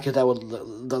those jackets that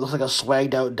looks like a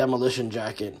swagged out demolition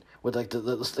jacket, with like the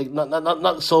like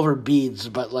not silver beads,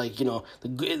 but like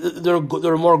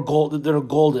they're more gold. They're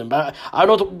golden, but I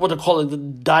don't know what to call it.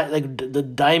 The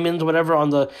diamonds, whatever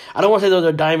on the. I don't want to say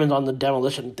they're diamonds on the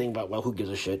demolition thing, but well, who gives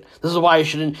a shit? This is why I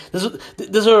shouldn't. This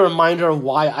is a reminder of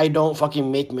why I don't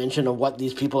fucking make mention of what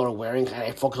these people are wearing. And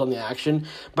I focus on the action,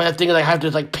 but I think I have to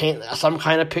like paint some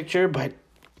kind of picture, but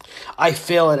I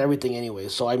fail at everything anyway.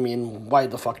 So I mean, why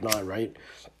the fuck not, right?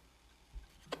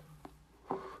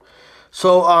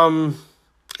 So,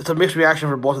 it's a mixed reaction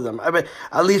for both of them. I mean,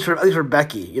 at least for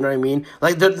Becky, you know what I mean?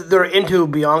 Like they're into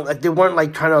Bianca. Like they weren't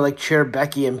like trying to like cheer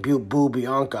Becky and boo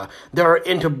Bianca. They're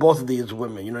into both of these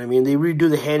women. You know what I mean? They redo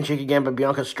the handshake again, but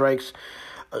Bianca strikes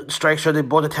her. They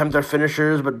both attempt their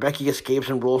finishers, but Becky escapes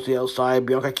and rolls to the outside.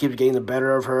 Bianca keeps getting the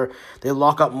better of her. They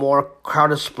lock up more.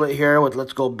 Crowd is split here with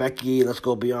 "Let's go Becky, let's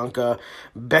go Bianca."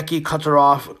 Becky cuts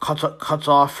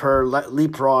off her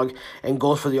leapfrog and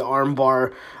goes for the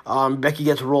armbar. Becky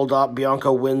gets rolled up.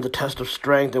 Bianca wins the test of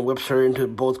strength and whips her into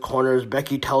both corners.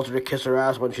 Becky tells her to kiss her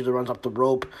ass when she runs up the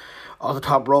rope. Off the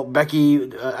top rope,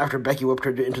 Becky, after Becky whipped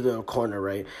her into the corner,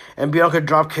 right? And Bianca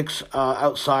drop kicks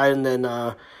outside, and then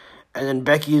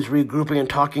Becky is regrouping and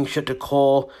talking shit to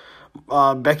Cole.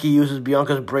 Becky uses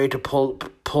Bianca's braid to pull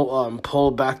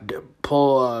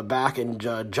back and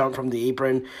jump from the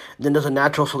apron. Then does a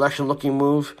natural selection looking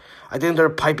move. I think they're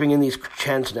piping in these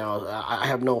chants now. I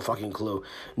have no fucking clue.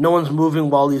 No one's moving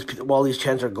while these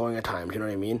chants are going at times. You know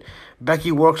what I mean?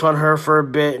 Becky works on her for a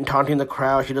bit and taunting the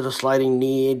crowd. She does a sliding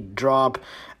knee drop.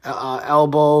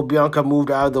 Elbow. Bianca moved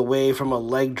out of the way from a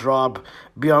leg drop.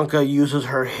 Bianca uses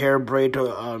her hair braid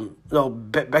to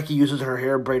Becky uses her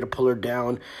hair braid to pull her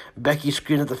down. Becky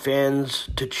screams at the fans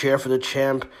to cheer for the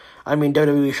champ. I mean,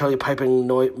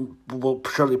 WWE will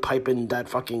surely pipe in that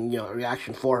fucking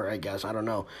reaction for her. I guess I don't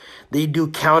know. They do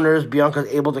counters. Bianca's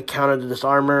able to counter the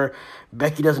disarmer.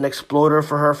 Becky does an exploder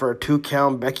for her for a 2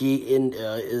 count. Becky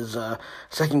is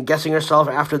second guessing herself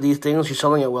after these things. She's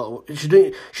selling it well. She's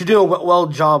doing a well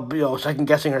job, second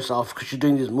guessing herself because she's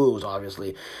doing these moves.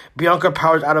 Obviously, Bianca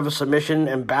powers out of a submission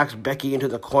and backs Becky into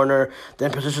the corner.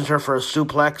 Then positions her for a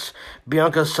suplex.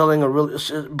 Bianca's selling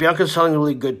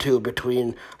really good too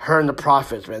between her and the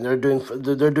Profits. Man, they're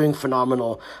doing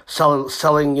phenomenal selling.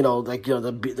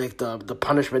 The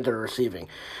punishment they're receiving.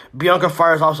 Bianca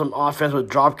fires off some offense with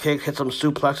drop kicks, hits some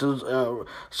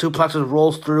suplexes,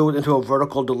 rolls through into a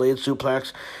vertical delayed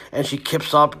suplex, and she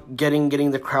kips up, getting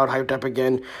the crowd hyped up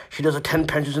again. She does a 10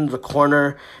 punches into the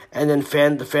corner, and then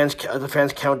the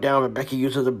fans count down, but Becky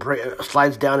uses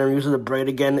slides down and uses the braid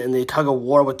again, and they tug of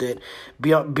war with it.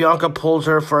 Bianca pulls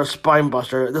her for a spine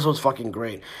buster. This was fucking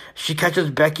great. She catches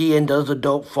Becky and does the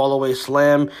dope fall-away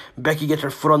slam. Becky gets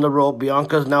her foot on the rope.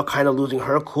 Bianca's now kind of losing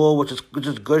her cool, which is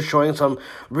good, showing some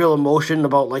real emotion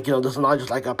about this is not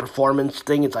just like a performance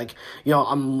thing. It's like,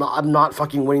 I'm not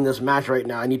fucking winning this match right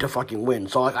now. I need to fucking win.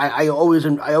 So I always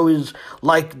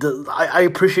like I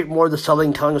appreciate more the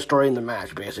telling a story in the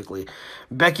match, basically.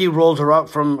 Becky rolls her up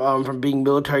from being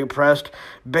military pressed.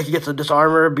 Becky gets a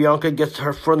disarmer. Bianca gets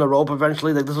her foot on the rope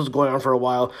eventually. Like, this was going on for a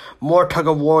while. More tug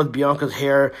of war with Bianca's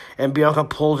hair, and Bianca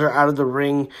pulls her out of the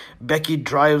ring. Becky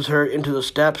drives her into the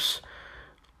steps.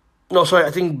 No, sorry,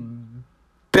 I think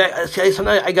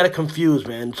sometimes I got it confused,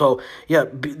 man. So, yeah,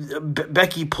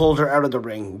 Becky pulls her out of the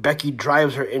ring. Becky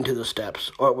drives her into the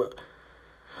steps.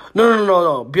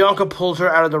 No. Bianca pulls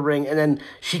her out of the ring, and then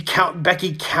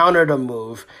Becky countered a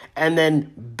move, and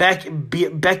then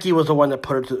Becky was the one that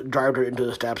drive her into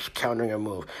the steps, countering a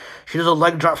move. She does a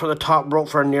leg drop from the top rope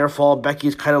for a near fall.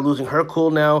 Becky's kind of losing her cool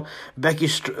now. Becky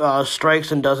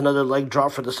strikes and does another leg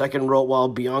drop for the second rope while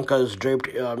Bianca is draped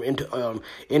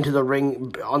into the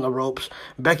ring on the ropes.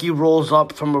 Becky rolls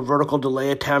up from a vertical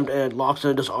delay attempt and it locks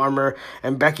in a disarmer,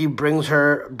 and Becky brings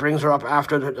her up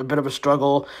after a bit of a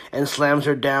struggle and slams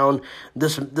her down.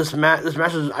 This match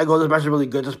is really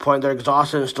good at this point. They're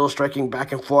exhausted and still striking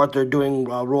back and forth. They're doing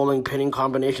rolling pinning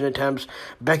combination attempts.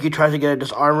 Becky tries to get a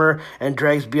disarmer and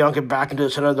drags Bianca back into the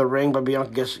center of the ring, but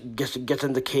Bianca gets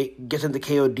into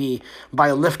KOD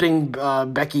by lifting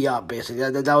Becky up. Basically,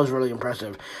 that was really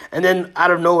impressive. And then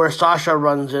out of nowhere, Sasha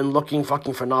runs in, looking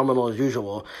fucking phenomenal as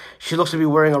usual. She looks to be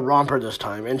wearing a romper this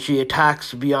time, and she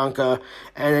attacks Bianca,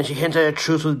 and then she hints at a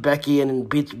truce with Becky and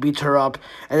beats her up,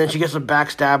 and then she gets a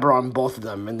backstabber on both of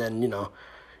them, and then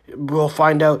we'll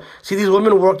find out. See, these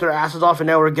women work their asses off, and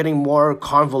now we're getting more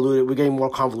convoluted. We're getting more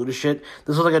convoluted shit.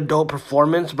 This was like a dope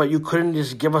performance, but you couldn't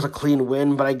just give us a clean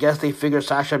win. But I guess they figure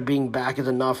Sasha being back is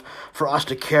enough for us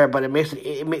to care. But it makes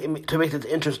it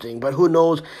interesting. But who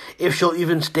knows if she'll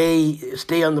even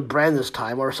stay on the brand this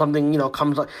time, or something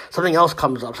something else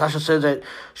comes up. Sasha says that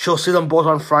she'll see them both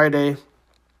on Friday.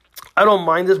 I don't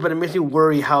mind this, but it makes me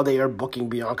worry how they are booking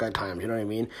Bianca at times, you know what I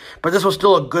mean? But this was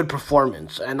still a good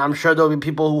performance, and I'm sure there'll be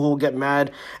people who will get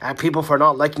mad at people for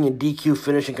not liking a DQ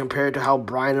finish and compare it to how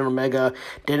Bryan and Omega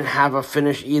didn't have a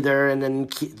finish either, and then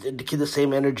keep the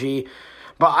same energy.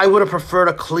 But I would have preferred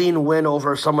a clean win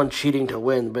over someone cheating to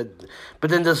win, but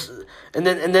then this and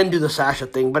then do the Sasha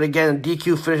thing. But again,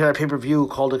 DQ finish at a pay-per-view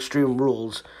called Extreme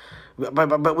Rules.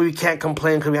 But we can't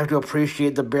complain because we have to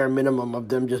appreciate the bare minimum of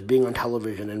them just being on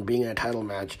television and being in a title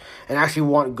match and actually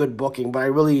want good booking. But I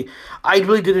really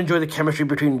did enjoy the chemistry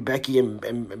between Becky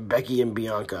and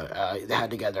Bianca they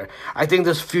had together. I think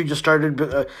this feud just started.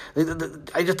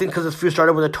 I just think because this feud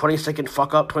started with a 20-second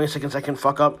second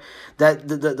fuck up, that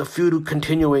the feud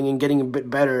continuing and getting a bit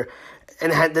better.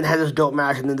 And then had this dope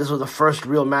match, and then this was the first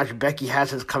real match Becky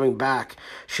has since coming back.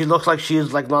 She looks like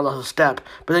she's like not a step,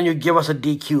 but then you give us a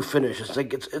DQ finish. It's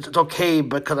like it's okay,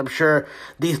 because I'm sure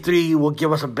these three will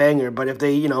give us a banger. But if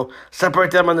they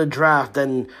separate them on the draft,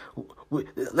 then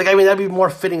that'd be more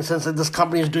fitting since this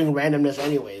company is doing randomness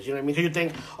anyways. You know what I mean? Because you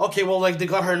think, okay, well, like they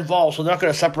got her involved, so they're not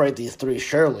gonna separate these three,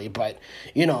 surely. But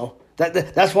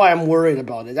that's why I'm worried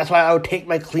about it. That's why I would take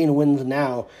my clean wins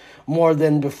now more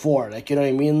than before, like, you know what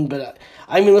I mean? But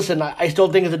I mean, listen, I still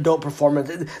think it's a dope performance.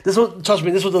 Trust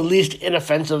me, this was the least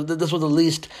inoffensive. This was the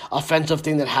least offensive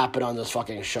thing that happened on this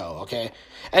fucking show. Okay,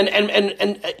 and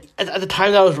at the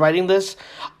time that I was writing this,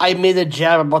 I made a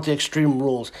jab about the Extreme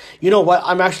Rules. You know what?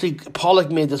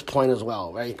 Pollock made this point as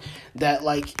well, right? That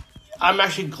like, I'm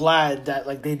actually glad that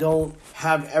like they don't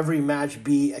have every match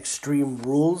be Extreme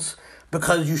Rules.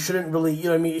 Because you shouldn't really, you know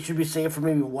what I mean, it should be saved for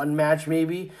maybe one match,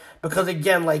 maybe. Because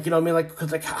again, like, you know what I mean, like,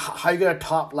 because like, how are you going to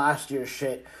top last year's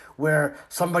shit where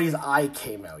somebody's eye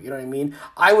came out, you know what I mean?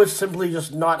 I would simply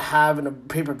just not have in a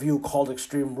pay-per-view called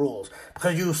Extreme Rules.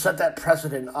 Because you set that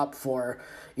precedent up for,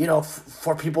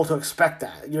 for people to expect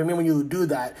that. You know what I mean? When you do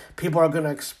that, people are going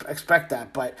to expect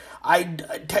that. But I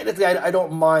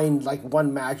don't mind, like,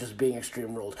 one match as being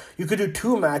Extreme Rules. You could do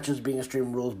two matches being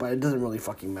Extreme Rules, but it doesn't really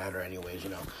fucking matter anyways,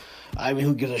 I mean,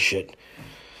 who gives a shit?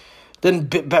 Then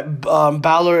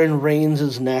Balor and Reigns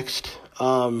is next.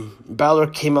 Balor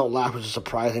came out last, which is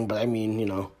surprising, but I mean,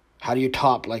 how do you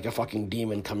top like a fucking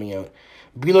demon coming out?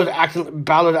 Balor's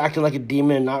acting like a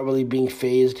demon and not really being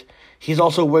phased. He's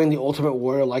also wearing the Ultimate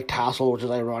Warrior-like tassel, which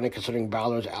is ironic considering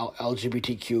Balor's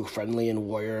LGBTQ friendly and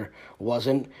Warrior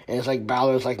wasn't. And it's like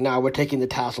Balor's like, nah, we're taking the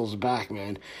tassels back,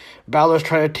 man. Balor's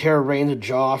trying to tear Reigns'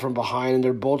 jaw from behind, and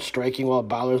they're both striking while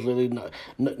Balor's literally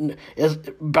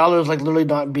literally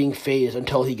not being phased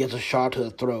until he gets a shot to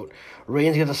the throat.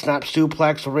 Reigns gets a snap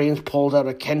suplex. Reigns pulls out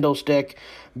a kendo stick,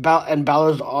 and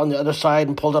Balor's on the other side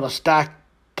and pulls out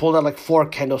like 4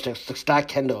 kendo sticks, like stacked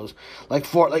kendos, like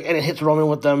 4, like, and it hits Roman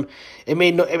with them. It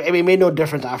made no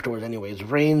difference afterwards. Anyways,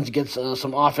 Reigns gets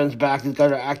some offense back. These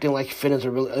guys are acting like Finn is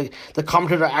the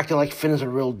commentators are acting like Finn is a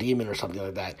real demon or something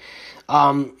like that.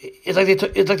 It's like they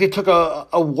took a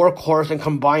workhorse and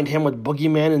combined him with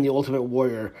Boogeyman and the Ultimate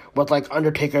Warrior with like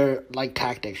Undertaker like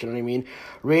tactics. You know what I mean?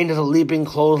 Reigns has a leaping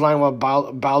clothesline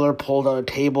while Balor pulls out a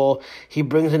table. He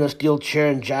brings in a steel chair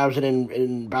and jabs it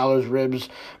in Balor's ribs.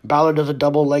 Balor does a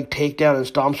double leg takedown and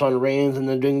stomps on Reigns, and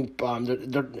they're doing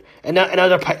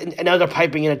now they're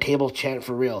piping in a table chant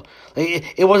for real.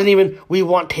 Like, it wasn't even we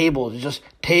want tables, it's just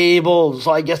tables.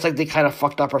 So I guess like they kind of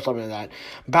fucked up or something like that.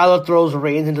 Balor throws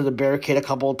Reigns into the barricade a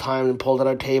couple of times and pulls out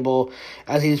a table.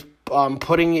 As he's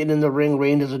putting it in the ring,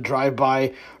 Reigns does a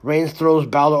drive-by. Reigns throws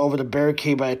Balor over the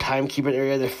barricade by a timekeeping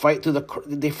area. They fight through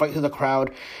the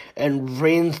crowd, and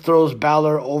Reigns throws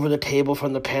Balor over the table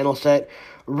from the panel set.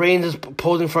 Reigns is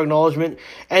posing for acknowledgement,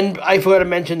 and I forgot to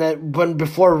mention that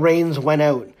before Reigns went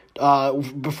into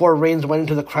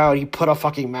the crowd, he put a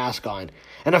fucking mask on.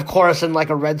 And of course, in like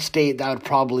a red state, that would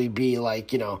probably be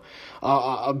like,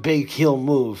 a big heel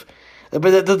move.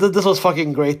 But this was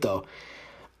fucking great though.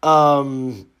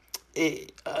 Listen,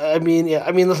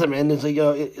 man, it's like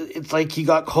it's like he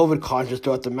got COVID conscious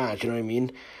throughout the match. You know what I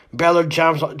mean? Balor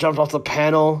jumps off the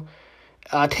panel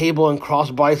table and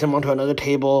cross-bodies him onto another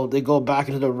table. They go back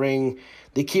into the ring.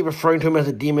 They keep referring to him as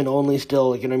a demon only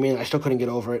still. Like, you know what I mean? I still couldn't get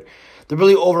over it. They're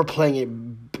really overplaying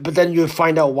it, but then you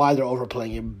find out why they're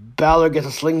overplaying it. Balor gets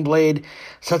a sling blade,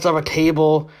 sets up a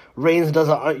table. Reigns does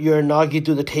a Uranagi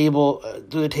through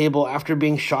the table. After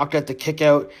being shocked at the kick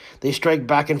out, they strike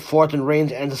back and forth, and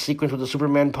Reigns ends the sequence with a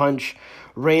Superman punch.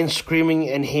 Reigns screaming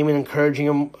and Heyman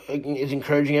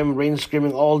encouraging him. Reigns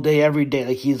screaming all day, every day,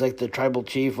 like he's like the tribal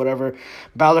chief, whatever.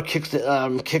 Balor kicks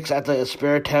at the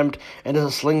spear attempt and does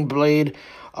a sling blade.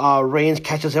 Reigns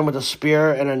catches him with a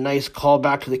spear and a nice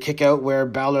callback to the kick out where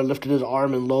Balor lifted his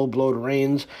arm and low blowed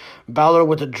Reigns. Balor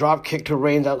with a drop kick to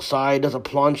Reigns outside, does a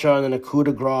plancha and then a coup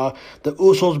de grace. The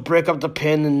Usos break up the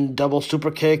pin and double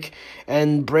super kick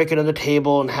and break another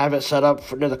table and have it set up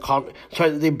for near the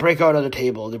they break out another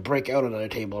table. They break out another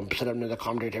table and set up near the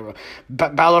commentary table.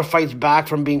 Balor fights back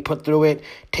from being put through it,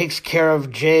 takes care of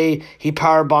Jay. He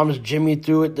power bombs Jimmy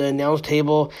through it, the announce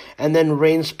table, and then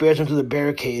Reigns spears him through the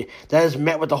barricade. That is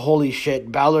met with the holy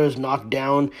shit. Balor is knocked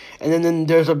down, and then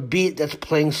there's a beat that's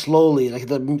playing slowly, like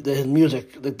his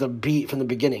music, like the beat from the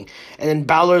beginning, and then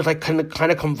Balor is like kind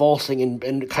of convulsing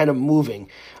and kind of moving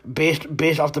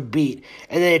based off the beat,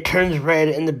 and then it turns red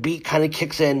and the beat kind of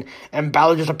kicks in and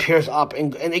Balor just appears up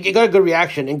and it got a good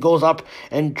reaction and goes up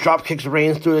and drop kicks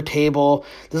Reigns through the table.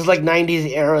 This is like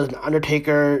 90s era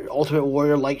Undertaker Ultimate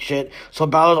Warrior like shit. So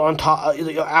Balor's on top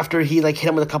after he like hit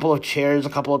him with a couple of chairs a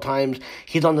couple of times.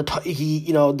 He's on the top,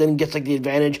 he then gets like the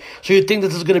advantage. So you think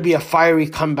this is going to be a fiery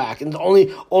comeback, and the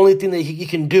only thing that he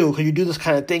can do, because you do this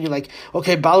kind of thing, you're like,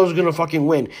 okay, Balor's going to fucking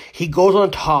win. He goes on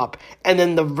top and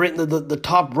then the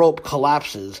top rope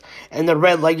collapses and the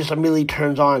red light just immediately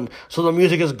turns on, so the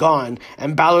music is gone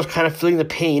and Balor's kind of feeling the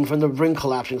pain from the ring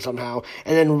collapsing somehow,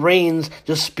 and then Reigns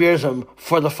just spears him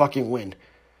for the fucking win.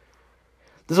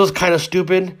 This was kind of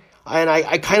stupid, and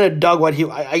I kind of dug what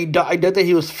I dug that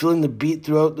he was feeling the beat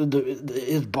throughout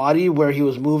his body where he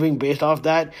was moving based off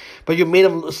that, but you made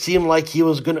him seem like he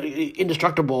was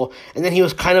indestructible, and then he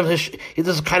was this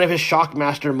is kind of his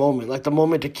shockmaster moment, like the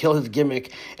moment to kill his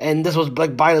gimmick, and this was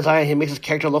like by design. He makes his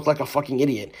character look like a fucking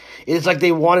idiot. It's like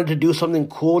they wanted to do something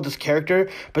cool with this character,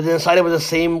 but they decided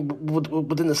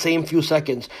within the same few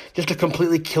seconds just to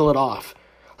completely kill it off.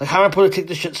 Like, how am I supposed to take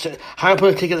this shit? How am I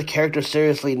supposed to take the character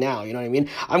seriously now? You know what I mean?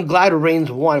 I'm glad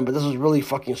Reigns won, but this is really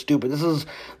fucking stupid. This is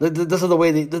the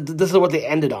way this is what they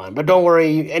ended on. But don't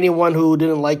worry, anyone who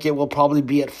didn't like it will probably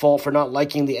be at fault for not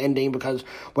liking the ending, because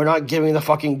we're not giving the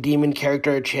fucking demon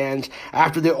character a chance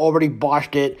after they already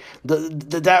botched it.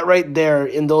 That right there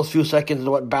in those few seconds is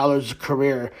what Balor's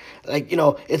career,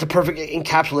 it's a perfect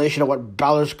encapsulation of what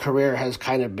Balor's career has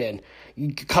kind of been.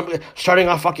 Starting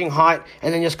off fucking hot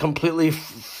and then just completely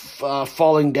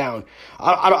falling down.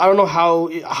 I don't know how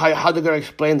they're gonna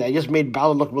explain that. It just made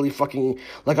Balor look really fucking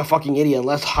like a fucking idiot,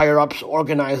 unless higher ups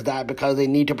organize that because they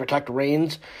need to protect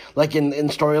Reigns, like in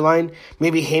storyline.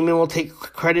 Maybe Heyman will take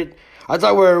credit. I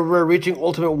thought we're reaching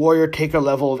Ultimate Warrior Taker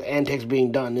level of antics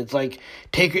being done. It's like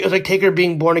Taker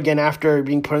being born again after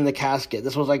being put in the casket.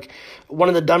 This was like one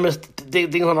of the dumbest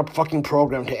things on a fucking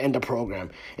program to end a program.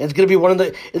 And it's gonna be one of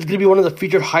the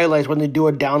featured highlights when they do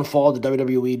a downfall of the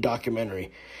WWE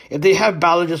documentary. If they have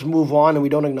Balor just move on and we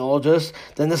don't acknowledge this,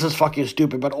 then this is fucking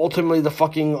stupid. But ultimately, the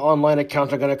fucking online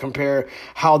accounts are going to compare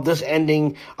how this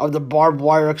ending of the barbed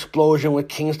wire explosion with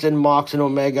Kingston, Mox, and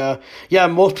Omega. Yeah,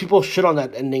 most people shit on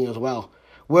that ending as well.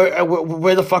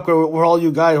 Where the fuck were all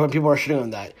you guys when people are shitting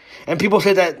on that? And people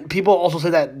also say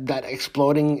that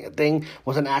exploding thing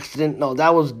was an accident. No,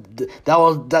 that was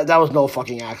no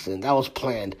fucking accident. That was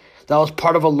planned. That was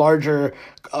part of a larger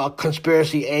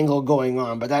conspiracy angle going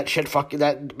on. But that fucking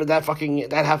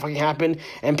happened,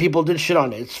 and people did shit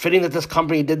on it. It's fitting that this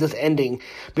company did this ending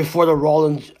before the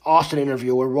Rollins Austin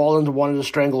interview, where Rollins wanted to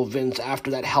strangle Vince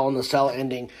after that Hell in a Cell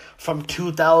ending from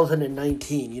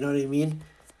 2019. You know what I mean?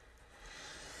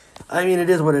 I mean, it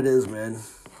is what it is, man.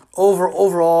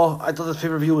 Overall, I thought this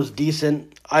pay-per-view was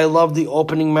decent. I love the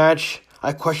opening match.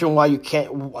 I question why you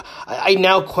can't. I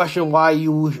now question why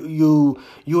you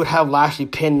would have Lashley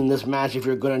pin in this match if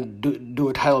you're gonna do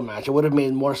a title match. It would have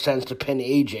made more sense to pin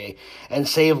AJ and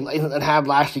have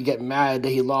Lashley get mad that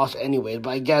he lost anyways.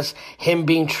 But I guess him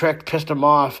being tricked pissed him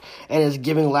off and is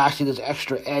giving Lashley this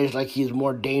extra edge, like he's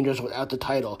more dangerous without the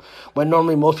title. When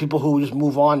normally most people who just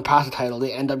move on past the title,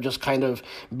 they end up just kind of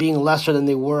being lesser than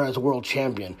they were as world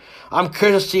champion. I'm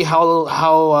curious to see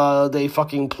how they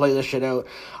fucking play this shit out.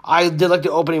 I did like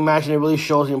the opening match, and it really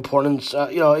shows the importance.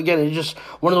 Again, it's just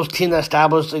one of those teams that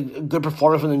established a good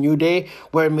performance from the New Day,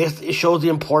 where it shows the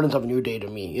importance of New Day to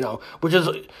me. Which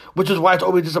is why it's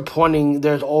always disappointing.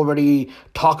 There's already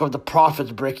talk of the Profits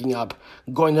breaking up,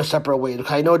 going their separate ways.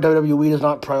 Because I know WWE does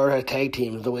not prioritize tag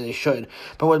teams the way they should,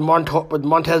 but with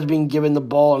Montez being given the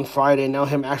ball on Friday, and now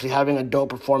him actually having a dope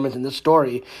performance in this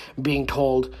story being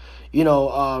told. The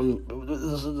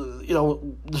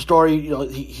story,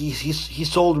 he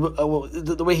sold,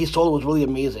 the way he sold it was really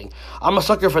amazing. I'm a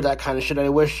sucker for that kind of shit. I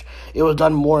wish it was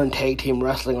done more in tag team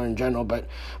wrestling or in general. But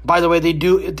by the way, if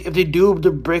they do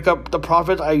break up the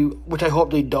Profits, which I hope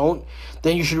they don't,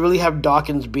 then you should really have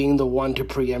Dawkins being the one to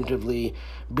preemptively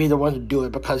be the one to do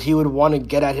it, because he would want to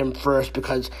get at him first,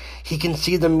 because he can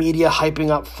see the media hyping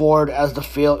up Ford as the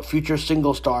future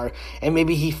single star, and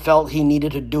maybe he felt he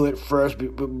needed to do it first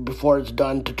before it's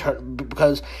done,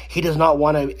 because he does not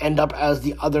want to end up as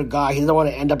the other guy. He doesn't want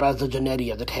to end up as the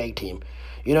Jannetty of the tag team.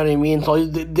 You know what I mean? So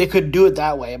they could do it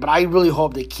that way, but I really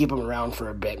hope they keep him around for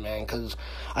a bit, man, because,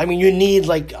 I mean, you need,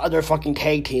 like, other fucking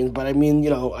tag teams, but, I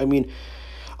mean,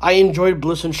 I enjoyed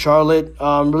Bliss and Charlotte.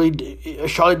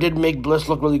 Charlotte did make Bliss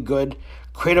look really good.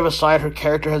 Creative aside, her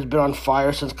character has been on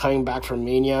fire since coming back from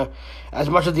Mania. As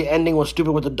much as the ending was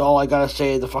stupid with the doll, I gotta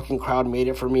say, the fucking crowd made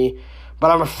it for me.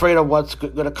 But I'm afraid of what's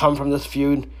gonna come from this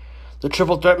feud. The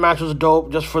triple threat match was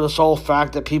dope, just for the sole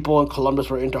fact that people in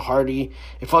Columbus were into Hardy.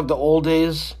 It felt like the old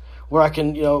days, where I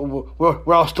can,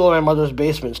 where I was still in my mother's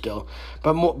basement still,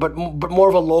 but more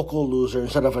of a local loser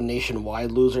instead of a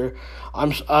nationwide loser.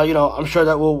 I'm sure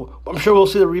we'll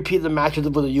see the repeat of the matches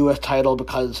with the U.S. title,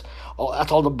 because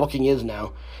that's all the booking is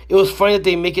now. It was funny that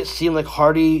they make it seem like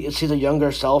Hardy sees a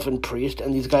younger self in Priest,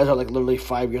 and these guys are like literally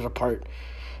 5 years apart.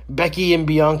 Becky and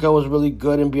Bianca was really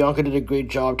good, and Bianca did a great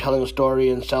job telling a story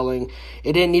and selling.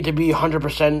 It didn't need to be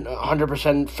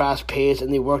 100% fast paced,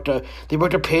 and they worked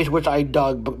a pace which I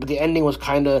dug. But the ending was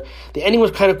kind of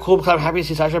cool, because I'm happy to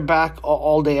see Sasha back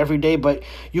all day every day. But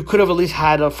you could have at least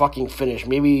had a fucking finish.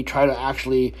 Maybe try to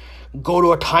actually go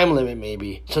to a time limit.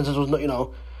 Maybe, since this was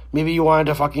maybe you wanted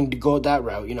to fucking go that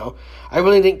route. I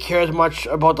really didn't care as much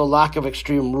about the lack of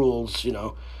Extreme Rules.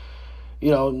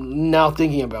 Now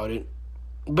thinking about it.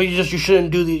 But you shouldn't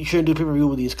do pay-per-view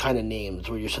with these kind of names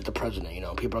where you set the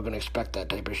president. People are gonna expect that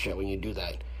type of shit when you do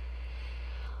that.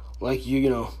 Like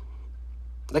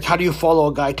like how do you follow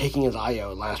a guy taking his eye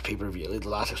out last pay-per-view, like the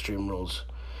last Extreme Rules?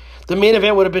 The main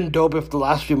event would have been dope if the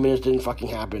last few minutes didn't fucking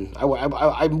happen.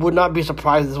 I would not be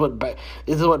surprised. This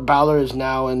is what Balor is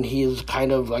now, and he is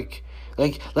kind of like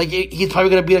he's probably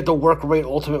gonna be like the work rate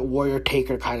Ultimate Warrior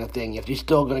Taker kind of thing. If he's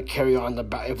still gonna carry on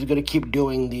if he's gonna keep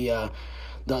doing the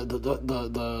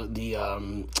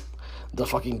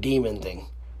fucking demon thing,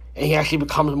 and he actually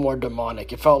becomes more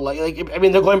demonic. It felt like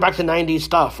they're going back to 90s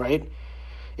stuff, right?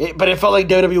 But it felt like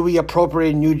WWE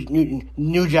appropriated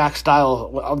New Jack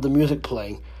style of the music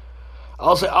playing.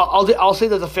 I'll say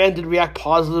that the fan did react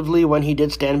positively when he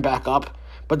did stand back up.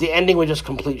 But the ending was just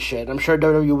complete shit. I'm sure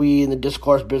WWE's in the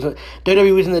discourse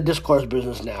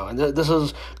business now, and this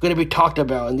is going to be talked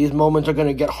about, and these moments are going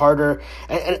to get harder,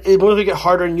 and when they get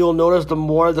harder, and you'll notice the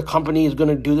more the company is going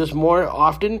to do this more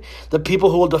often, the people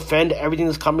who will defend everything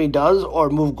this company does or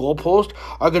move goalposts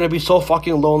are going to be so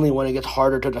fucking lonely when it gets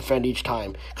harder to defend each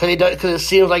time, because it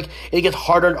seems like it gets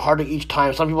harder and harder each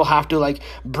time. Some people have to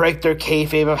break their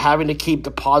kayfabe of having to keep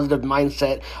the positive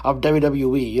mindset of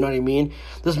WWE. You know what I mean?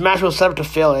 This match was set up to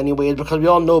fail anyways, because we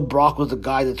all know Brock was the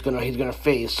guy he's gonna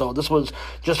face. So this was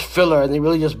just filler, and they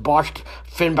really just botched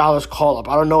Finn Balor's call up.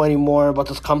 I don't know anymore about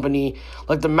this company.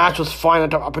 The match was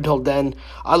fine up until then.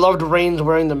 I loved Reigns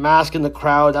wearing the mask in the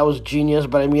crowd. That was genius.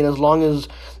 But as long as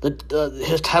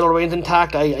his title reigns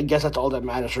intact, I guess that's all that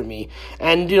matters for me.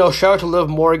 And shout out to Liv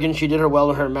Morgan. She did her well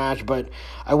in her match, but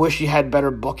I wish she had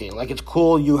better booking. It's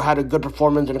cool you had a good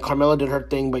performance and Carmella did her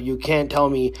thing, but you can't tell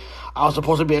me I was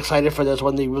supposed to be excited for this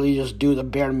when they really just do the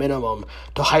bare minimum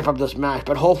to hype up this match.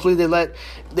 But hopefully they let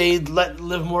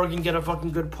Liv Morgan get a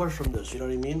fucking good push from this. You know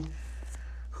what I mean?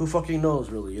 Who fucking knows,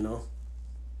 really?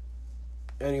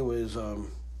 Anyways,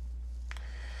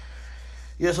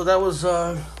 yeah. So that was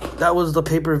the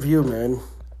pay-per-view, man.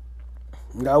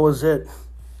 That was it.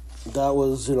 That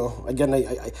was, again,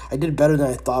 I did better than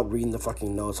I thought reading the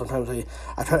fucking notes. Sometimes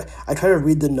I try to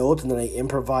read the notes and then I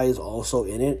improvise also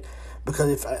in it, because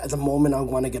if at the moment I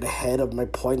want to get ahead of my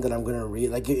point that I'm going to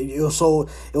read, it was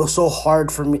so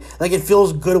hard for me. It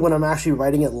feels good when I'm actually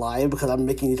writing it live because I'm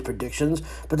making these predictions,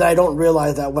 but then I don't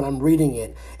realize that when I'm reading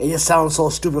it, it just sounds so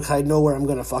stupid because I know where I'm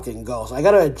going to fucking go. So I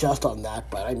got to adjust on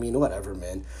that, but whatever,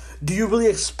 man. Do you really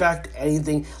expect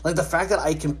anything? The fact that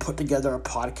I can put together a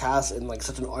podcast in,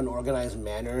 such an unorganized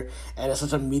manner and in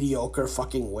such a mediocre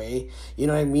fucking way, you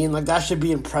know what I mean? That should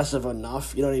be impressive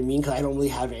enough, you know what I mean? Because I don't really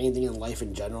have anything in life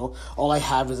in general. All I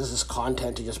have is this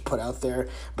content to just put out there,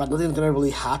 but nothing's going to really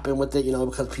happen with it,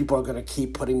 because people are going to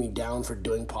keep putting me down for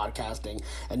doing podcasting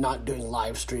and not doing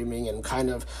live streaming and kind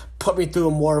of put me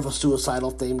through more of a suicidal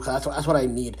thing, because that's what I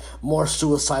need, more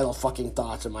suicidal fucking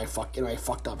thoughts in my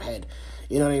fucked up head.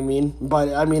 You know what I mean? But,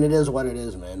 it is what it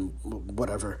is, man.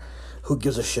 Whatever. who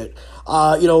gives a shit?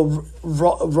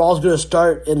 Raw's going to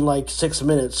start in like 6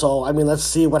 minutes, so I mean, let's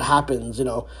see what happens.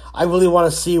 I really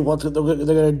want to see what they're going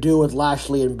to do with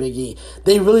Lashley and Big E.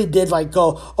 They really did like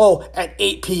go, oh, at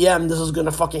 8 p.m. this is going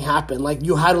to fucking happen. Like,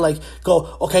 you had to like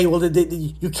go, okay, well,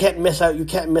 you can't miss out. You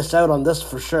can't miss out on this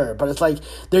for sure. But it's like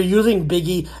they're using Big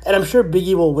E, and I'm sure Big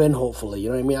E will win. Hopefully, you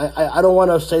know what I mean. I don't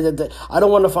want to say that I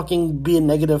don't want to fucking be a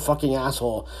negative fucking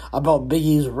asshole about Big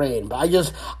E's reign, but I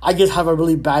just have a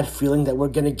really bad feeling that we're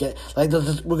gonna get like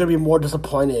we're gonna be more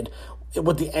disappointed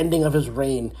with the ending of his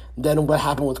reign than what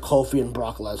happened with Kofi and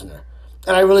Brock Lesnar.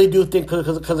 And I really do think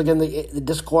because again the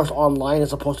discourse online is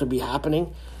supposed to be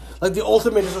happening. Like the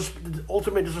ultimate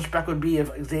disrespect would be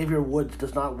if Xavier Woods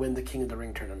does not win the King of the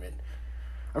Ring tournament.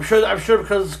 I'm sure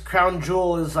because Crown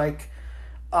Jewel is like.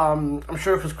 I'm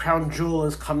sure because Crown Jewel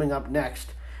is coming up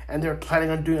next, and they're planning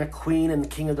on doing a Queen and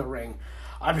King of the Ring.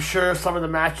 I'm sure some of the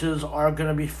matches are going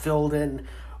to be filled in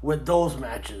with those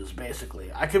matches,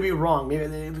 basically. I could be wrong. Maybe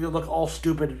they look all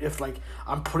stupid if, like,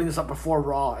 I'm putting this up before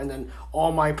Raw, and then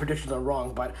all my predictions are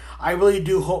wrong. But I really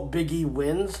do hope Big E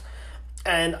wins,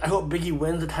 and I hope Big E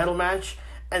wins the title match.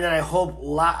 And then I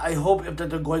hope if they're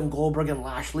going Goldberg and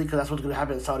Lashley, because that's what's going to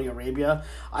happen in Saudi Arabia,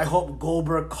 I hope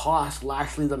Goldberg costs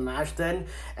Lashley the match then,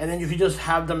 and then you can just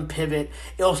have them pivot.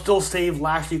 It'll still save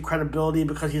Lashley credibility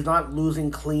because he's not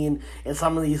losing clean in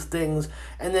some of these things.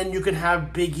 And then you can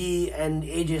have Big E and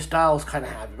AJ Styles kind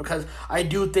of have it, because I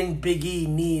do think Big E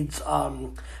needs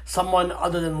someone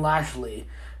other than Lashley.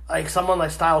 Like someone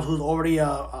like Styles, who's already a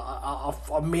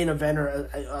main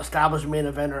eventer, established main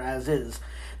eventer as is.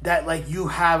 That like you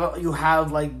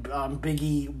have like Big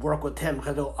E work with him,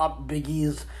 because it'll up Big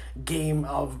E's game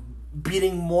of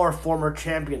beating more former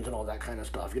champions and all that kind of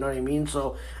stuff. You know what I mean?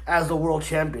 So as the world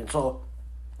champion, so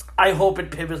I hope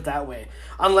it pivots that way.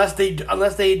 Unless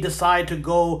they decide to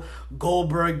go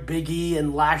Goldberg, Big E,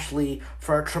 and Lashley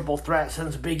for a triple threat,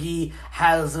 since Big E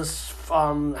has this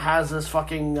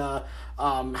fucking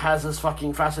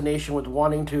fascination with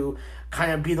wanting to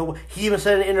kind of be the. He even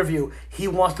said in an interview he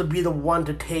wants to be the one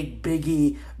to take Big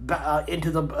E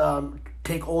into the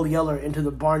take Old Yeller into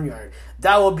the barnyard.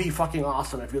 That would be fucking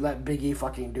awesome if you let Big E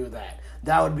fucking do that.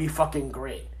 That would be fucking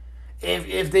great.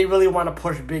 If they really want to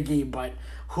push Big E, but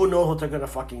who knows what they're going to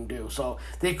fucking do. So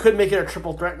they could make it a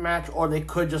triple threat match, or they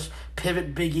could just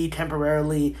pivot Big E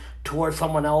temporarily towards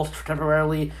someone else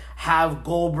temporarily, have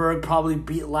Goldberg probably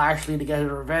beat Lashley to get his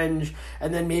revenge,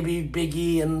 and then maybe Big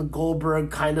E and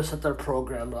Goldberg kind of set their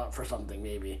program up for something,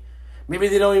 maybe. Maybe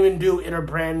they don't even do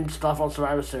inter-brand stuff on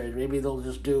Survivor Series. Maybe they'll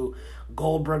just do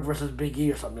Goldberg versus Big E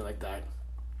or something like that.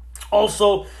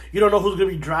 Also, you don't know who's going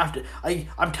to be drafted.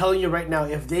 I'm telling you right now,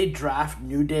 if they draft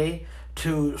New Day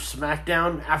to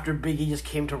SmackDown after Big E just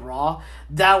came to Raw,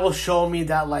 that will show me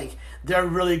that like they're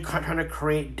really trying to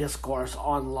create discourse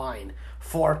online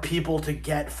for people to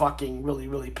get fucking really,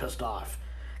 really pissed off.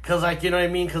 Because, like, you know what I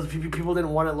mean? Because people didn't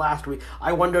want it last week.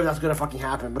 I wonder if that's going to fucking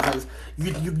happen, because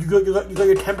you got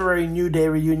your temporary New Day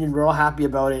reunion, we're all happy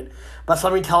about it, but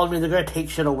somebody telling me they're going to take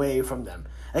shit away from them.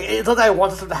 Like, it's not that I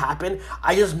want this to happen.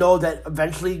 I just know that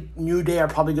eventually New Day are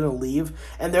probably going to leave,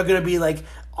 and they're going to be, like,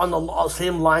 on the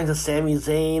same lines as Sami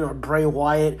Zayn or Bray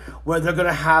Wyatt, where they're going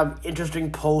to have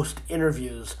interesting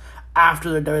post-interviews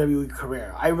after their WWE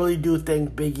career. I really do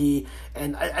think Big E,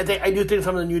 and I do think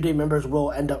some of the New Day members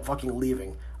will end up fucking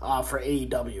leaving for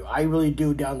AEW. I really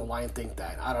do down the line think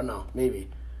that. I don't know. Maybe.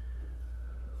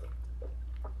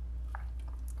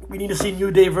 We need to see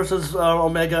New Day versus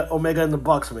Omega and the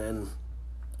Bucks, man.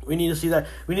 We need to see that.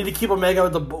 We need to keep Omega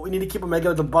with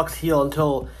the Bucks heel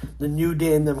until the New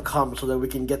Day and them come, so that we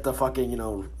can get the fucking,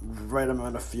 right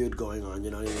amount of feud going on.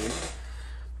 You know what I mean?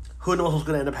 Who knows what's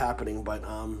gonna end up happening? But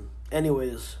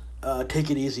anyways, take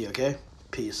it easy, okay?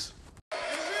 Peace.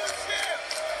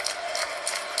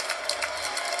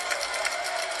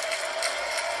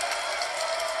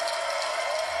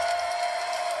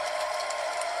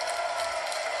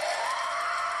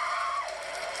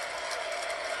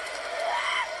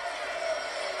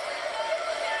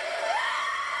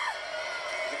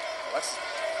 Let's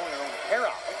pull your own hair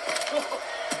out.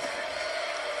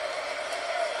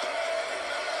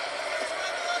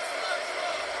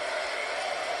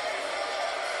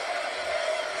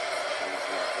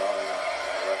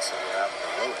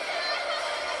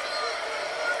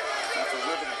 After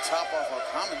ripping the top off our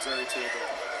commentary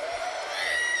table.